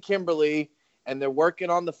Tommy and Kimberly, and they're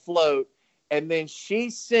working on the float. And then she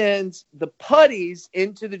sends the putties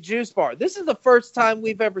into the juice bar. This is the first time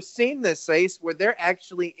we've ever seen this, Ace, where they're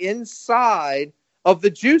actually inside of the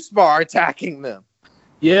juice bar attacking them.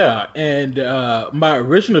 Yeah, and my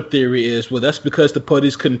original theory is, well, that's because the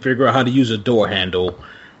putties couldn't figure out how to use a door handle.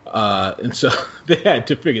 And so they had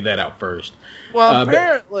to figure that out first. Well,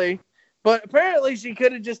 apparently she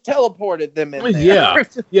could have just teleported them in there.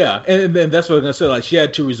 Yeah. And then that's what I'm going to say. Like, she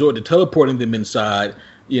had to resort to teleporting them inside,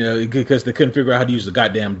 because they couldn't figure out how to use the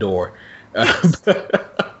goddamn door.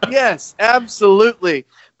 Yes, absolutely.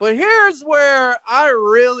 But here's where I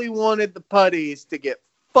really wanted the putties to get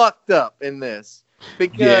fucked up in this.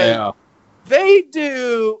 Because they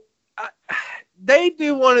do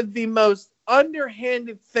one of the most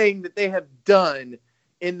underhanded thing that they have done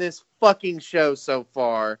in this fucking show so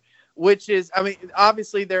far, which is, I mean,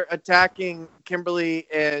 obviously they're attacking Kimberly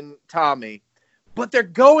and Tommy, but they're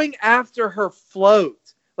going after her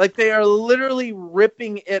float. Like, they are literally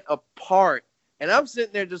ripping it apart. And I'm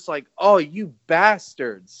sitting there just like, oh, you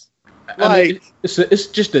bastards. I mean, it's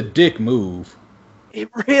just a dick move. It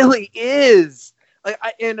really is.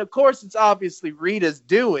 And of course, it's obviously Rita's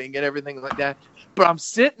doing and everything like that. But I'm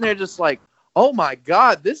sitting there just like, oh my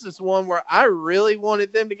God, this is one where I really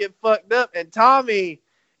wanted them to get fucked up. And Tommy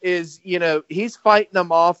is, he's fighting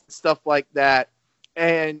them off and stuff like that.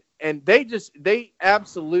 And they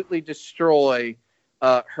absolutely destroy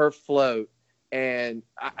her float. And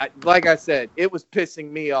like I said, it was pissing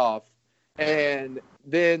me off. And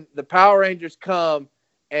then the Power Rangers come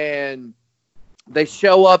and they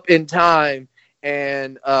show up in time.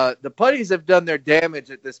 And the putties have done their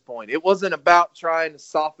damage at this point. It wasn't about trying to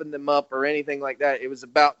soften them up or anything like that. It was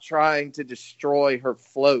about trying to destroy her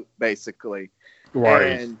float, basically.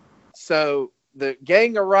 Right. And so the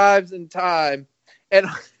gang arrives in time. And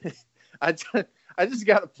I just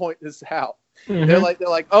got to point this out. Mm-hmm. They're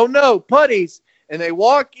like, oh no, putties. And they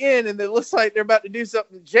walk in and it looks like they're about to do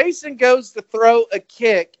something. Jason goes to throw a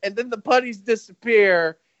kick and then the putties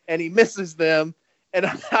disappear and he misses them. And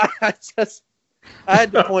I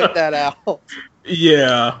had to point that out.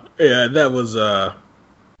 Yeah, that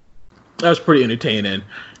was pretty entertaining.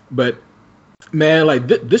 But Man, like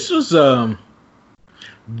this was one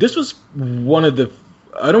of the,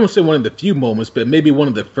 I don't want to say one of the few moments, but maybe one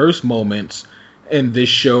of the first moments in this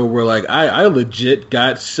show where like I legit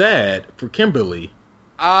got sad for Kimberly.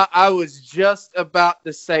 I was just about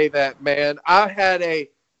to say that, man.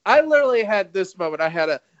 I literally had this moment.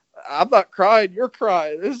 I'm not crying, you're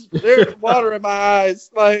crying. There's water in my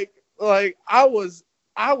eyes. Like I was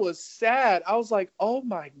sad. I was like, oh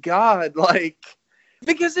my God, like,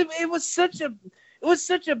 because it was such a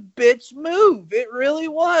bitch move. It really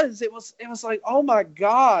was. It was like, oh my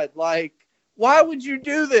God, like, why would you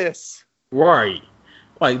do this? Right.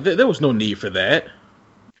 Like there was no need for that.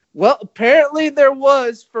 Well, apparently there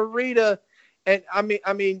was for Rita. And I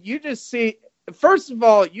mean, you just see, first of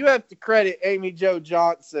all, you have to credit Amy Jo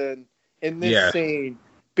Johnson in this scene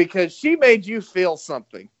because she made you feel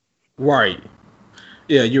something. Right.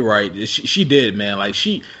 Yeah, you're right. She did, man. Like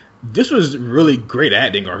this was really great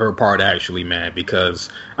acting on her part, actually, man, because,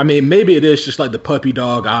 I mean, maybe it is just like the puppy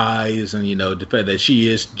dog eyes and, you know, the fact that she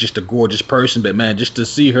is just a gorgeous person, but man, just to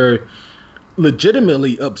see her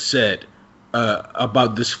legitimately upset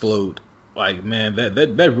about this float, like, man,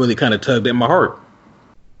 that really kind of tugged at my heart.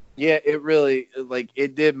 Yeah, it really, like,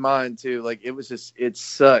 it did mine too. Like, it was just, it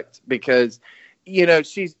sucked because, you know,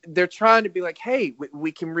 they're trying to be like, hey,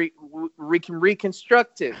 we can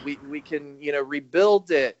reconstruct it. We can, you know,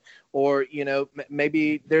 rebuild it, or, you know,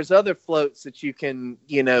 maybe there's other floats that you can,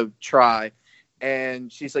 you know, try.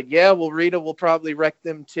 And she's like, yeah, well, Rita will probably wreck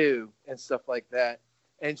them too, and stuff like that.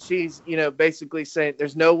 And she's, you know, basically saying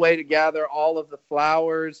there's no way to gather all of the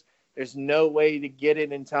flowers. There's no way to get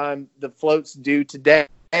it in time. The float's due today.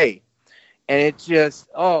 And it just,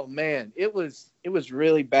 oh man, it was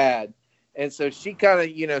really bad. And so she kind of,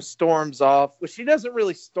 you know, storms off. Well, she doesn't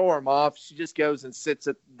really storm off. She just goes and sits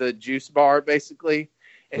at the juice bar, basically.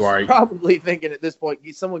 And she's probably thinking at this point,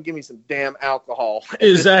 someone give me some damn alcohol.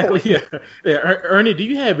 Exactly. Yeah. Ernie, do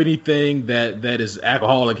you have anything that is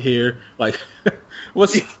alcoholic here? Like,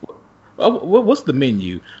 what's the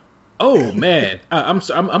menu? Oh man, I'm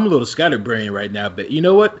a little scatterbrained right now. But you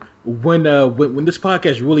know what? When this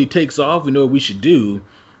podcast really takes off, you know what we should do?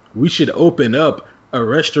 We should open up a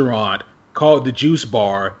restaurant called the Juice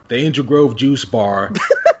Bar, the Angel Grove Juice Bar,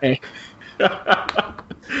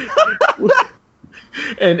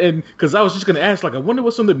 and because I was just gonna ask, like, I wonder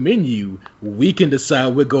what's on the menu. We can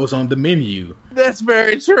decide what goes on the menu. That's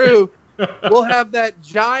very true. We'll have that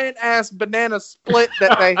giant ass banana split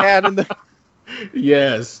that they had in the.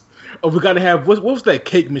 Yes. Oh, we gotta have what was that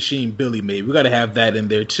cake machine Billy made? We gotta have that in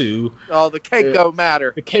there too. Oh, the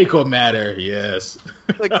Cake-O-Matter. The Cake-O-Matter, yes.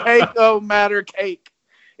 The Cake-O-Matter cake.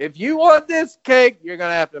 If you want this cake, you're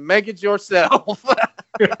gonna have to make it yourself.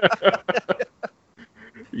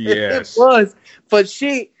 Yes. It was. But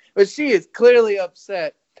she is clearly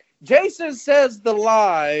upset. Jason says the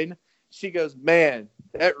line, she goes, man,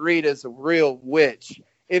 that Rita's a real witch.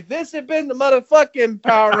 If this had been the motherfucking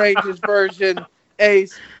Power Rangers version,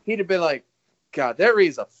 Ace, he'd have been like, God, that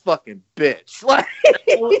Rita's a fucking bitch. Like,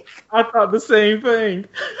 I thought the same thing.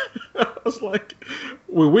 I was like,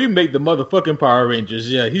 when we make the motherfucking Power Rangers,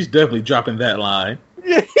 yeah, he's definitely dropping that line.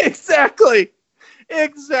 Yeah, exactly.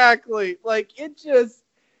 Like, it just,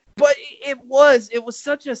 but it was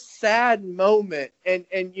such a sad moment. And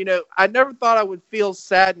you know, I never thought I would feel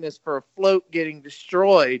sadness for a float getting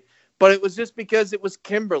destroyed, but it was just because it was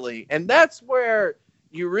Kimberly. And that's where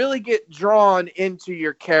you really get drawn into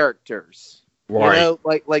your characters. Right. You know,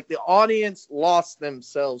 like the audience lost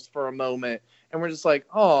themselves for a moment, and we're just like,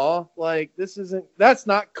 oh, like that's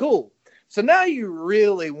not cool. So now you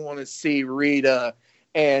really want to see Rita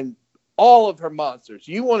and all of her monsters.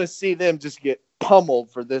 You want to see them just get pummeled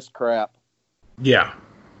for this crap. Yeah.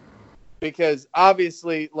 Because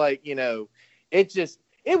obviously, like, you know, it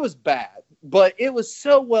was bad, but it was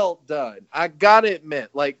so well done. I gotta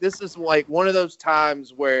admit, like, this is like one of those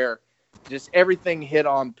times where just everything hit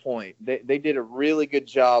on point. They did a really good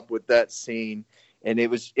job with that scene, and it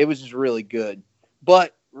was just really good.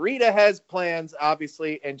 But Rita has plans,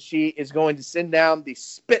 obviously, and she is going to send down the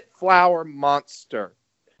Spitflower monster.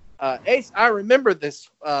 Ace, I remember this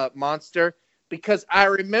monster because I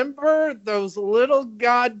remember those little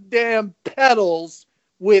goddamn petals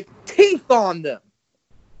with teeth on them.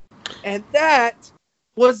 And that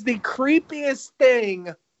was the creepiest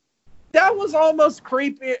thing. That was almost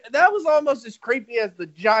creepy. That was almost as creepy as the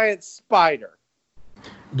giant spider.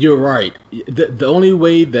 You're right. The only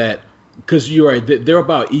way that, because you're right, they're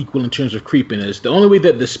about equal in terms of creepiness. The only way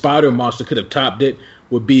that the spider monster could have topped it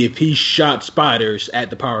would be if he shot spiders at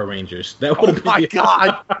the Power Rangers. That would have been.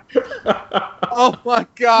 God! Oh my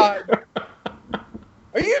God!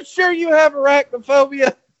 Are you sure you have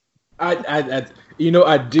arachnophobia?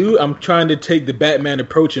 I do. I'm trying to take the Batman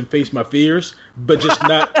approach and face my fears, but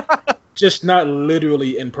just not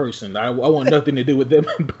literally in person. I want nothing to do with them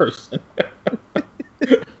in person.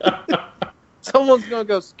 Someone's gonna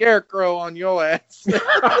go Scarecrow on your ass.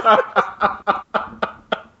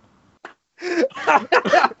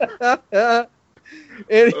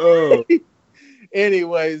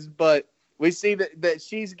 Anyways, but we see that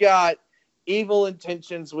she's got evil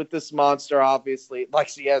intentions with this monster, obviously, like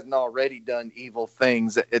she hasn't already done evil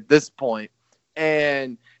things at this point.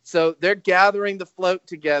 And so they're gathering the float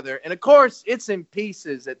together. And of course, it's in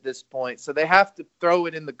pieces at this point. So they have to throw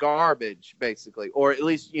it in the garbage, basically, or at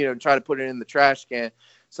least, try to put it in the trash can.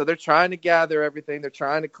 So they're trying to gather everything. They're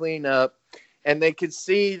trying to clean up. And they could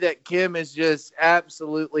see that Kim is just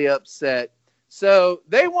absolutely upset. So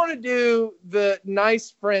they want to do the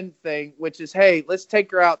nice friend thing, which is, hey, let's take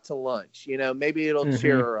her out to lunch. Maybe it'll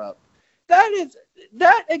cheer her up.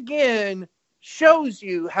 That again shows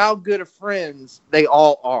you how good of friends they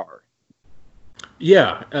all are.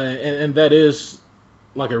 Yeah, and that is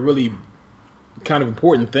like a really kind of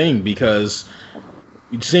important thing, because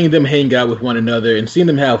seeing them hang out with one another and seeing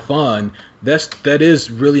them have fun, that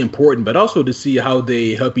is really important, but also to see how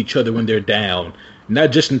they help each other when they're down,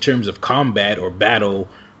 not just in terms of combat or battle,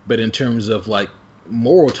 but in terms of like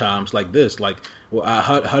moral times like this. Like, well,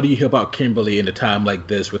 how do you help out Kimberly in a time like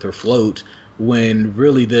this with her float, when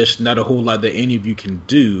really there's not a whole lot that any of you can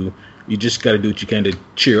do? You just got to do what you can to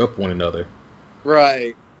cheer up one another.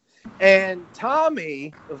 Right. And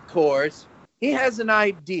Tommy, of course, he has an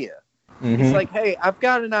idea. Mm-hmm. He's like, hey, I've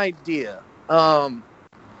got an idea.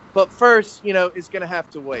 But first, it's going to have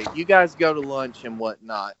to wait. You guys go to lunch and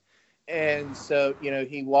whatnot. And so,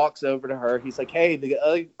 he walks over to her. He's like, hey,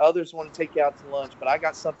 the others want to take you out to lunch, but I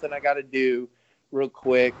got something I got to do real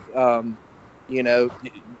quick. Do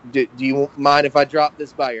you mind if I drop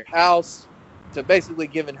this by your house? So basically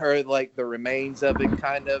giving her like the remains of it,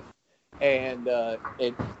 kind of. And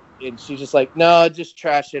she's just like, no, just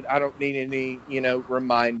trash it. I don't need any,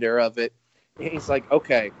 reminder of it. And he's like,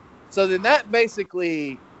 okay. So then that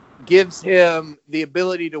basically gives him the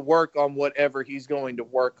ability to work on whatever he's going to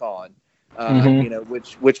work on,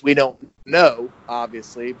 which we don't know,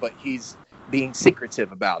 obviously, but he's being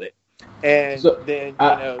secretive about it. And so, then,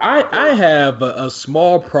 I have a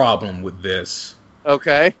small problem with this.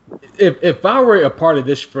 Okay. If I were a part of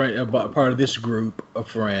this part of this group of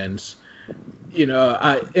friends,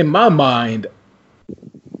 in my mind,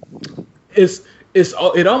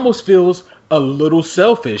 it almost feels a little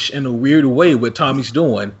selfish in a weird way what Tommy's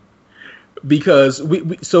doing, because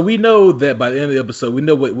we know that by the end of the episode we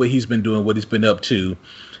know what he's been doing, what he's been up to,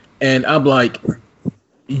 and I'm like,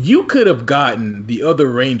 you could have gotten the other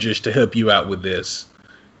Rangers to help you out with this.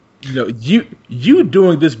 You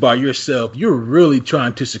doing this by yourself, you're really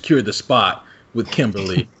trying to secure the spot with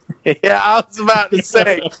Kimberly. Yeah, I was about to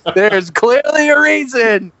say, there's clearly a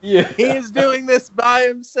reason he is doing this by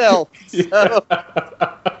himself. So,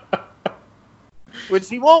 which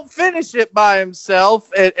he won't finish it by himself,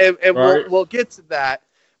 and right. we'll get to that.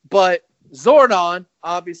 But Zordon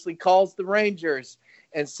obviously calls the Rangers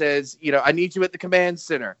and says, I need you at the command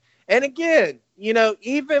center. And again,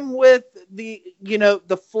 even with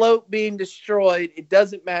the float being destroyed, it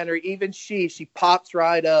doesn't matter. Even she pops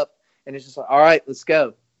right up and it's just like, all right, let's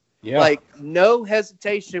go. Yeah. Like, no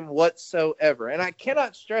hesitation whatsoever. And I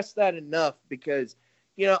cannot stress that enough, because,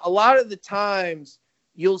 a lot of the times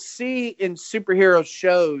you'll see in superhero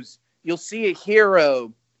shows, you'll see a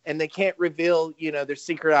hero and they can't reveal, their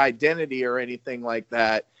secret identity or anything like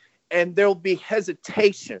that. And there'll be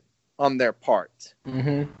hesitation on their part.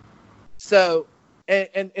 Mm-hmm. So,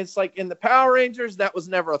 and it's like in the Power Rangers, that was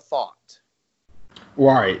never a thought.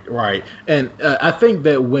 Right. And I think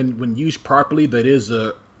that when used properly, that is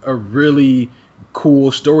a really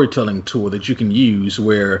cool storytelling tool that you can use,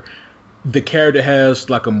 where the character has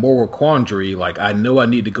like a moral quandary. Like, I know I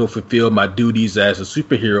need to go fulfill my duties as a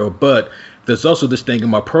superhero, but there's also this thing in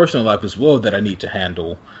my personal life as well that I need to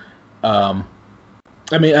handle. I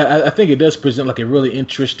think it does present like a really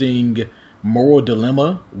interesting moral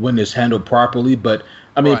dilemma when it's handled properly. But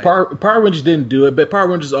right. Power Rangers didn't do it, but Power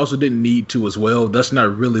Rangers also didn't need to as well. That's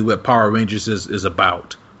not really what Power Rangers is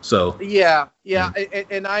about. So yeah,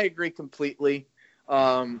 and I agree completely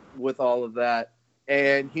with all of that.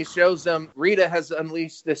 And he shows them Rita has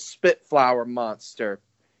unleashed this Spitflower monster,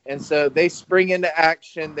 and so they spring into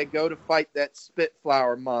action. They go to fight that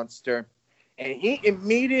Spitflower monster, and he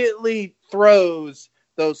immediately throws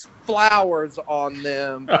those flowers on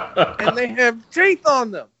them, and they have teeth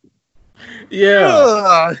on them.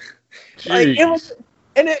 Yeah, like, it was,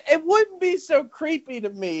 and it wouldn't be so creepy to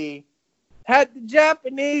me Had the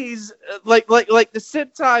Japanese like the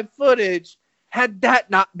Sentai footage, had that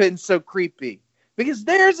not been so creepy, because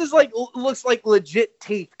theirs is like looks like legit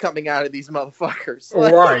teeth coming out of these motherfuckers.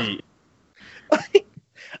 Like, Right. like,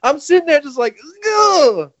 I'm sitting there just like,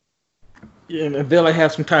 ugh. Yeah, and they like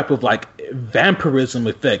have some type of like vampirism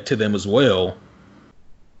effect to them as well.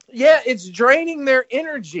 Yeah, it's draining their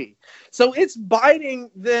energy. So it's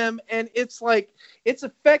biting them, and it's like, it's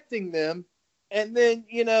affecting them. And then,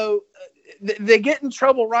 you know, they get in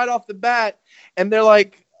trouble right off the bat, and they're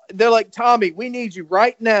like, Tommy, we need you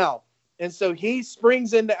right now. And so he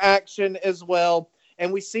springs into action as well.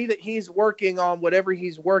 And we see that he's working on whatever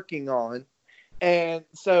he's working on. And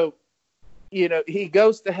so, you know, he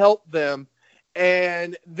goes to help them.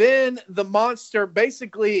 And then the monster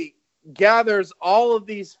basically gathers all of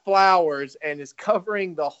these flowers and is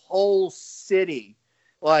covering the whole city.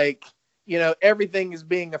 Like, you know, everything is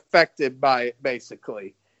being affected by it,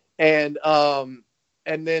 basically. And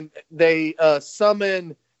then they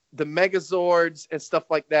summon the Megazords and stuff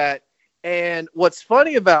like that. And what's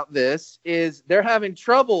funny about this is they're having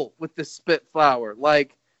trouble with the Spitflower.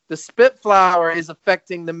 Like, the Spitflower is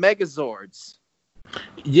affecting the Megazords.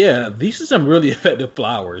 Yeah, these are some really effective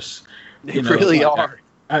flowers. They really are.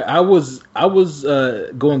 I was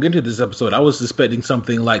going into this episode, I was suspecting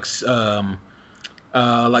something like the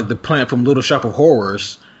plant from Little Shop of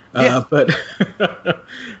Horrors, Yeah.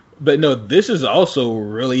 but no, this is also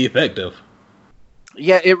really effective.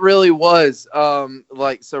 Yeah, it really was.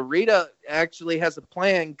 So Rita actually has a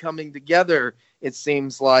plan coming together, it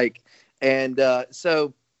seems like. And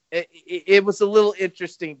so it was a little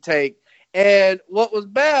interesting take. And what was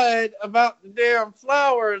bad about the damn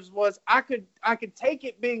flowers was I could take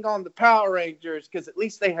it being on the Power Rangers, because at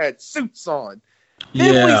least they had suits on.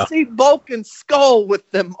 Then we see Bulk and Skull with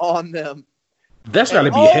them on them. That's gotta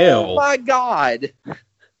be oh hell. Oh my God.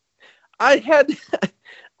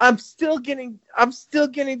 I'm still getting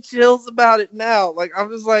chills about it now. Like, I'm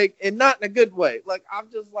just like, and not in a good way. Like, I'm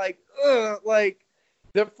just like, ugh. Like,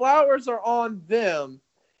 the flowers are on them,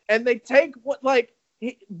 and they take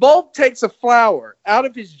Bulk takes a flower out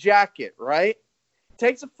of his jacket, right?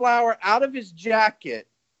 Takes a flower out of his jacket,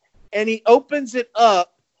 and he opens it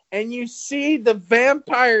up, and you see the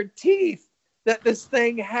vampire teeth that this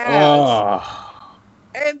thing has. Oh.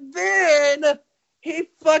 And then he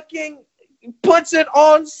fucking puts it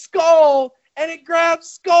on Skull, and it grabs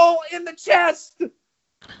Skull in the chest.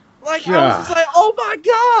 Like, I was just like, oh my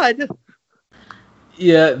God.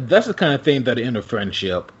 Yeah, that's the kind of thing that end a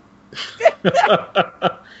friendship.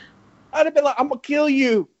 I'd have been like, I'm gonna kill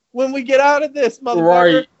you when we get out of this,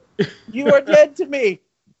 motherfucker. Right. You are dead to me.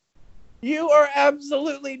 You are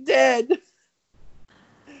absolutely dead.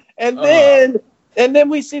 And then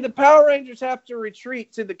we see the Power Rangers have to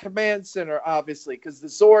retreat to the command center, obviously, because the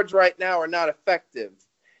Zords right now are not effective.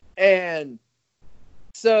 And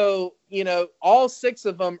so, you know, all 6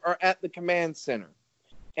 of them are at the command center.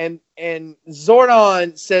 And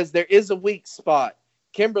Zordon says there is a weak spot.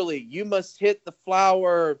 Kimberly, you must hit the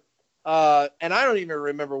flower. And I don't even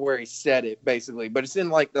remember where he said it, basically, but it's in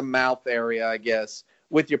like the mouth area, I guess,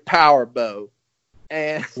 with your power bow.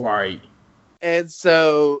 And right. And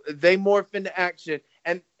so they morph into action.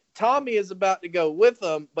 And Tommy is about to go with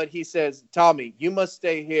them, but he says, Tommy, you must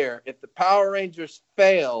stay here. If the Power Rangers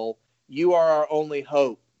fail, you are our only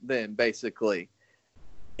hope, then, basically.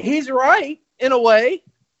 He's right, in a way.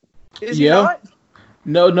 Is he not?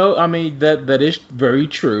 No, I mean, that is very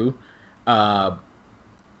true. And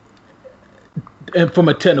from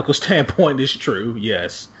a technical standpoint, it's true,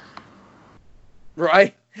 yes.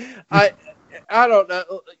 Right? I don't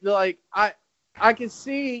know. Like, I can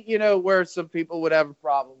see, you know, where some people would have a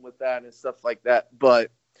problem with that and stuff like that. But,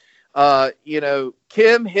 you know,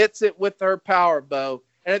 Kim hits it with her power bow.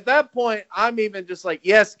 And at that point, I'm even just like,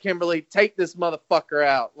 yes, Kimberly, take this motherfucker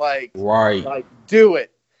out. Like, right. Like, do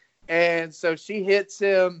it. And so she hits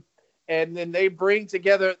him, and then they bring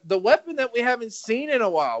together the weapon that we haven't seen in a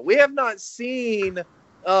while. We have not seen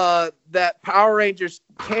that Power Rangers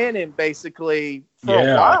cannon, basically, for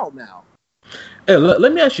a while now. Hey,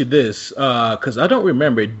 let me ask you this, because I don't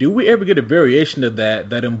remember. Do we ever get a variation of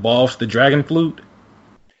that involves the Dragon Flute?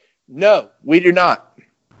 No, we do not.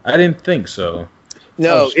 I didn't think so.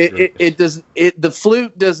 No, it does. The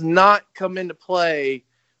flute does not come into play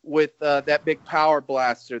with that big power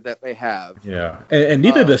blaster that they have. Yeah, and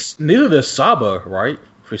neither does Saba, right?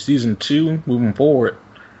 For season 2, moving forward.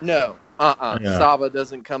 No, Yeah. Saba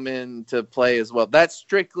doesn't come into play as well. That's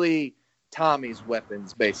strictly Tommy's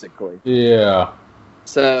weapons, basically. Yeah.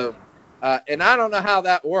 So, And I don't know how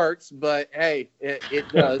that works, but hey, it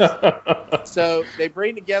does. So they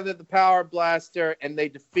bring together the Power Blaster and they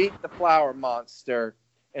defeat the Flower Monster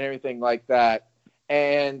and everything like that.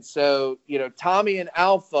 And so, Tommy and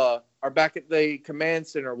Alpha are back at the command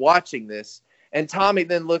center watching this. And Tommy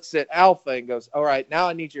then looks at Alpha and goes, all right, now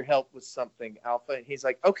I need your help with something, Alpha. And he's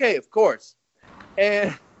like, okay, of course.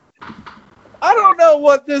 And I don't know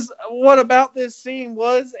what about this scene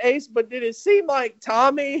was, Ace, but did it seem like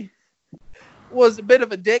Tommy was a bit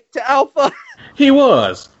of a dick to Alpha? He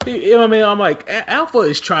was. I'm like, Alpha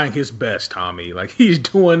is trying his best, Tommy. Like, he's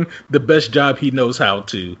doing the best job he knows how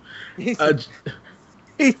to. He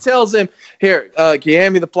tells him, here, can you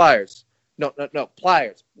hand me the pliers? No,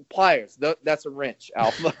 pliers. That's a wrench,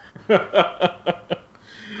 Alpha.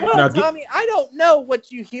 Well, now, Tommy, I don't know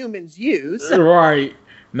what you humans use. Right.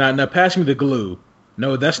 Now pass me the glue.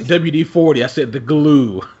 No, that's WD-40. I said the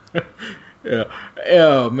glue. Yeah.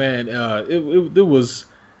 Oh man. It was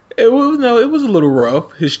a little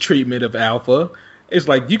rough, his treatment of Alpha. It's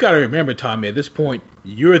like, you got to remember, Tommy, at this point,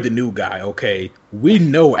 you're the new guy, okay? We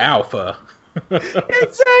know Alpha.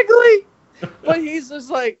 Exactly. But he's just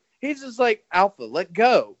like, Alpha, let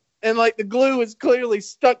go. And like the glue is clearly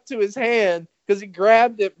stuck to his hand because he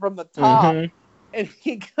grabbed it from the top.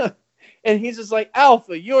 Mm-hmm. And he's just like,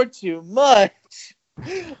 Alpha, you're too much.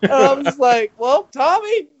 And I'm just like, well,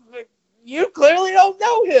 Tommy, you clearly don't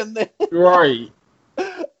know him then. Right.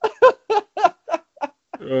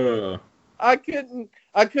 I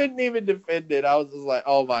couldn't even defend it. I was just like,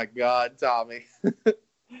 oh my God, Tommy.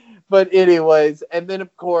 But anyways, and then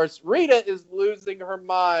of course Rita is losing her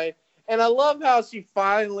mind, and I love how she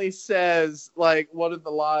finally says like one of the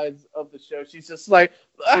lines of the show. She's just like,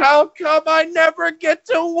 how come I never get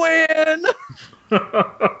to win?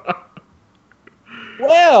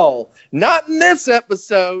 Well, not in this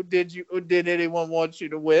episode did anyone want you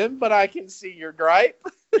to win, but I can see your gripe.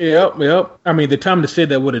 Yep. I mean, the time to say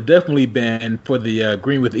that would have definitely been for the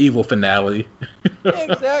Green with Evil finale.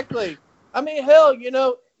 Exactly. I mean, hell,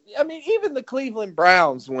 even the Cleveland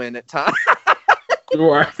Browns win at times.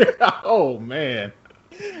 Right. Oh, man.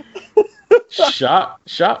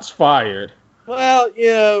 Shots fired. Well,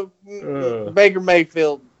 Baker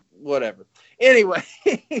Mayfield, whatever. Anyway,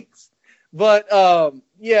 but,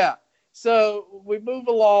 yeah. So we move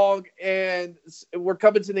along, and we're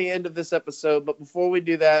coming to the end of this episode. But before we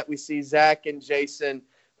do that, we see Zach and Jason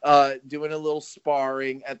doing a little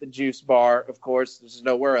sparring at the juice bar. Of course, there's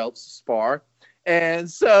nowhere else to spar. And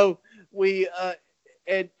so we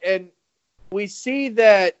and we see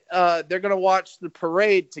that they're going to watch the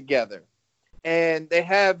parade together. And they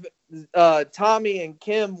have Tommy and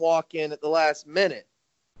Kim walk in at the last minute.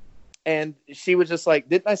 And she was just like,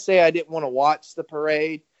 didn't I say I didn't want to watch the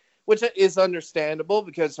parade? Which is understandable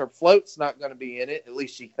because her float's not going to be in it. At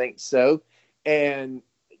least she thinks so. And,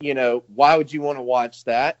 why would you want to watch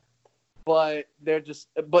that? But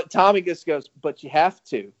Tommy just goes, but you have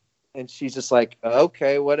to. And she's just like,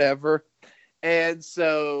 okay, whatever. And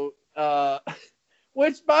so,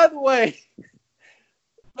 which, by the way,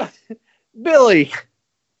 Billy,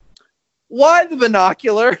 why the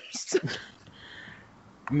binoculars?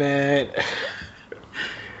 Man.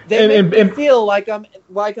 They make me feel like I'm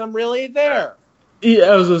really there.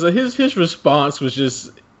 Yeah, his response was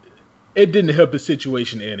just, it didn't help the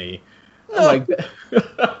situation any. No. Like,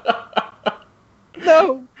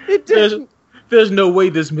 no, it didn't. There's no way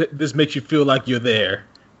this makes you feel like you're there.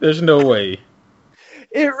 There's no way.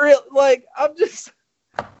 It's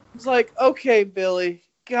like, okay, Billy,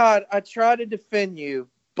 God, I try to defend you,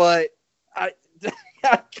 but I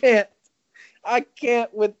can't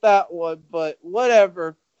with that one, but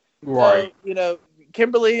whatever. Right. So,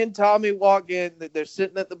 Kimberly and Tommy walk in. They're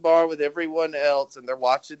sitting at the bar with everyone else, and they're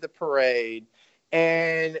watching the parade.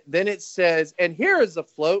 And then it says, and here is a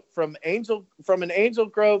float from an Angel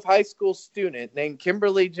Grove High School student named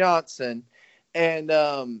Kimberly Johnson. And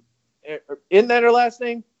isn't that her last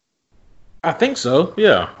name? I think so,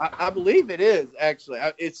 yeah. I believe it is, actually.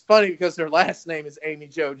 It's funny because her last name is Amy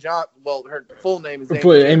Jo Johnson. Well, her full name is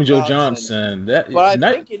Amy Jo Johnson.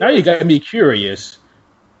 Now you got me curious.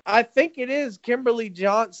 I think it is. Kimberly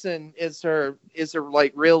Johnson is her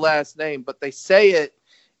like real last name, but they say it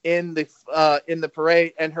in the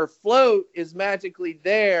parade, and her float is magically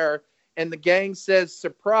there, and the gang says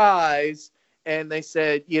surprise, and they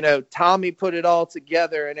said, Tommy put it all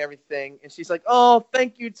together and everything, and she's like, oh,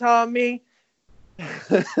 thank you, Tommy.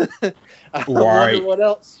 I wonder what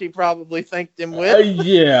else she probably thanked him with.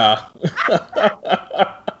 Yeah.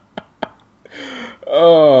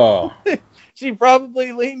 Oh. She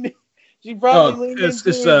probably leaned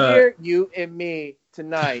into here, you and me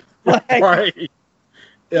tonight. Right.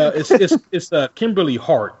 It's Kimberly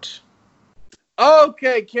Hart.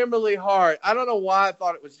 Okay, Kimberly Hart. I don't know why I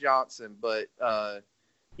thought it was Johnson, but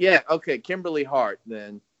yeah, okay, Kimberly Hart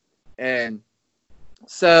then. And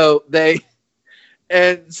so they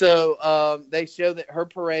show that her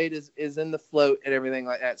parade is in the float and everything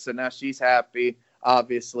like that. So now she's happy,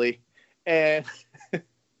 obviously. And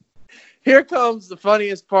here comes the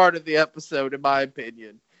funniest part of the episode, in my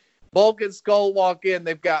opinion. Bulk and Skull walk in.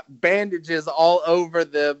 They've got bandages all over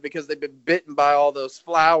them because they've been bitten by all those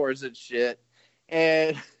flowers and shit.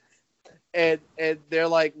 And they're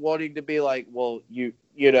like wanting to be like, well, you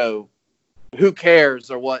know, who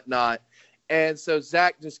cares or whatnot. And so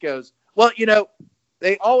Zach just goes, well, you know,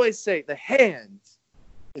 they always say the hand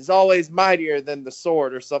is always mightier than the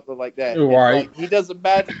sword or something like that. Right. Like, he does a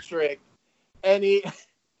magic trick, and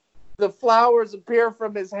the flowers appear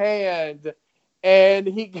from his hand,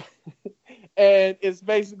 and and it's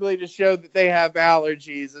basically to show that they have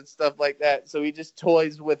allergies and stuff like that. So he just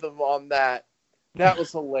toys with them on that. That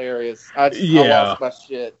was hilarious. I lost my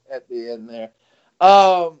shit at the end there.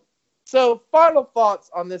 So final thoughts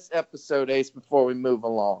on this episode, Ace, before we move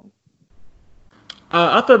along.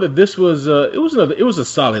 I thought that this was it was a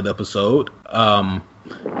solid episode.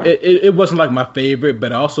 It wasn't like my favorite,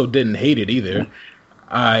 but I also didn't hate it either.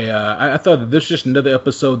 I thought that this was just another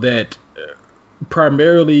episode that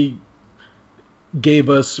primarily gave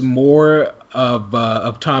us more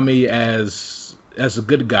of Tommy as a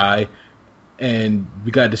good guy, and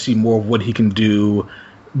we got to see more of what he can do.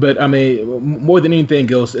 But I mean, more than anything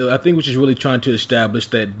else, I think we're just really trying to establish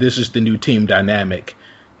that this is the new team dynamic,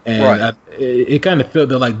 and right. It kind of felt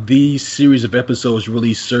that like these series of episodes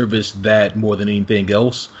really serviced that more than anything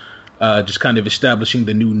else, just kind of establishing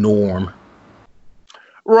the new norm.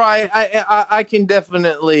 Right, I can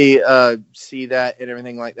definitely see that and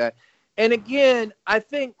everything like that. And again, I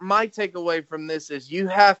think my takeaway from this is you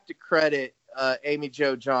have to credit Amy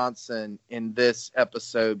Jo Johnson in this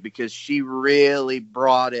episode because she really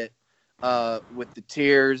brought it with the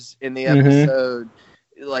tears in the episode.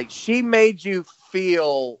 Like, she made you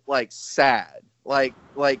feel like sad. Like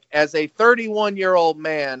as a 31-year-old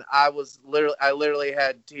man, I literally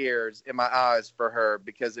had tears in my eyes for her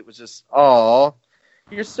because it was just, oh,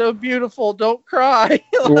 you're so beautiful, don't cry.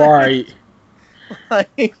 Right.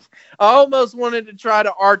 Like, I almost wanted to try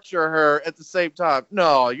to Archer her at the same time.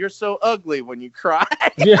 No, you're so ugly when you cry.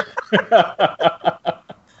 Yeah.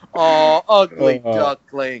 Oh, ugly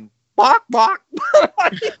duckling. Bok, bok.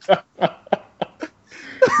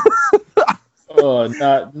 Oh,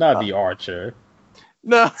 not the Archer.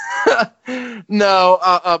 No,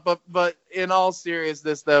 but in all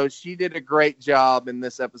seriousness, though, she did a great job in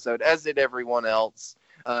this episode, as did everyone else,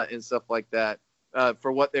 and stuff like that,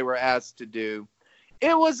 for what they were asked to do.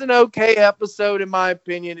 It was an okay episode, in my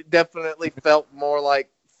opinion. It definitely felt more like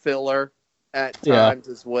filler at times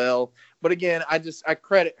as well. But again, I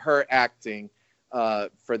credit her acting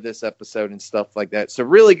for this episode and stuff like that. So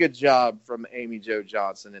really good job from Amy Jo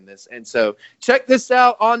Johnson in this. And so check this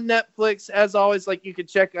out on Netflix. As always, like, you can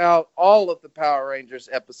check out all of the Power Rangers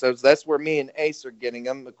episodes. That's where me and Ace are getting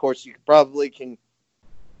them. Of course, you probably can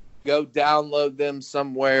go download them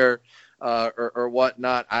somewhere or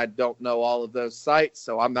whatnot. I don't know all of those sites,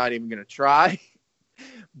 so I'm not even going to try.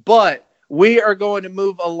 But we are going to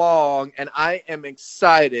move along, and I am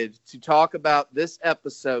excited to talk about this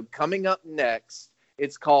episode coming up next.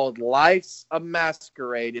 It's called Life's a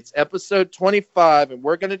Masquerade. It's episode 25, and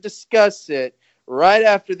we're going to discuss it right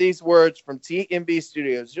after these words from TMB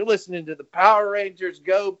Studios. You're listening to the Power Rangers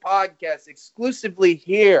Go podcast exclusively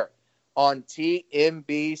here on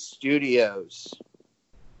TMB Studios.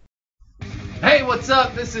 Hey, what's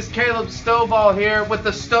up? This is Caleb Stovall here with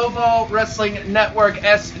the Stovall Wrestling Network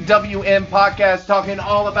SWN podcast, talking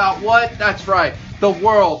all about what? That's right, the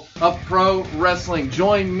world of pro wrestling.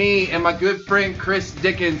 Join me and my good friend Chris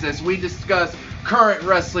Dickens as we discuss current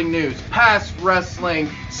wrestling news, past wrestling,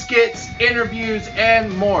 skits, interviews,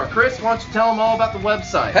 and more. Chris, why don't you tell them all about the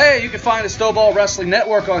website? Hey, you can find the Stovall Wrestling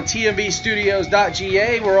Network on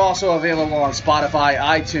tmbstudios.ga. We're also available on Spotify,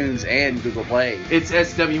 iTunes, and Google Play. It's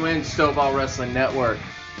SWN Stovall Wrestling Network.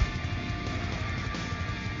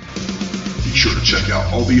 Be sure to check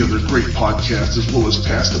out all the other great podcasts as well as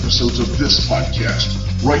past episodes of this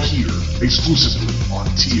podcast right here, exclusively on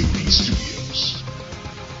TMB Studios.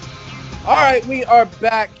 All right, we are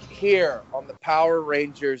back here on the Power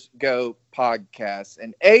Rangers Go podcast.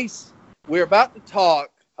 And Ace, we're about to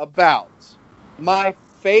talk about my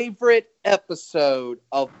favorite episode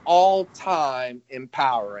of all time in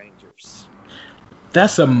Power Rangers.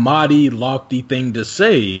 That's a mighty lofty thing to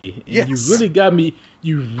say. Yes. You really got me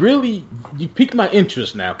you piqued my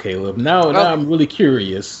interest now, Caleb. Now I'm really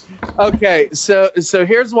curious. Okay, so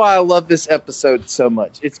here's why I love this episode so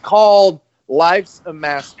much. It's called Life's a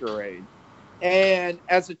Masquerade. And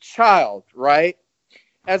as a child, right?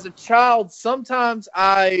 As a child, sometimes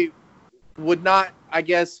I would not, I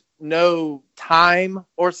guess, know time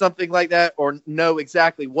or something like that, or know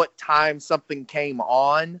exactly what time something came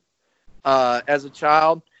on as a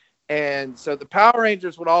child. And so the Power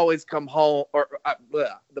Rangers would always come home,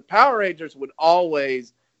 the Power Rangers would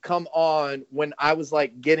always come on when I was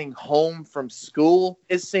like getting home from school,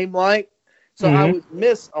 it seemed like. So I would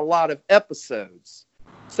miss a lot of episodes.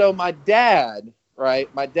 So my dad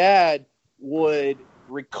would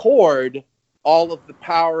record all of the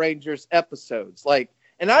Power Rangers episodes.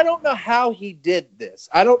 And I don't know how he did this.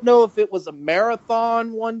 I don't know if it was a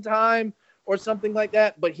marathon one time or something like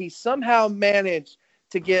that, but he somehow managed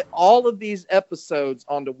to get all of these episodes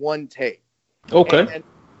onto one tape. Okay. And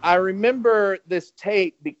I remember this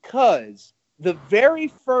tape because the very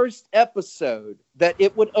first episode that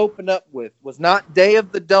it would open up with was not Day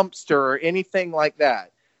of the Dumpster or anything like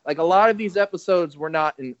that. Like, a lot of these episodes were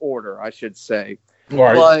not in order, I should say.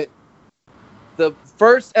 Right. But the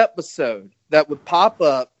first episode that would pop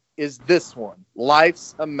up is this one,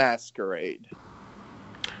 Life's a Masquerade.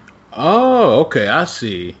 Oh, okay. I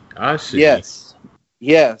see.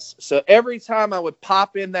 Yes. So every time I would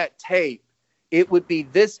pop in that tape, it would be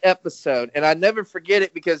this episode. And I never forget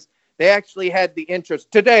it because they actually had the intros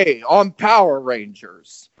today on Power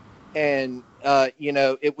Rangers. And,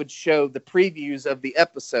 it would show the previews of the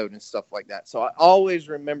episode and stuff like that. So I always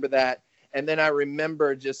remember that. And then I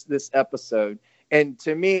remember just this episode. And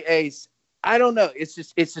to me, Ace, I don't know. It's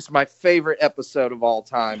just my favorite episode of all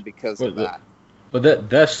time because of that. But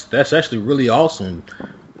that's actually really awesome.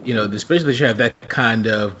 Especially that you have that kind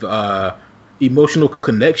of emotional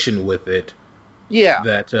connection with it. Yeah.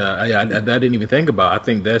 That I didn't even think about. I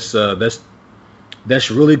think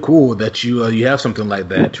that's really cool that you have something like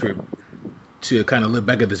that to kind of look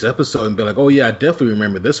back at this episode and be like, oh yeah, I definitely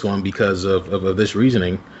remember this one because of this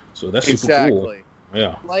reasoning. So that's super cool.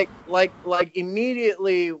 Yeah. Like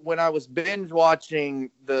immediately when I was binge watching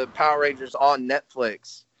the Power Rangers on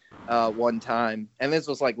Netflix one time, and this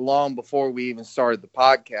was like long before we even started the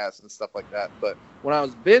podcast and stuff like that. But when I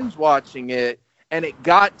was binge watching it and it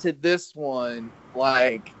got to this one,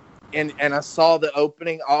 and I saw the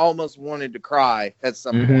opening, I almost wanted to cry at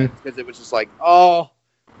some point because it was just like, oh,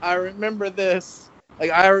 I remember this. Like,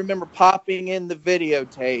 I remember popping in the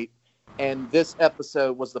videotape, and this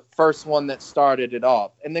episode was the first one that started it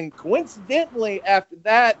off. And then coincidentally, after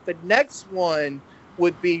that, the next one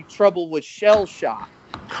would be Trouble with Shell Shock.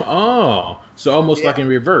 Oh, so almost like in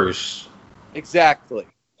reverse. Exactly.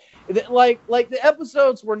 Like the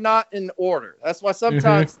episodes were not in order. That's why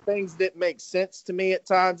sometimes things didn't make sense to me at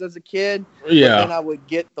times as a kid. Yeah. But then I would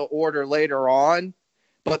get the order later on.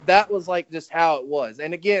 But that was like just how it was.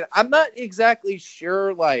 And again, I'm not exactly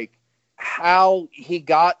sure like how he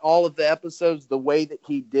got all of the episodes the way that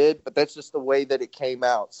he did, but that's just the way that it came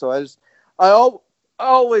out. So I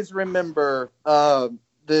always remember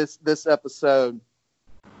this episode,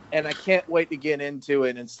 and I can't wait to get into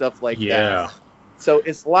it and stuff like that. So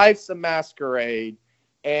it's Life's a Masquerade,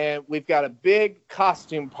 and we've got a big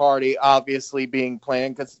costume party obviously being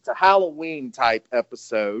planned because it's a Halloween type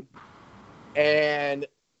episode. And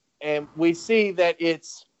we see that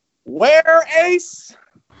it's where, Ace?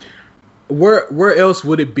 Where else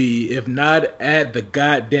would it be if not at the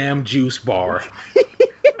goddamn juice bar?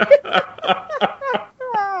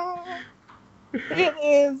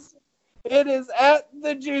 It is at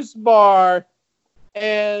the juice bar,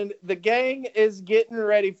 and the gang is getting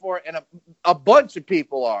ready for it, and a bunch of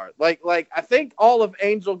people are. Like I think all of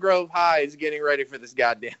Angel Grove High is getting ready for this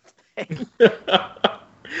goddamn thing.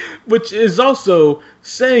 Which is also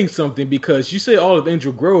saying something because you say all of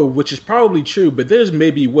Angel Grove, which is probably true, but there's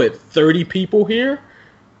maybe, 30 people here?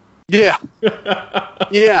 Yeah.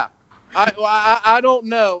 Yeah. I don't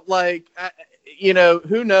know.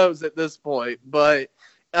 Who knows at this point, but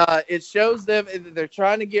it shows them they're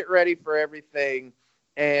trying to get ready for everything.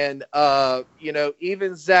 And,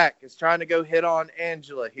 even Zach is trying to go hit on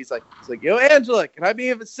Angela. He's like, yo, Angela, can I be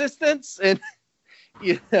of assistance? And,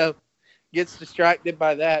 gets distracted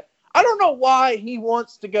by that. I don't know why he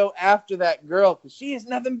wants to go after that girl because she is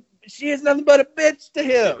nothing but a bitch to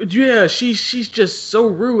him. Yeah, she's just so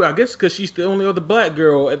rude. I guess because she's the only other black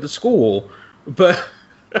girl at the school. But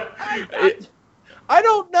I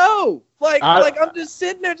don't know. I'm just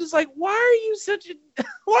sitting there, just like, why are you such a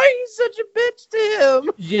bitch to him?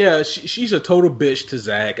 Yeah, she's a total bitch to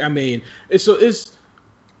Zach. I mean, it's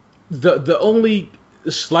the only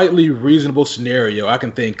slightly reasonable scenario I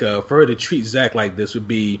can think of for her to treat Zach like this would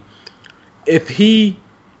be if he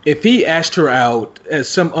asked her out at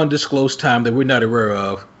some undisclosed time that we're not aware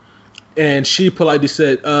of, and she politely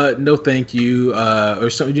said, "No, thank you," or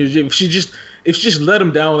something. If she just let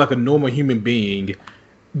him down like a normal human being,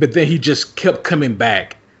 but then he just kept coming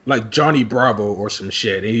back like Johnny Bravo or some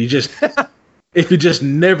shit, and if he just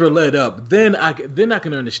never let up, then I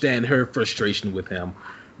can understand her frustration with him.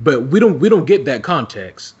 But we don't get that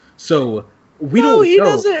context, so we don't. He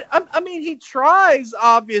doesn't. I mean, he tries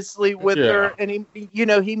obviously with her, and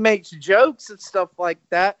he makes jokes and stuff like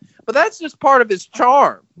that. But that's just part of his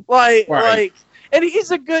charm. Like, and he's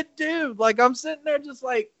a good dude. Like, I'm sitting there just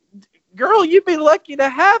like, girl, you'd be lucky to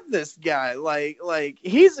have this guy. Like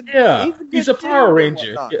he's a Power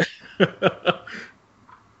Ranger.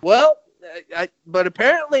 Well, but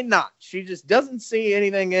apparently not. She just doesn't see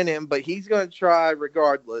anything in him, but he's going to try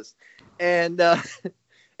regardless. And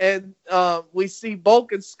we see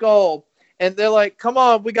Bulk and Skull, and they're like, come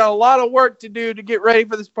on, we got a lot of work to do to get ready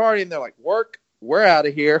for this party. And they're like, work? We're out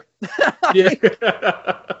of here. Yeah.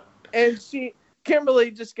 And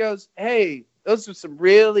Kimberly just goes, hey, those are some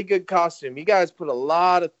really good costume. You guys put a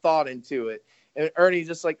lot of thought into it. And Ernie's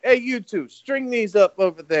just like, hey, you two, string these up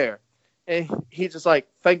over there. And he's just like,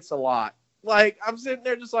 thanks a lot. Like, I'm sitting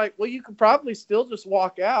there just like, well, you could probably still just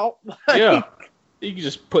walk out. Yeah. You can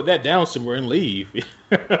just put that down somewhere and leave.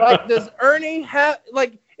 Like, does Ernie have,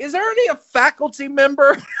 like, is Ernie a faculty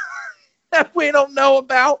member that we don't know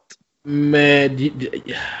about? Man,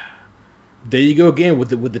 there you go again with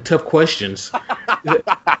the tough questions.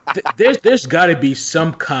 There's got to be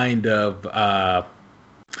some kind of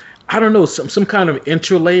I don't know, some kind of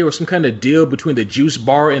interlay or some kind of deal between the juice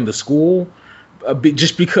bar and the school,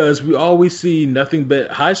 just because we always see nothing but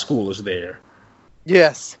high schoolers there.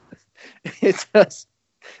 Yes, it does.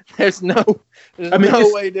 There's no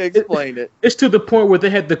way to explain it. It's to the point where they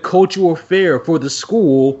had the cultural fair for the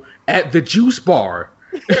school at the juice bar.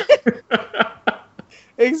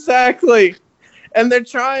 Exactly. And they're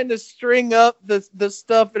trying to string up the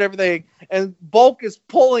stuff and everything. And Bulk is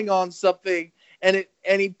pulling on something, and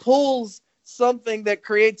he pulls something that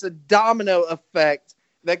creates a domino effect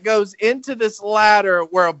that goes into this ladder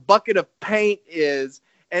where a bucket of paint is,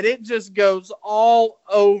 and it just goes all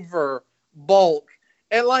over Bulk.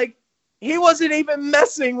 And like, he wasn't even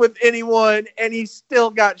messing with anyone, and he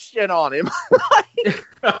still got shit on him.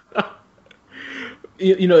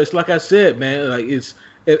 It's like I said, man, like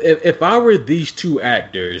if I were these two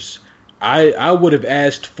actors, I would have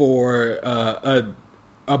asked for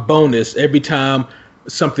a bonus every time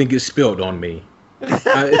something gets spilled on me.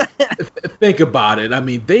 Think about it. I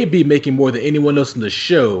mean, they'd be making more than anyone else in the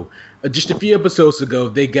show. Just a few episodes ago,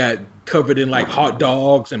 they got covered in like hot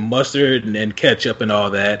dogs and mustard and ketchup and all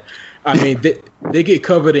that. I mean, they get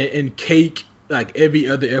covered in cake like every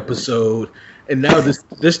other episode. And now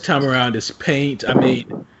this time around is paint. I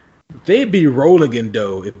mean, they'd be rolling in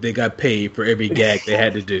dough if they got paid for every gag they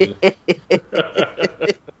had to do.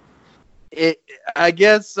 I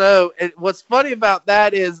guess so. What's funny about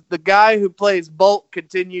that is the guy who plays Bolt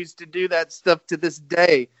continues to do that stuff to this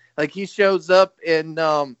day. Like, he shows up in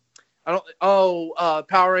Power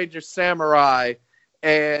Rangers Samurai,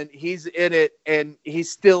 and he's in it, and he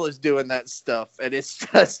still is doing that stuff, and it's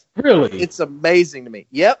just it's amazing to me.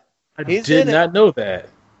 Yep. I did not know that.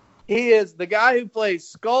 He is. The guy who plays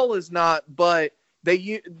Skull is not, but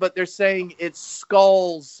they're saying it's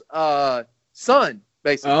Skull's son,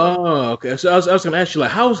 basically. Oh, okay. So I was going to ask you,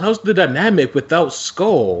 like, how's the dynamic without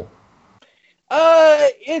Skull?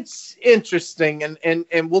 It's interesting,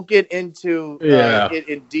 and we'll get into it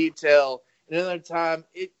in detail another time.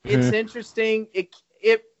 It's interesting.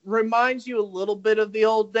 It reminds you a little bit of the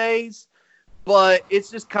old days, but it's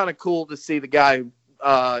just kind of cool to see the guy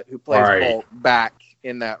who plays Bolt back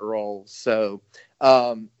in that role. So,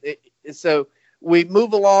 so we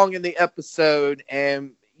move along in the episode,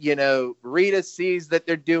 and Rita sees that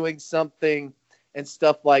they're doing something and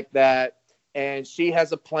stuff like that, and she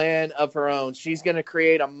has a plan of her own. She's going to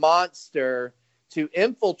create a monster to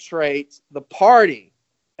infiltrate the party,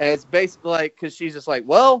 and it's basically like, because she's just like,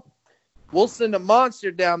 well, we'll send a monster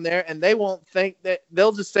down there, and they won't think that,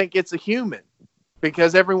 they'll just think it's a human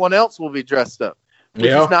because everyone else will be dressed up. Which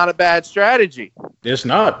is not a bad strategy. It's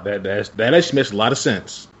not. That actually makes a lot of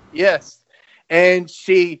sense. Yes. And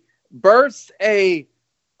she births a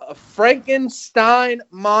Frankenstein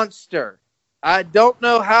monster. I don't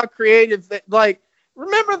know how creative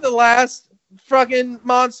remember the last fucking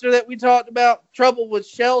monster that we talked about? Trouble with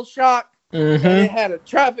Shell Shock? Mm-hmm. And it had a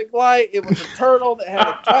traffic light. It was a turtle that had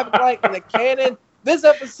a traffic light and a cannon. This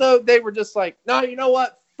episode, they were just like, no, you know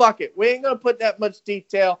what? fuck it. We ain't going to put that much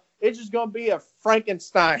detail. It's just going to be a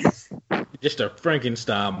Frankenstein. Just a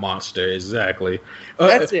Frankenstein monster, exactly.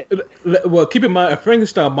 That's it. Well, keep in mind, a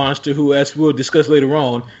Frankenstein monster who, as we'll discuss later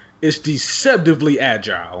on, is deceptively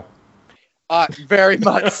agile. Very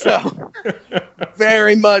much so.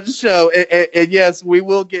 Very much so. And yes, we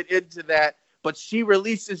will get into that. But she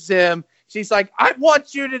releases him. She's like, I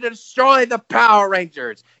want you to destroy the Power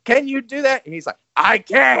Rangers. Can you do that? And he's like, I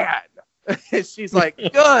can. She's like,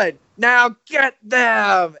 good. Now get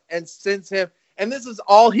them. And sends him. And this is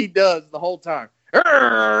all he does the whole time.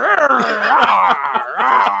 That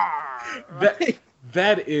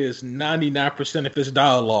is 99% of his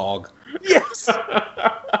dialogue. Yes.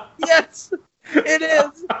 Yes, it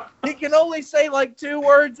is. He can only say like 2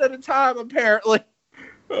 words at a time, apparently.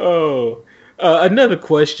 Oh. Another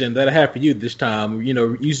question that I have for you this time. You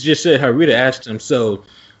know, you just said how Rita asked him, so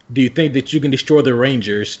do you think that you can destroy the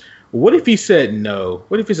Rangers? What if he said no?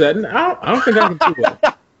 What if he said, I don't think I can do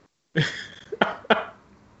it?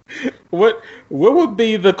 What would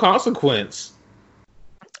be the consequence?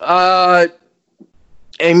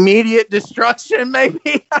 Immediate destruction,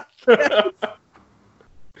 maybe.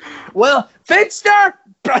 Well, Finster,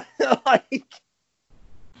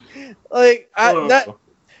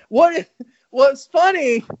 what's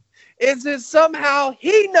funny is that somehow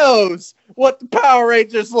he knows what the Power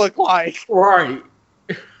Rangers look like. Right.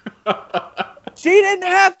 She didn't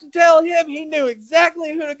have to tell him. He knew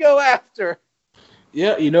exactly who to go after.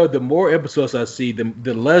 Yeah, you know, the more episodes I see,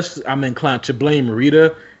 the less I'm inclined to blame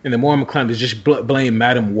Rita, and the more I'm inclined to just blame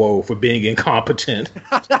Madame Woe for being incompetent.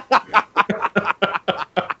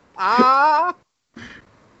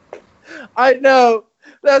 I know.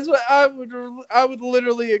 That's what I would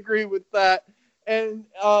literally agree with that. And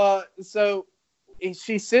so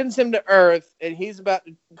she sends him to Earth, and he's about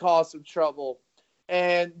to cause some trouble.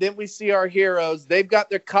 And then we see our heroes. They've got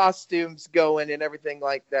their costumes going and everything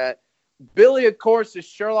like that. Billy, of course, is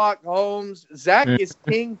Sherlock Holmes. Zach is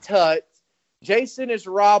King Tut. Jason is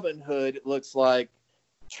Robin Hood, it looks like.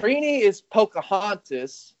 Trini is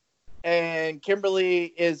Pocahontas. And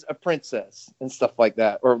Kimberly is a princess and stuff like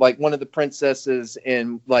that. Or like one of the princesses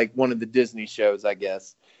in like one of the Disney shows, I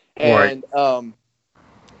guess. And,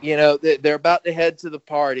 you know, they're about to head to the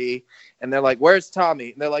party. And they're like, where's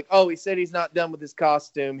Tommy? And they're like, oh, he said he's not done with his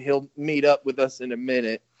costume. He'll meet up with us in a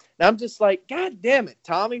minute. And I'm just like, God damn it,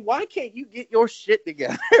 Tommy. Why can't you get your shit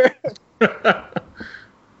together?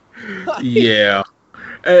 Yeah.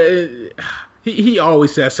 He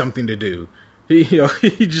always has something to do. He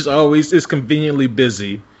just always is conveniently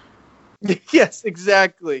busy. Yes,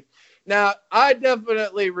 exactly. Now, I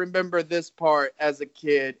definitely remember this part as a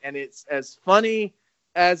kid, and it's as funny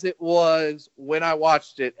as it was when I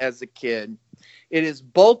watched it as a kid. It is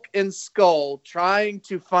Bulk and Skull trying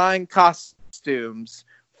to find costumes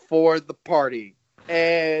for the party.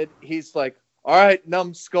 And he's like, all right,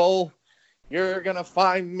 Numbskull, you're going to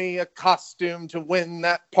find me a costume to win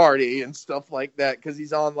that party and stuff like that. Because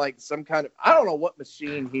he's on like some kind of, I don't know what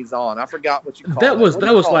machine he's on. I forgot what you call it. That was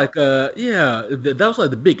like that was like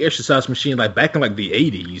the big exercise machine, like back in like the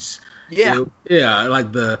 80s. Yeah. Yeah, like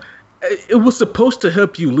it was supposed to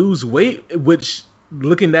help you lose weight, which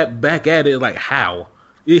looking back at it, like how?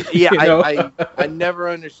 Yeah, you know? I never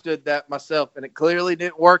understood that myself, and it clearly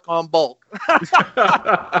didn't work on Bulk.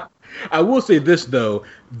 I will say this though,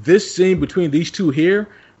 this scene between these two here,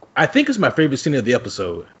 I think is my favorite scene of the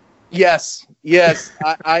episode. Yes,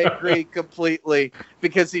 I agree completely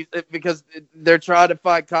because they're trying to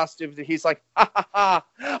find costumes, and he's like, ha ha ha,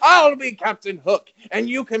 I'll be Captain Hook, and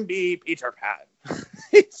you can be Peter Pan.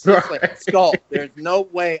 It's just like, Skull, there's no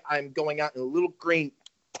way I'm going out in little green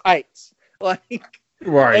tights, like.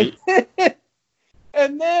 Right.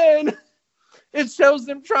 And then it shows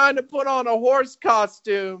them trying to put on a horse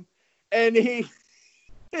costume, and he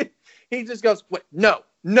just goes, wait, no,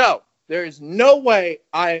 there is no way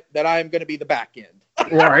I am going to be the back end.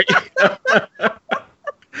 Right. I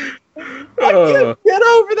couldn't get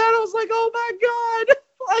over that. I was like, oh my God.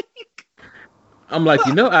 Like, I'm like,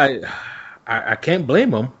 you know, I can't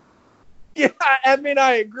blame him. Yeah, I mean,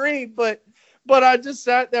 I agree, but I just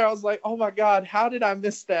sat there. I was like, oh my God, how did I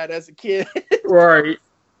miss that as a kid? Right.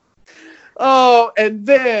 Oh, and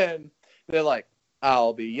then they're like,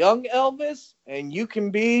 I'll be young Elvis, and you can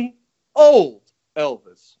be old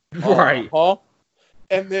Elvis. Right.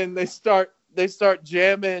 And then they start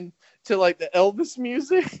jamming to like the Elvis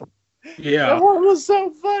music. Yeah. And what was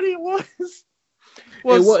so funny was it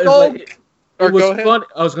was funny. I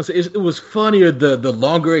was gonna say it was funnier the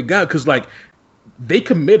longer it got, because like they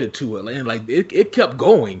committed to it and like it kept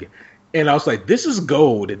going, and I was like, this is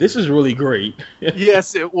gold. This is really great.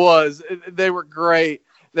 Yes, it was. They were great.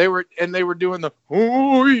 They were doing the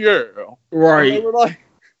oh yeah, right. And they were like,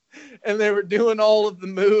 and they were doing all of the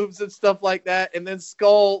moves and stuff like that. And then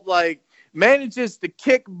Skull like manages to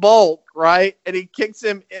kick Bulk, right, and he kicks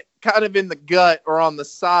him kind of in the gut or on the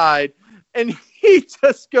side, and he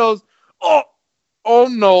just goes, oh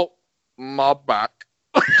no, my back.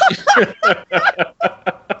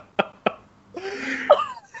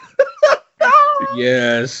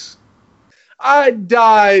 Yes. I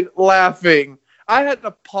died laughing. I had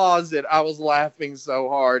to pause it. I was laughing so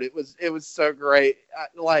hard. It was so great.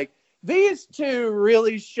 Like, these two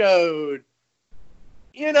really showed,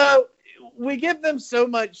 we give them so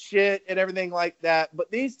much shit and everything like that,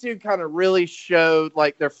 but these two kind of really showed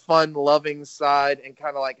like their fun loving side and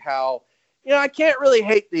kind of like how, I can't really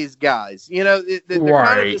hate these guys. They're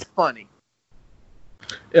kind of just funny.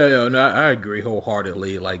 Yeah, no, I agree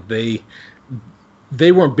wholeheartedly. Like they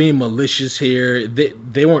weren't being malicious here.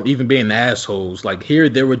 They weren't even being assholes. Like here,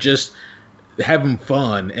 they were just having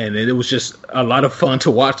fun, and it was just a lot of fun to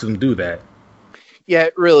watch them do that. Yeah,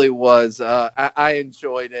 it really was. I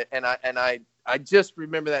enjoyed it, and I just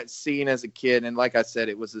remember that scene as a kid, and like I said,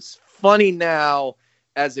 it was as funny now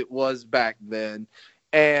as it was back then.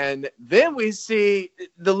 And then we see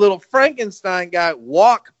the little Frankenstein guy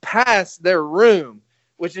walk past their room,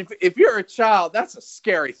 which if you're a child, that's a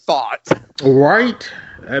scary thought. Right?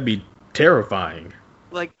 That'd be terrifying.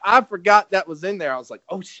 Like, I forgot that was in there. I was like,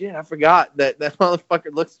 oh shit, I forgot that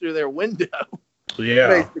motherfucker looks through their window.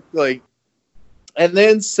 Yeah. Basically. And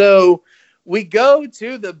then so we go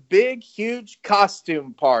to the big, huge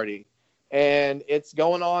costume party. And it's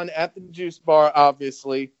going on at the juice bar,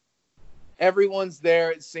 obviously. Everyone's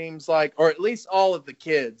there, it seems like, or at least all of the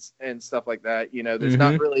kids and stuff like that. There's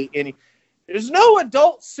not really any. There's no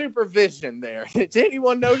adult supervision there. Did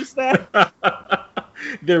anyone notice that?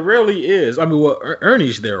 There really is. I mean, well,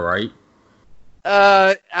 Ernie's there, right?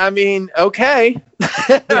 Okay.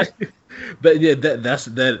 But yeah,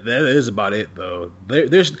 that is about it, though.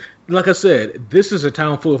 There's, like I said, this is a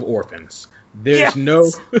town full of orphans. There's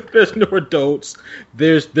no adults.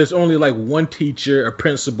 There's only like one teacher, a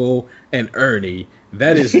principal, and Ernie.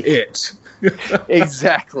 That is it.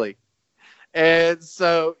 Exactly. And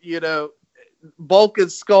so, Bulk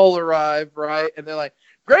and Skull arrive, right? And they're like,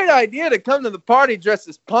 great idea to come to the party dressed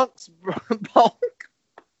as punks, Bulk.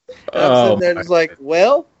 And I'm sitting there just like,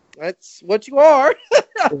 well, that's what you are.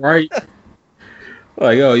 Right.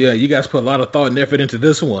 Like, oh yeah, you guys put a lot of thought and effort into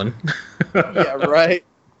this one. Yeah, right.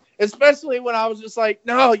 Especially when I was just like,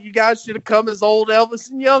 no, you guys should have come as old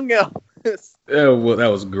Elvis and young Elvis. Yeah, well, that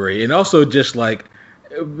was great. And also just like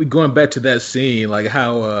going back to that scene, like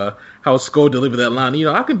how Skull delivered that line,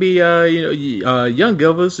 I can be young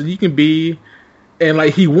Elvis and you can be, and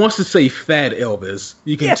like he wants to say fat Elvis.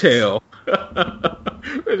 You can tell. But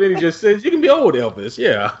then he just says you can be old Elvis.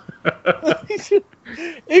 Yeah.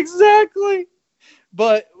 Exactly.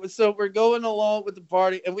 But so we're going along with the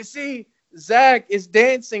party and we see Zach is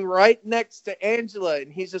dancing right next to Angela,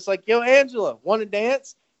 and he's just like, yo, Angela, want to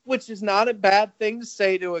dance? Which is not a bad thing to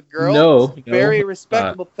say to a girl. No. It's a very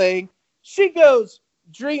respectable thing. She goes,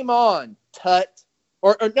 dream on, tut.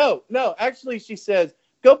 Or no, actually she says,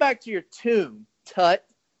 go back to your tune, tut.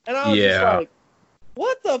 And I was just like,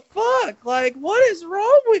 what the fuck? Like, what is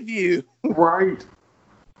wrong with you? Right.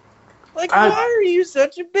 Like, why are you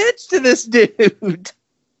such a bitch to this dude?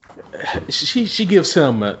 She gives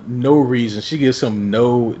him no reason. She gives him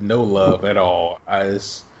no love at all.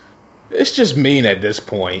 It's just mean at this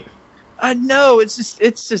point. I know it's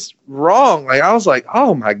just wrong. Like I was like,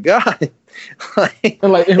 oh my god. Why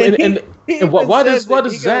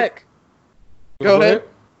does Zach? Go ahead.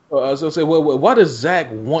 I was gonna say, why does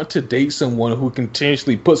Zach want to date someone who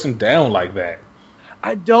continuously puts him down like that?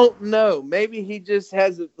 I don't know. Maybe he just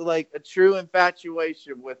has a true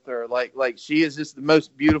infatuation with her. Like she is just the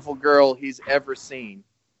most beautiful girl he's ever seen.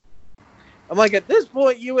 I'm like, at this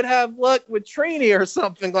point, you would have luck with Trini or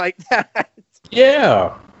something like that.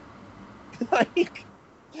 Yeah. Like,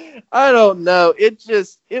 I don't know.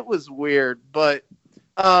 It was weird, but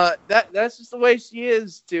that's just the way she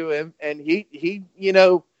is to him, and he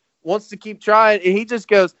wants to keep trying, and he just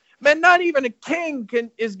goes, man, not even a king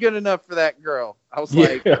is good enough for that girl. I was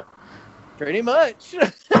like, pretty much.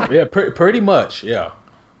 Yeah, pretty much, yeah.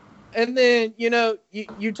 And then,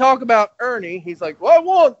 you talk about Ernie. He's like, well, I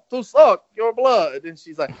want to suck your blood. And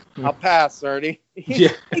she's like, I'll pass, Ernie. He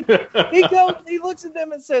looks at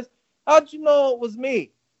them and says, how'd you know it was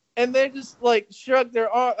me? And they just, shrug their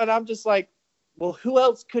arm. And I'm just like, well, who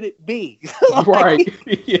else could it be? Right.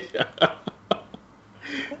 Yeah.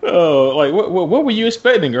 Oh, what were you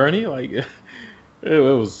expecting, Ernie? Like, that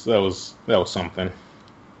was something.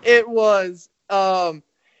 It was.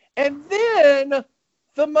 And then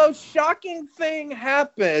the most shocking thing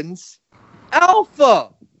happens. Alpha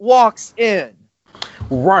walks in.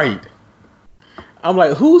 Right. I'm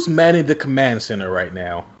like, who's manning the command center right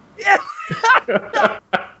now?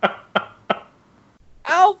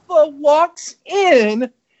 Alpha walks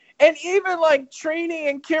in, and even like Trini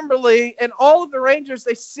and Kimberly and all of the Rangers,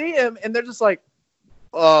 they see him and they're just like,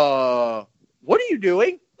 what are you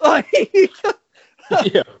doing? Like,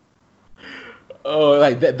 yeah. Oh,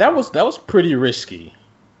 like that was pretty risky.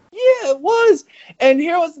 Yeah, it was. And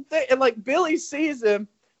here was the thing. And like Billy sees him,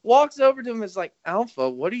 walks over to him and is like, Alpha,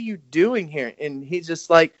 what are you doing here? And he's just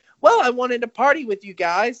like, well, I wanted to party with you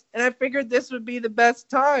guys, and I figured this would be the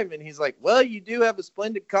best time. And he's like, well, you do have a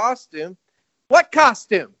splendid costume. What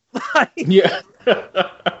costume? Yeah.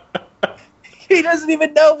 He doesn't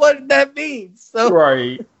even know what that means. So,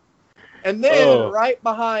 right. And then right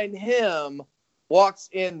behind him walks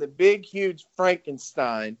in the big, huge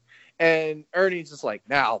Frankenstein. And Ernie's just like,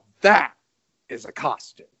 now that is a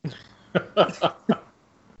costume.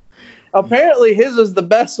 Apparently his is the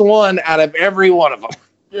best one out of every one of them.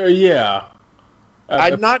 Yeah.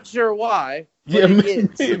 I'm not sure why. Yeah,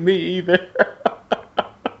 me either.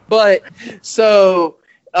 But so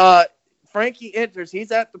Frankie enters.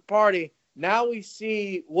 He's at the party. Now we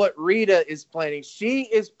see what Rita is planning. She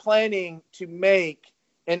is planning to make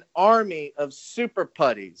an army of super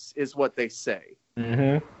putties, is what they say.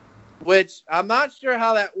 Mm-hmm. Which I'm not sure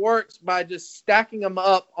how that works by just stacking them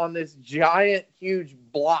up on this giant, huge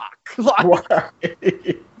block.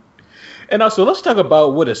 Right. And also, let's talk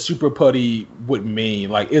about what a super putty would mean.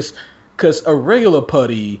 Like, it's because a regular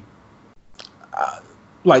putty,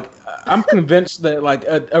 I'm convinced that like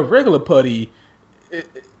a regular putty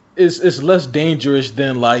is less dangerous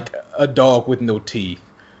than like a dog with no teeth.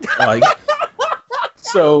 Like,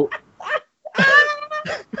 so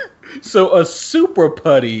a super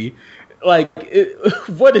putty, like,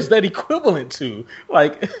 what is that equivalent to?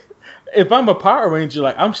 Like, if I'm a Power Ranger,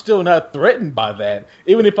 like, I'm still not threatened by that,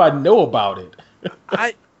 even if I know about it.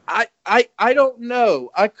 I don't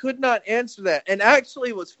know. I could not answer that. And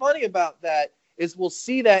actually, what's funny about that is we'll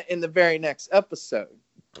see that in the very next episode.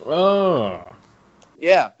 Oh.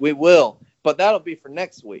 Yeah, we will. But that'll be for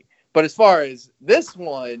next week. But as far as this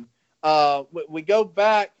one, we go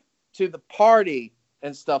back to the party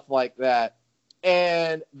and stuff like that.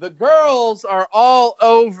 And the girls are all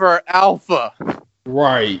over Alpha.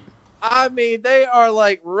 Right. I mean, they are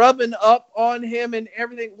like rubbing up on him and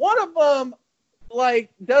everything. One of them, like,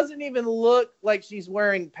 doesn't even look like she's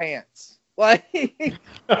wearing pants. Like,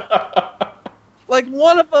 like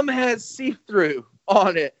one of them has see-through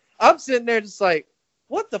on it. I'm sitting there just like,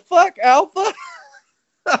 what the fuck, Alpha?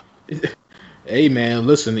 Hey, man,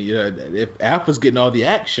 listen, if Alpha's getting all the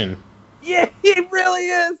action. Yeah, he really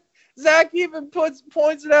is. Zach even points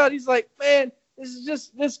it out. He's like, man,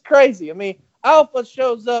 this is crazy. I mean, Alpha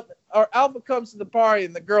shows up, or Alpha comes to the party,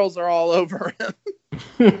 and the girls are all over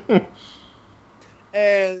him.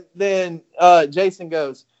 And then Jason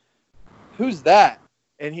goes, who's that?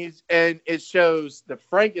 And it shows the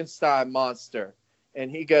Frankenstein monster.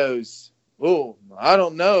 And he goes, oh, I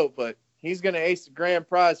don't know, but he's going to ace the grand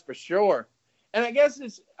prize for sure. And I guess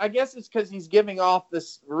it's because he's giving off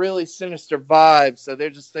this really sinister vibe. So they're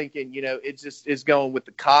just thinking, it just is going with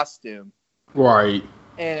the costume. Right.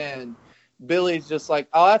 And Billy's just like,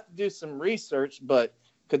 I'll have to do some research, but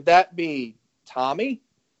could that be Tommy?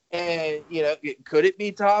 And, could it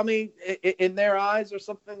be Tommy in their eyes or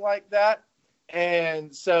something like that?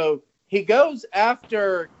 And so he goes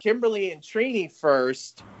after Kimberly and Trini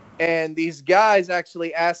first, and these guys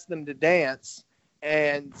actually ask them to dance.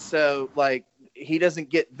 And so, like, he doesn't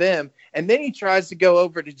get them. And then he tries to go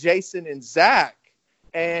over to Jason and Zach,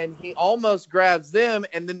 and he almost grabs them.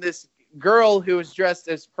 And then this girl who is dressed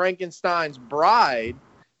as Frankenstein's bride,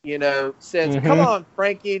 says, come on,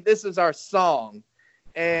 Frankie, this is our song.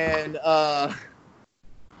 And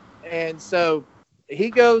so he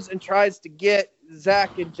goes and tries to get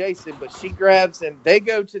Zach and Jason, but she grabs him. They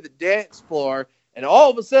go to the dance floor, and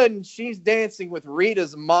all of a sudden she's dancing with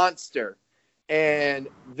Rita's monster. And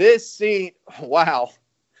this scene, wow,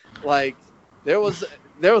 like there was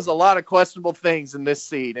a lot of questionable things in this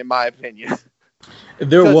scene, in my opinion.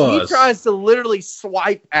 There was. He tries to literally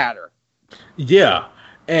swipe at her. Yeah,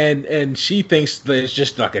 and she thinks that it's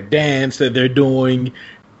just like a dance that they're doing,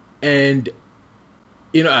 and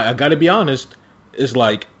I got to be honest, it's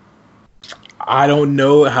like I don't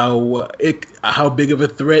know how big of a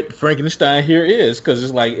threat Frankenstein here is, because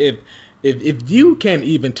it's like if you can't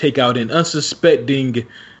even take out an unsuspecting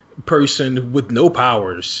person with no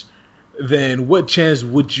powers, then what chance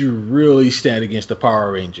would you really stand against the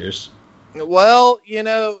Power Rangers? Well,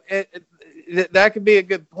 that could be a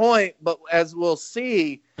good point, but as we'll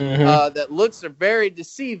see, that looks are very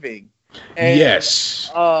deceiving. And, yes.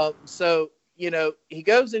 So, he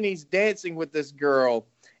goes and he's dancing with this girl,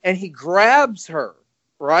 and he grabs her,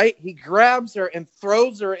 right? He grabs her and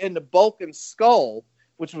throws her into Bulkin's skull,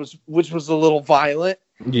 which was a little violent.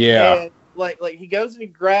 Yeah. And, like he goes and he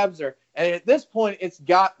grabs her, and at this point, it's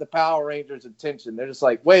got the Power Rangers' attention. They're just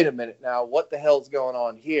like, wait a minute now, what the hell's going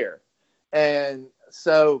on here? And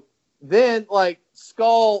so then,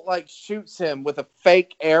 Skull, shoots him with a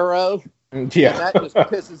fake arrow. Yeah. And that just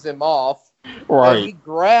pisses him off. Right. And he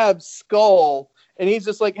grabs Skull, and he's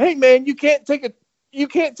just like, hey, man, you can't take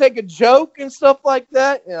a joke and stuff like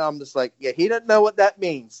that. And I'm just like, yeah, he doesn't know what that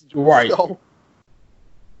means. Right. So,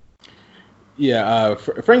 yeah,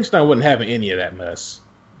 Frankenstein wasn't having any of that mess.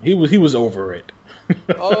 He was over it.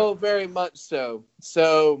 oh, very much so.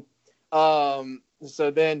 So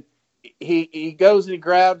then he goes and he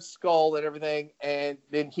grabs Skull and everything, and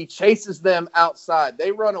then he chases them outside.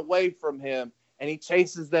 They run away from him, and he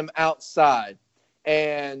chases them outside.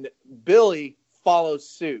 And Billy follows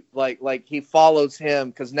suit. Like he follows him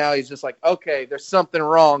because now he's just like, okay, there's something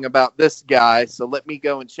wrong about this guy, so let me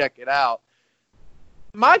go and check it out.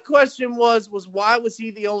 My question was why was he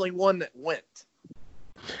the only one that went?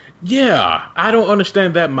 Yeah, I don't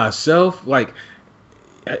understand that myself.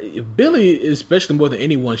 Billy, especially more than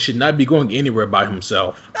anyone, should not be going anywhere by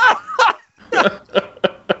himself. I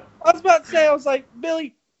was about to say, I was like,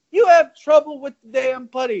 Billy, you have trouble with the damn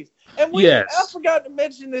putties. And I forgot to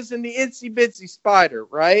mention this in the Itsy Bitsy Spider,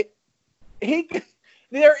 right?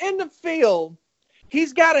 They're in the field.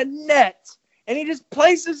 He's got a net, and he just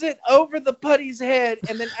places it over the putty's head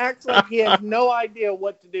and then acts like he has no idea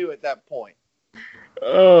what to do at that point.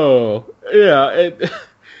 Oh, yeah.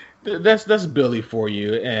 That's Billy for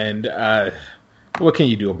you. And what can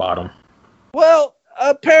you do about him? Well,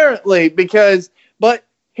 apparently, but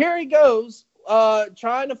here he goes,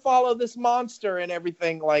 trying to follow this monster and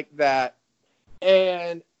everything like that.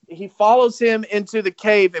 And he follows him into the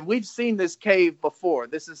cave, and we've seen this cave before.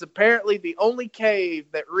 This is apparently the only cave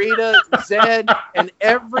that Rita, Zed, and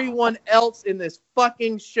everyone else in this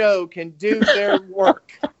fucking show can do their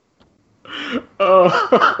work.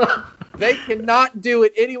 They cannot do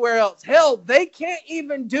it anywhere else. Hell, they can't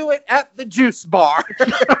even do it at the juice bar.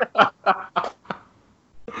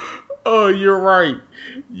 Oh, you're right.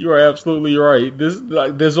 You are absolutely right.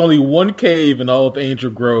 There's only one cave in all of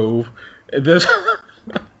Angel Grove.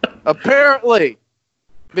 Apparently,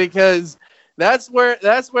 because that's where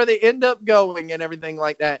they end up going and everything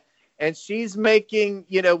like that. And she's making,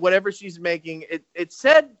 whatever she's making. It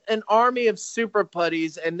said an army of super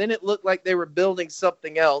putties, and then it looked like they were building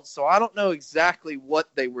something else. So I don't know exactly what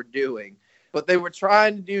they were doing, but they were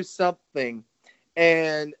trying to do something.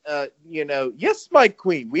 And, yes, my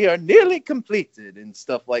queen, we are nearly completed and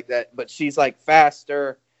stuff like that. But she's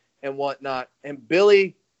faster and whatnot. And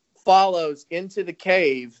Billy follows into the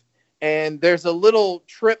cave, and there's a little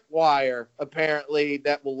tripwire, apparently,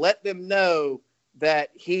 that will let them know that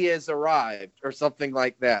he has arrived or something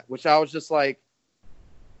like that, which I was just like,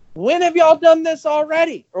 when have y'all done this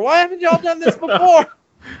already? Or why haven't y'all done this before?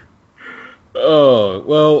 Oh,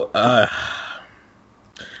 well,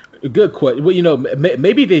 good question. Well,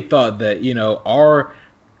 maybe they thought that,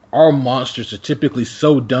 our monsters are typically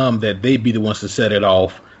so dumb that they'd be the ones to set it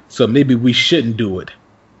off. So maybe we shouldn't do it.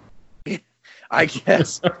 I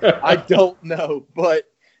guess. I don't know. But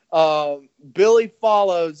Billy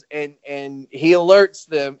follows and he alerts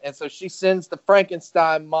them. And so she sends the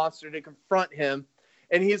Frankenstein monster to confront him.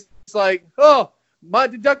 And he's like, oh, my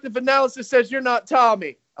deductive analysis says you're not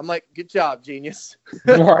Tommy. I'm like, good job, genius.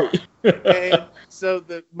 Right. And so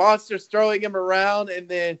the monster's throwing him around, and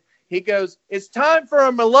then he goes, it's time for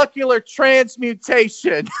a molecular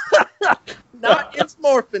transmutation. Not it's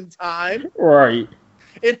morphin' time. Right.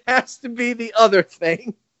 It has to be the other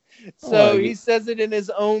thing. So he says it in his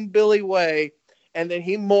own Billy way, and then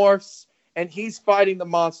he morphs, and he's fighting the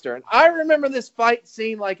monster. And I remember this fight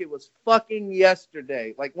scene like it was fucking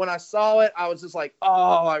yesterday. Like, when I saw it, I was just like,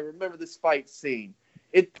 oh, I remember this fight scene.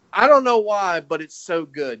 I don't know why, but it's so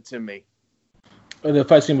good to me. The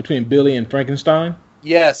fight scene between Billy and Frankenstein?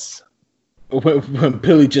 Yes. When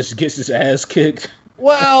Billy just gets his ass kicked.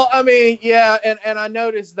 Well, I mean, yeah, and I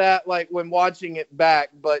noticed that like when watching it back,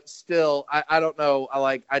 but still, I don't know.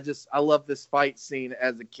 I love this fight scene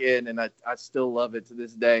as a kid, and I still love it to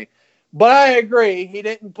this day. But I agree, he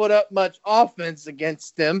didn't put up much offense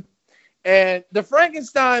against him. And the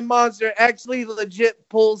Frankenstein monster actually legit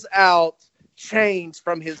pulls out chains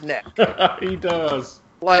from his neck. He does.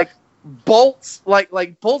 Like bolts,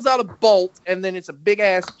 like pulls out a bolt, and then it's a big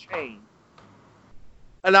ass chain.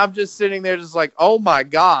 And I'm just sitting there just like, oh my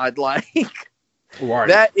God, like Right.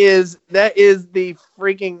 that is the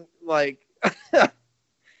freaking like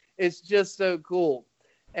it's just so cool.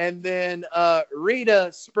 And then Rita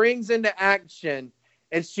springs into action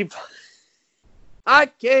and I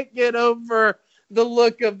can't get over the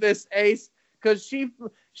look of this, Ace, because she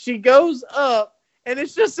goes up and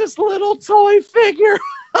it's just this little toy figure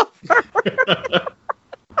of her.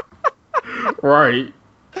 Right.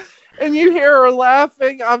 And you hear her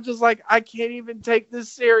laughing. I'm just like, I can't even take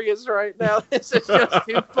this serious right now. This is just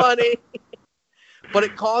too funny. But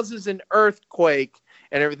it causes an earthquake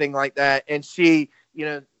and everything like that. And she,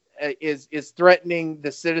 is threatening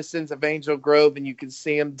the citizens of Angel Grove, and you can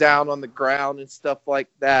see him down on the ground and stuff like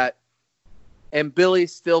that. And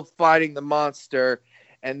Billy's still fighting the monster.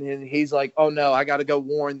 And then he's like, oh no, I got to go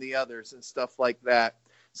warn the others and stuff like that.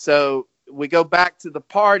 So we go back to the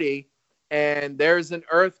party. And there's an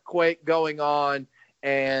earthquake going on,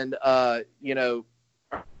 and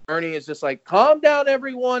Ernie is just like, calm down,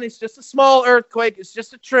 everyone. It's just a small earthquake. It's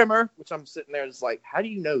just a tremor. Which I'm sitting there just like, how do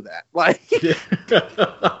you know that? Like,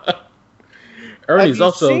 Ernie's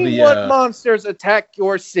also seen what monsters attack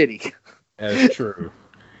your city? That's true.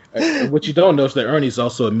 What you don't know is that Ernie's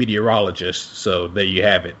also a meteorologist. So there you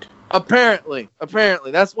have it. Apparently,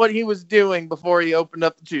 that's what he was doing before he opened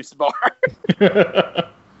up the juice bar.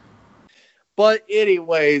 But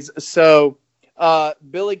anyways, so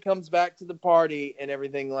Billy comes back to the party and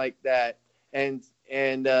everything like that, and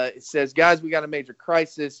it says, guys, we got a major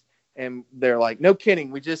crisis. And they're like, no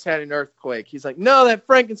kidding, we just had an earthquake. He's like, no,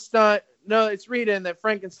 it's Rita, and that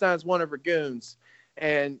Frankenstein's one of her goons.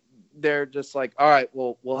 And they're just like, all right,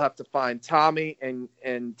 well, we'll have to find Tommy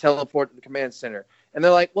and teleport to the command center. And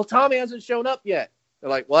they're like, well, Tommy hasn't shown up yet. They're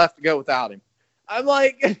like, we'll have to go without him. I'm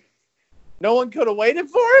like, no one could have waited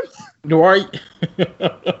for him? Right.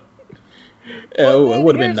 It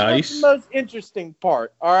would have been nice. The most interesting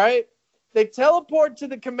part, all right? They teleport to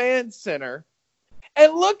the command center,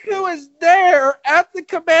 and look who is there at the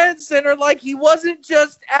command center like he wasn't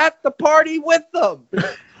just at the party with them.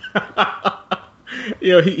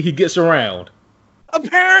 He gets around.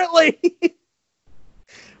 Apparently.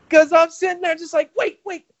 Because I'm sitting there just like, wait,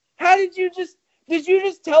 how did you just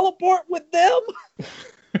teleport with them?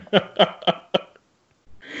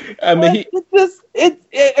 I mean,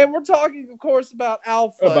 and we're talking, of course, about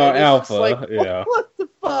Alpha. About Alpha, like, yeah. What the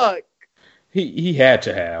fuck? He had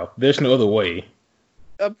to have. There's no other way.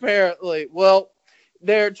 Apparently. Well,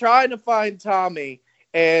 they're trying to find Tommy,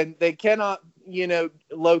 and they cannot,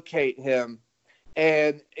 locate him.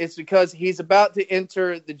 And it's because he's about to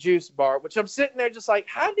enter the juice bar, which I'm sitting there just like,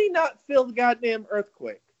 how did he not feel the goddamn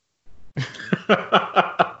earthquake?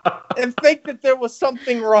 And think that there was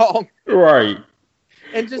something wrong. Right.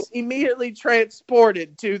 And just immediately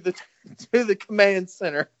transported to the command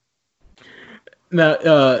center.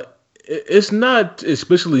 Now, it's not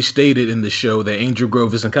explicitly stated in the show that Angel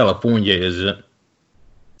Grove is in California, is it?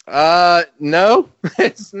 No,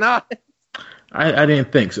 it's not. I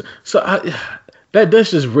didn't think so. So that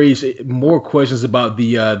does just raise more questions about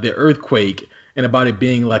the earthquake and about it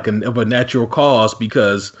being like of a natural cause,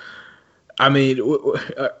 because I mean,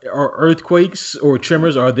 are earthquakes or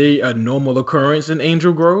tremors, are they a normal occurrence in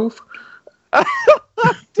Angel Grove? I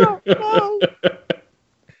don't know.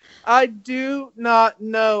 I do not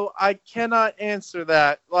know. I cannot answer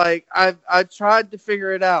that. Like, I've tried to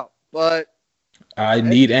figure it out, but I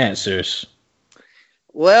need answers.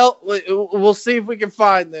 Well, we'll see if we can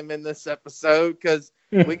find them in this episode, because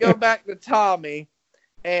we go back to Tommy,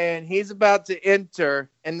 and he's about to enter,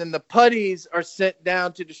 and then the putties are sent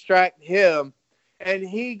down to distract him, and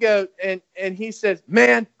he goes and he says,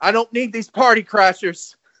 "Man, I don't need these party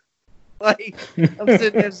crashers." Like, I'm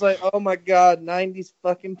sitting there just like, oh my god, 90s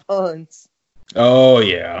fucking puns. Oh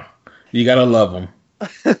yeah, you gotta love them.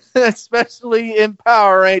 Especially in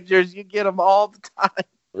Power Rangers, you get them all the time.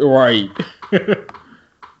 Right.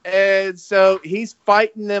 And so he's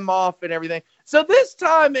fighting them off and everything. So this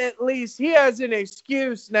time, at least, he has an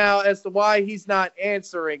excuse now as to why he's not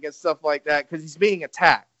answering and stuff like that, because he's being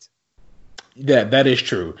attacked. Yeah, that is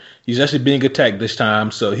true. He's actually being attacked this time,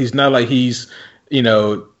 so he's not like he's,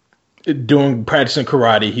 practicing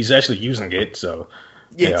karate. He's actually using it, so.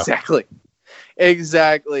 Yeah.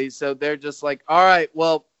 Exactly. So they're just like, all right,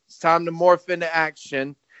 well, it's time to morph into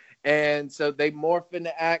action. And so they morph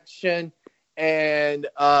into action. And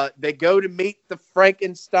they go to meet the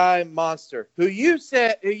Frankenstein monster, who you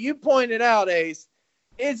pointed out, Ace,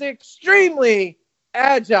 is extremely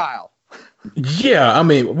agile. Yeah, I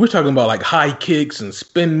mean, we're talking about like high kicks and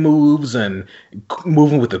spin moves and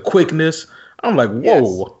moving with the quickness. I'm like,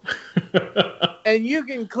 whoa. Yes. And you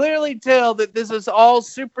can clearly tell that this is all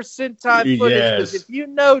Super Sentai footage. Because if you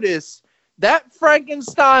notice, that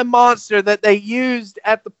Frankenstein monster that they used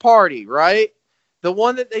at the party, right? The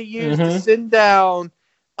one that they used to send down,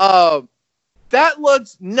 that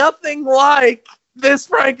looks nothing like this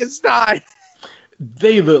Frankenstein.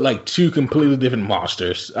 They look like two completely different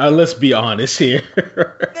monsters. Let's be honest here.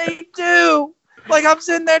 They do. Like, I'm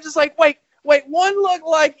sitting there just like, wait, one looked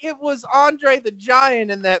like it was Andre the Giant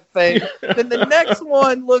in that thing. Then the next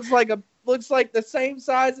one looks like the same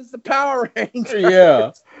size as the Power Rangers.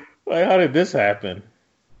 Yeah. Like, how did this happen?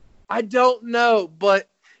 I don't know, but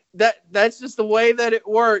that's just the way that it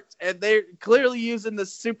worked. And they're clearly using the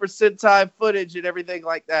Super Sentai footage and everything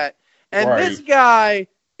like that. And this guy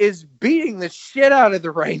is beating the shit out of the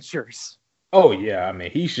Rangers. Oh, yeah. I mean,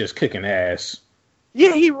 he's just kicking ass.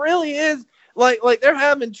 Yeah, he really is. Like they're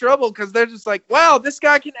having trouble because they're just like, wow, this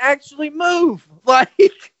guy can actually move. Like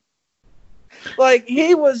it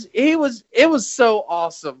was so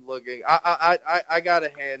awesome looking. I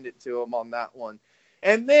gotta hand it to him on that one.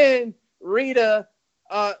 And then Rita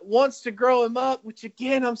wants to grow him up, which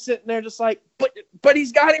again I'm sitting there just like, but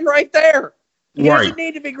he's got him right there. He doesn't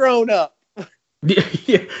need to be grown up.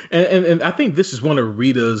 Yeah. And I think this is one of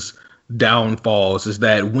Rita's downfalls, is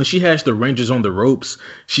that when she has the Rangers on the ropes,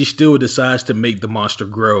 she still decides to make the monster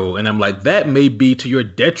grow. And I'm like, that may be to your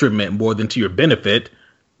detriment more than to your benefit.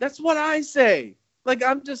 That's what I say. Like,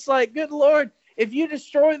 I'm just like, good Lord, if you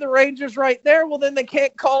destroy the Rangers right there, well, then they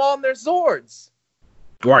can't call on their Zords.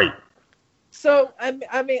 Right. So,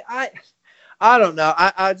 I mean, I don't know.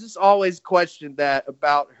 I just always questioned that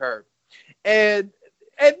about her. And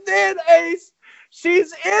then Ace,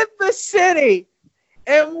 she's in the city.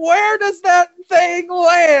 And where does that thing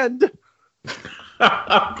land? In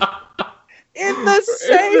the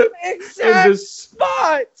same exact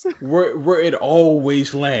spot. Where it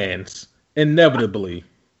always lands. Inevitably.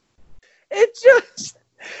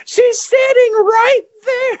 She's standing right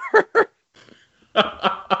there.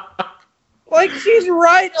 Like, she's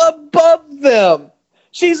right above them.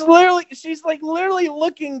 She's literally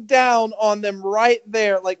looking down on them right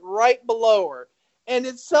there, like right below her. And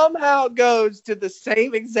it somehow goes to the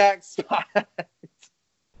same exact spot.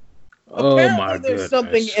 Oh, Apparently my there's goodness.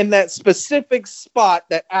 something in that specific spot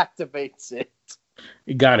that activates it.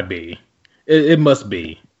 It gotta be. It must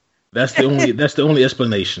be. That's the only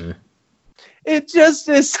explanation. It just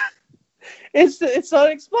is. It's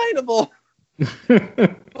unexplainable.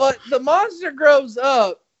 But the monster grows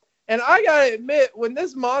up, and I gotta admit, when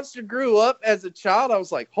this monster grew up as a child, I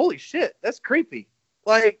was like, "Holy shit, that's creepy."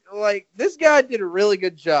 Like this guy did a really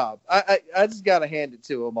good job. I just gotta hand it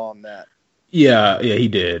to him on that. Yeah, he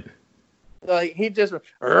did. Like, he just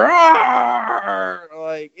roar!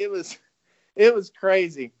 Like, it was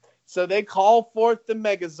crazy. So they call forth the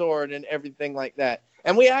Megazord and everything like that,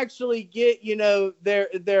 and we actually get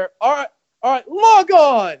their all right, log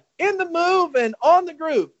on, in the move and on the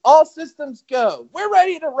groove, all systems go. We're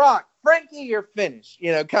ready to rock. Frankie, you're finished.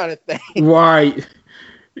 Kind of thing. Right.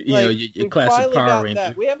 Your classic Power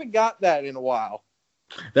Ranger. We haven't got that in a while.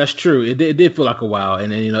 That's true. It did feel like a while,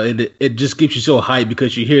 and then, it just gets you so hyped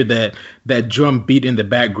because you hear that drum beat in the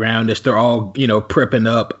background as they're all prepping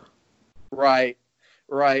up. Right,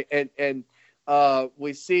 and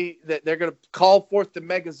we see that they're gonna call forth the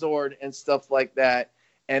Megazord and stuff like that,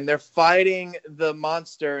 and they're fighting the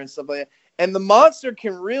monster and stuff like that, and the monster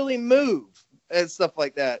can really move and stuff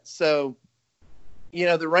like that. So,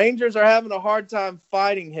 the Rangers are having a hard time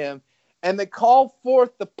fighting him, and they call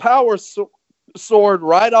forth the Power Sword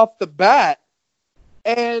right off the bat.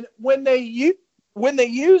 And when they use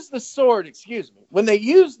the sword,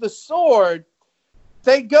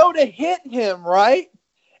 they go to hit him, right?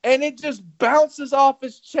 And it just bounces off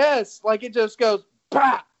his chest, like it just goes,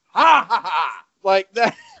 bah, ha, ha, ha, like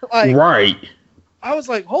that. Like, right. I was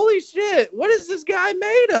like, holy shit, what is this guy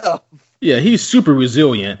made of? Yeah, he's super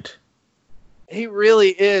resilient. He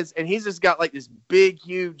really is, and he's just got like this big,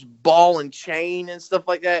 huge ball and chain and stuff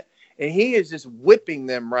like that, and he is just whipping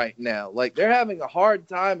them right now. Like, they're having a hard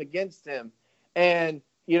time against him, and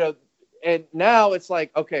and now it's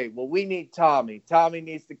like, okay, well, we need Tommy. Tommy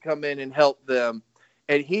needs to come in and help them,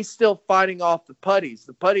 and he's still fighting off the putties.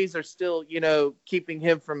 The putties are still, keeping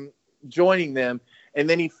him from joining them, and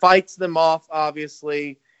then he fights them off,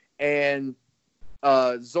 obviously, and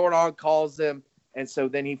Zordon calls him. And so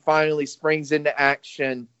then he finally springs into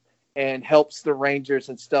action and helps the Rangers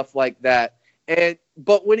and stuff like that.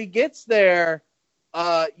 But when he gets there,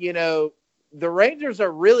 the Rangers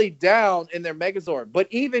are really down in their Megazord. But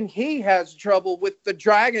even he has trouble with the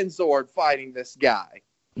Dragon Zord fighting this guy.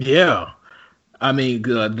 Yeah. I mean,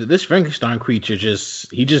 this Frankenstein creature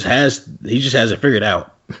he just hasn't figured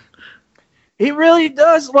out. He really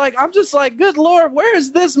does. Like, I'm just like, good Lord, where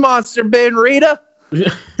has this monster been, Rita?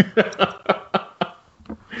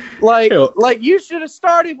 Like you should have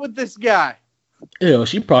started with this guy.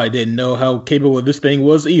 She probably didn't know how capable this thing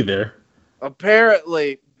was either.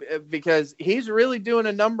 Apparently, because he's really doing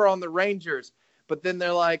a number on the Rangers. But then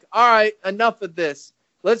they're like, all right, enough of this.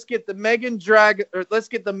 Let's get the Mega Dragon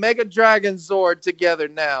Zord together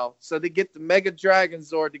now. So they get the Mega Dragon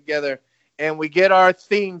Zord together, and we get our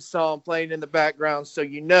theme song playing in the background. So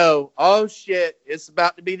oh shit, it's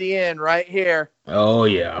about to be the end right here. Oh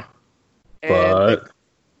yeah. And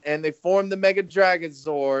they form the Mega Dragon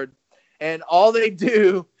Zord, and all they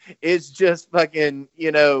do is just fucking,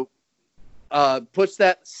 push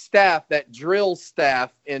that drill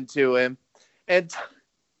staff into him, and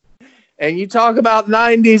you talk about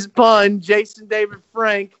 90s pun, Jason David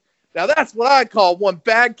Frank. Now that's what I call one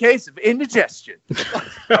bad case of indigestion.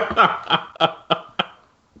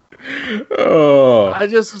 Oh. I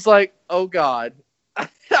just was like, oh God,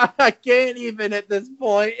 I can't even at this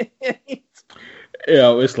point.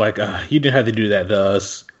 It's like, you didn't have to do that to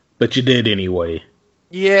us, but you did anyway.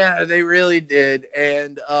 Yeah, they really did.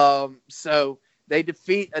 And so they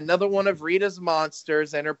defeat another one of Rita's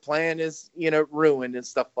monsters, and her plan is, ruined and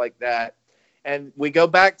stuff like that. And we go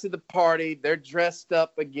back to the party. They're dressed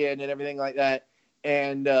up again and everything like that.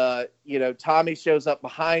 And, Tommy shows up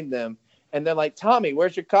behind them. And they're like, Tommy,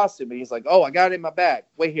 where's your costume? And he's like, oh, I got it in my bag.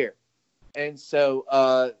 Wait here. And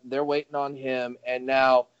so they're waiting on him.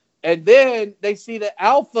 And then they see that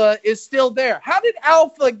Alpha is still there. How did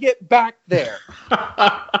Alpha get back there?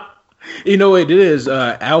 You know what it is?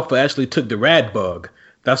 Alpha actually took the rad bug.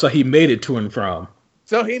 That's how he made it to and from.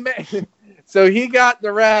 So he got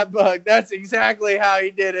the rad bug. That's exactly how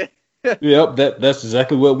he did it. Yep, that's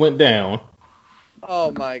exactly what went down.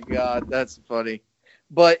 Oh my God, that's funny.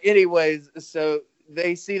 But anyways, so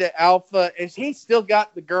they see that Alpha, and he still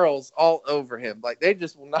got the girls all over him. Like, they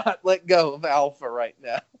just will not let go of Alpha right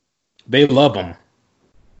now. They love him.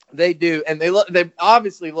 They do, and they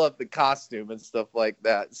obviously love the costume and stuff like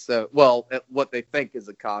that. So, well, what they think is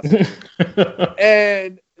a costume.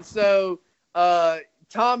 And so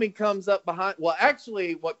Tommy comes up behind. Well,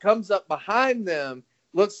 actually, what comes up behind them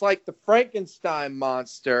looks like the Frankenstein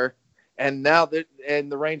monster. And now the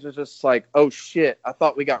Rangers just like, oh shit! I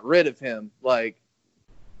thought we got rid of him. Like,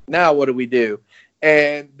 now what do we do?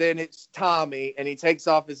 And then it's Tommy, and he takes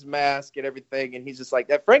off his mask and everything, and he's just like,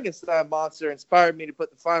 that Frankenstein monster inspired me to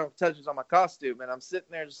put the final touches on my costume. And I'm sitting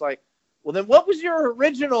there just like, well, then what was your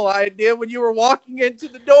original idea when you were walking into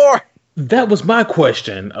the door? That was my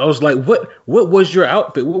question. I was like, what was your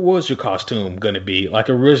outfit? What was your costume going to be,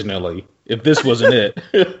 like, originally, if this wasn't it?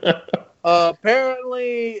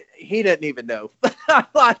 Apparently, he didn't even know.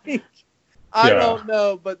 I don't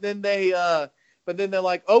know, but then they're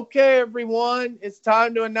like, okay, everyone, it's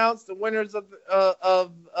time to announce the winners of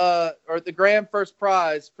the grand first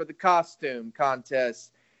prize for the costume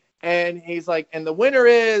contest. And he's like, and the winner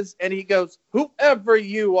is, and he goes, whoever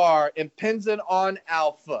you are, and pins it on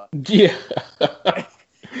Alpha. Yeah.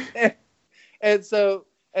 and so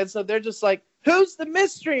they're just like, who's the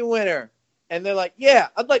mystery winner? And they're like, yeah,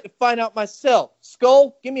 I'd like to find out myself.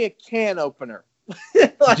 Skull, give me a can opener.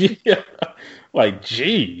 Yeah. Like,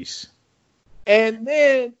 jeez. And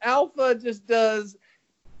then Alpha just does,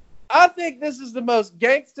 I think this is the most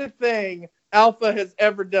gangster thing Alpha has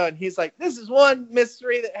ever done. He's like, this is one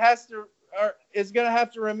mystery that is going to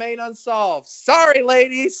have to remain unsolved. Sorry,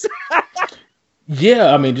 ladies.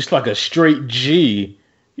 Yeah, I mean, just like a straight G,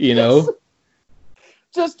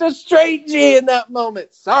 Just a straight G in that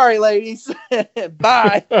moment. Sorry, ladies.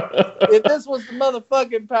 Bye. If this was the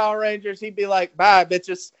motherfucking Power Rangers, he'd be like, bye,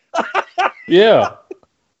 bitches. Yeah.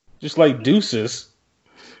 Just like deuces.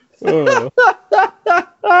 That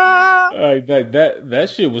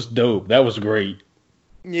shit was dope. That was great.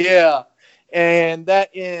 Yeah. And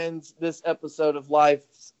that ends this episode of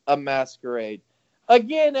Life's a Masquerade.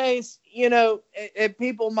 Again, Ace,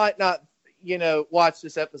 people might not, watch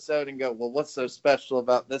this episode and go, well, what's so special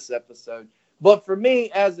about this episode? But for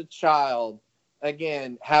me, as a child,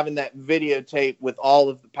 again, having that videotape with all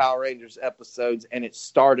of the Power Rangers episodes, and it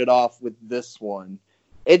started off with this one,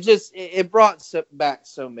 it brought back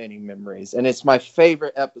so many memories, and it's my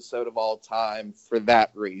favorite episode of all time for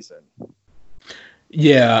that reason.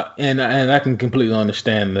 Yeah, and I can completely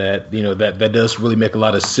understand that. That does really make a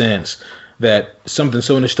lot of sense. That something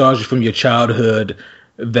so nostalgic from your childhood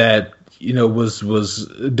that was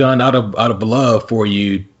done out of love for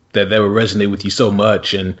you, that would resonate with you so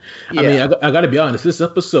much. And yeah. I mean, I got to be honest, this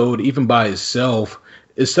episode, even by itself,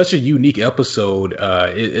 it's such a unique episode.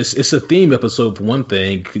 It's a theme episode for one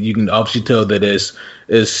thing. You can obviously tell that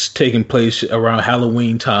it's taking place around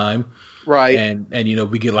Halloween time. Right. And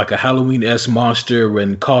we get like a Halloween-esque monster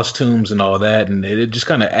and costumes and all that, and it just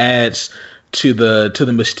kind of adds to the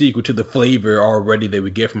mystique or to the flavor already that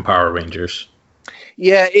we get from Power Rangers.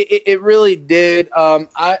 Yeah, it really did.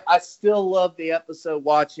 I still love the episode,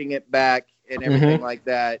 watching it back and everything like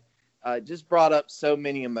that. Just brought up so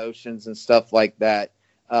many emotions and stuff like that.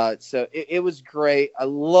 So it was great. I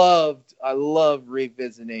love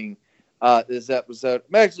revisiting this episode.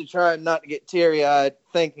 I'm actually trying not to get teary-eyed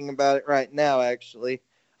thinking about it right now, actually.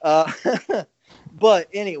 But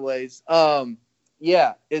anyways,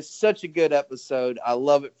 yeah, it's such a good episode. I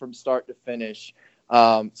love it from start to finish.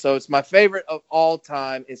 So it's my favorite of all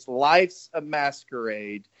time. It's Life's a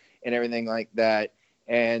Masquerade and everything like that.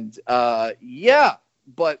 And yeah,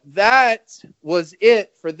 but that was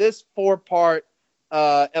it for this 4-part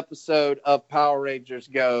episode of Power Rangers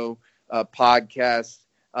Go podcast.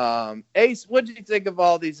 Ace, what did you think of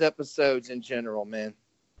all these episodes in general, man?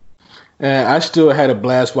 I still had a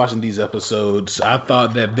blast watching these episodes. I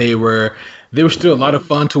thought that they were still a lot of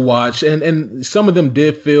fun to watch, and some of them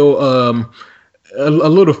did feel a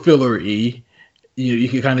little filler-y. You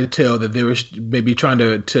could kind of tell that they were maybe trying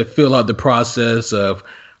to fill out the process of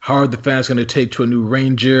how are the fans going to take to a new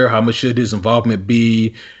Ranger, how much should his involvement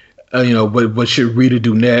be, what should Rita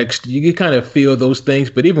do next. You could kind of feel those things,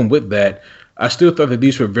 but even with that, I still thought that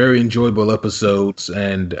these were very enjoyable episodes,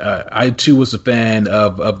 and I too was a fan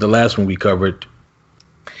of the last one we covered.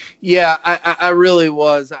 Yeah, I really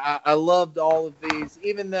was. I loved all of these,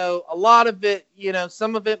 even though a lot of it,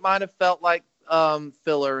 some of it might have felt like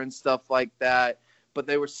filler and stuff like that, but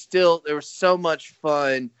they were so much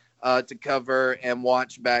fun to cover and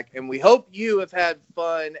watch back. And we hope you have had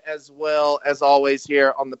fun as well, as always,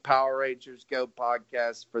 here on the Power Rangers Go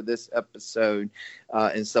podcast for this episode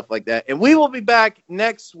and stuff like that. And we will be back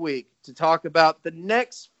next week to talk about the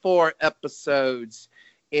next 4 episodes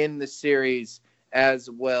in the series as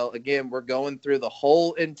well. Again, we're going through the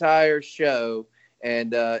whole entire show.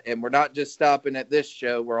 And we're not just stopping at this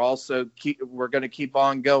show. We're also we're going to keep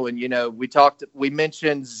on going. We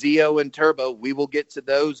mentioned Zeo and Turbo. We will get to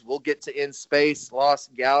those. We'll get to In Space,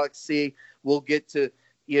 Lost Galaxy. We'll get to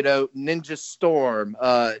Ninja Storm,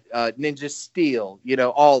 Ninja Steel.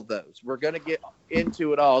 All those. We're going to get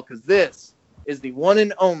into it all because this is the one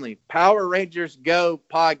and only Power Rangers Go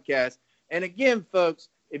podcast. And again, folks,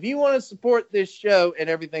 if you want to support this show and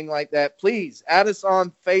everything like that, please add us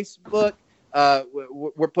on Facebook.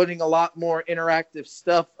 We're putting a lot more interactive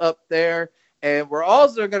stuff up there, and we're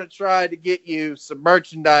also going to try to get you some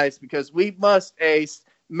merchandise because we must, Ace,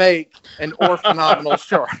 make an Orphenomenal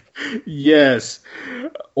shirt. Yes,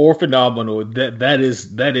 Orphenomenal. That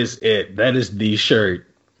is it. That is the shirt.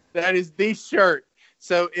 That is the shirt.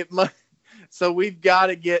 So we've got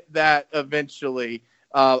to get that eventually.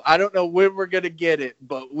 I don't know when we're going to get it,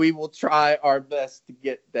 but we will try our best to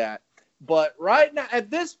get that. But right now,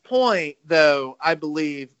 at this point, though, I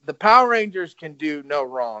believe the Power Rangers can do no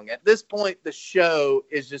wrong. At this point, the show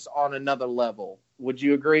is just on another level. Would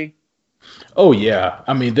you agree? Oh, yeah.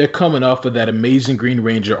 I mean, they're coming off of that amazing Green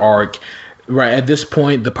Ranger arc. Right at this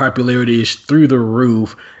point, the popularity is through the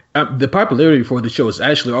roof. The popularity for the show is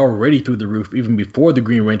actually already through the roof, even before the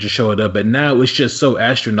Green Ranger showed up. But now it's just so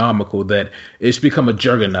astronomical that it's become a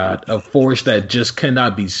juggernaut, a force that just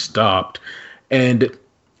cannot be stopped. And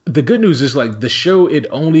the good news is, like, the show, it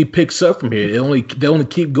only picks up from here. They only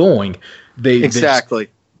keep going. Exactly.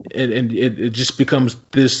 And it just becomes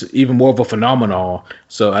this even more of a phenomenon.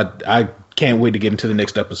 So I can't wait to get into the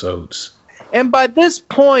next episodes. And by this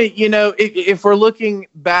point, if we're looking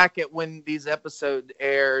back at when these episodes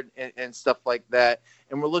aired and stuff like that,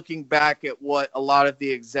 and we're looking back at what a lot of the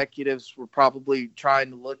executives were probably trying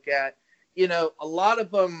to look at, a lot of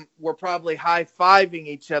them were probably high-fiving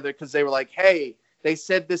each other because they were like, hey, they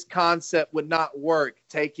said this concept would not work,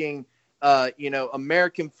 taking,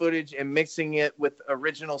 American footage and mixing it with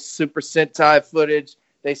original Super Sentai footage.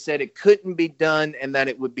 They said it couldn't be done and that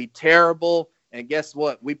it would be terrible. And guess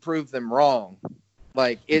what? We proved them wrong.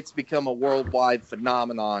 Like, it's become a worldwide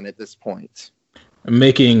phenomenon at this point.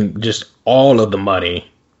 Making just all of the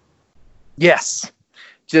money. Yes.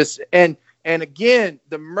 And again,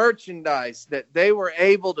 the merchandise that they were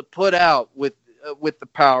able to put out with the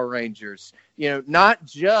Power Rangers, not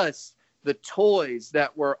just the toys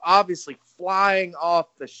that were obviously flying off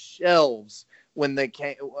the shelves when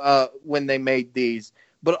they made these,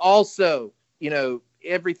 but also,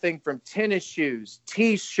 everything from tennis shoes,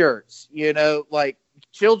 T-shirts, like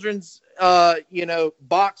children's,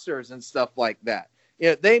 boxers and stuff like that.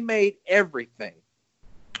 They made everything.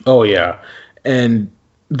 Oh yeah, and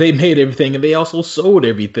they made everything, and they also sold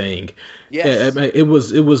everything. Yes. It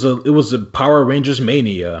was a Power Rangers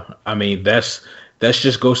mania. I mean, that's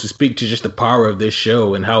just goes to speak to just the power of this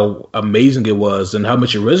show and how amazing it was and how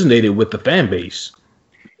much it resonated with the fan base.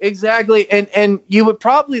 Exactly. And you would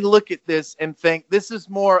probably look at this and think this is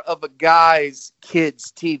more of a guy's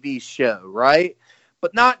kids TV show, right?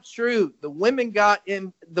 But not true. The women got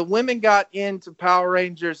into Power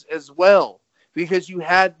Rangers as well, because you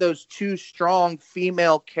had those two strong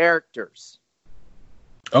female characters.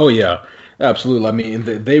 Oh yeah, absolutely. I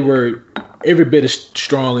mean, they were every bit as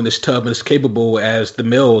strong and as tough and as capable as the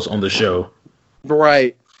males on the show.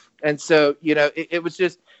 Right. And so, it was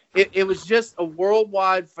just it was just a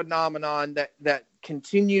worldwide phenomenon that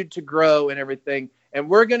continued to grow and everything. And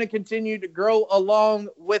we're going to continue to grow along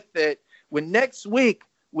with it. When next week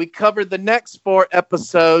we cover the next 4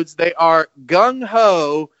 episodes, they are Gung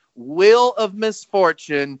Ho, Wheel of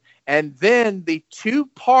Misfortune, and then the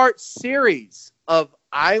 2-part series of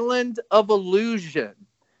Island of Illusion.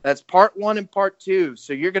 That's part 1 and part 2.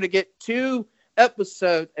 So you're going to get 2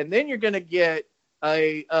 episodes, and then you're going to get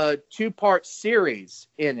a 2-part series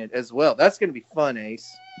in it as well. That's going to be fun,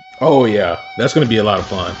 Ace. Oh yeah, that's going to be a lot of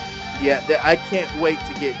fun. Yeah, I can't wait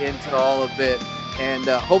to get into all of it, and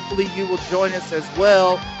hopefully you will join us as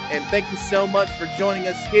well. And thank you so much for joining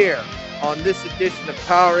us here on this edition of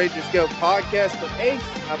Power Rangers Go podcast. But Ace,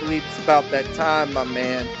 I believe it's about that time, my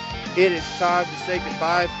man. It is time to say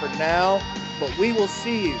goodbye for now, but we will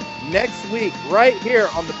see you next week right here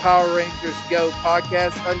on the Power Rangers Go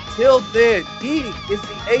podcast. Until then, he is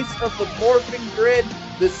the ace of the morphing grid,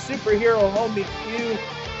 the superhero homie Q,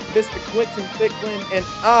 Mr. Quentin Thicklin, and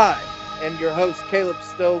I am your host, Caleb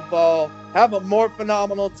Stovall. Have a more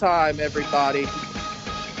phenomenal time, everybody.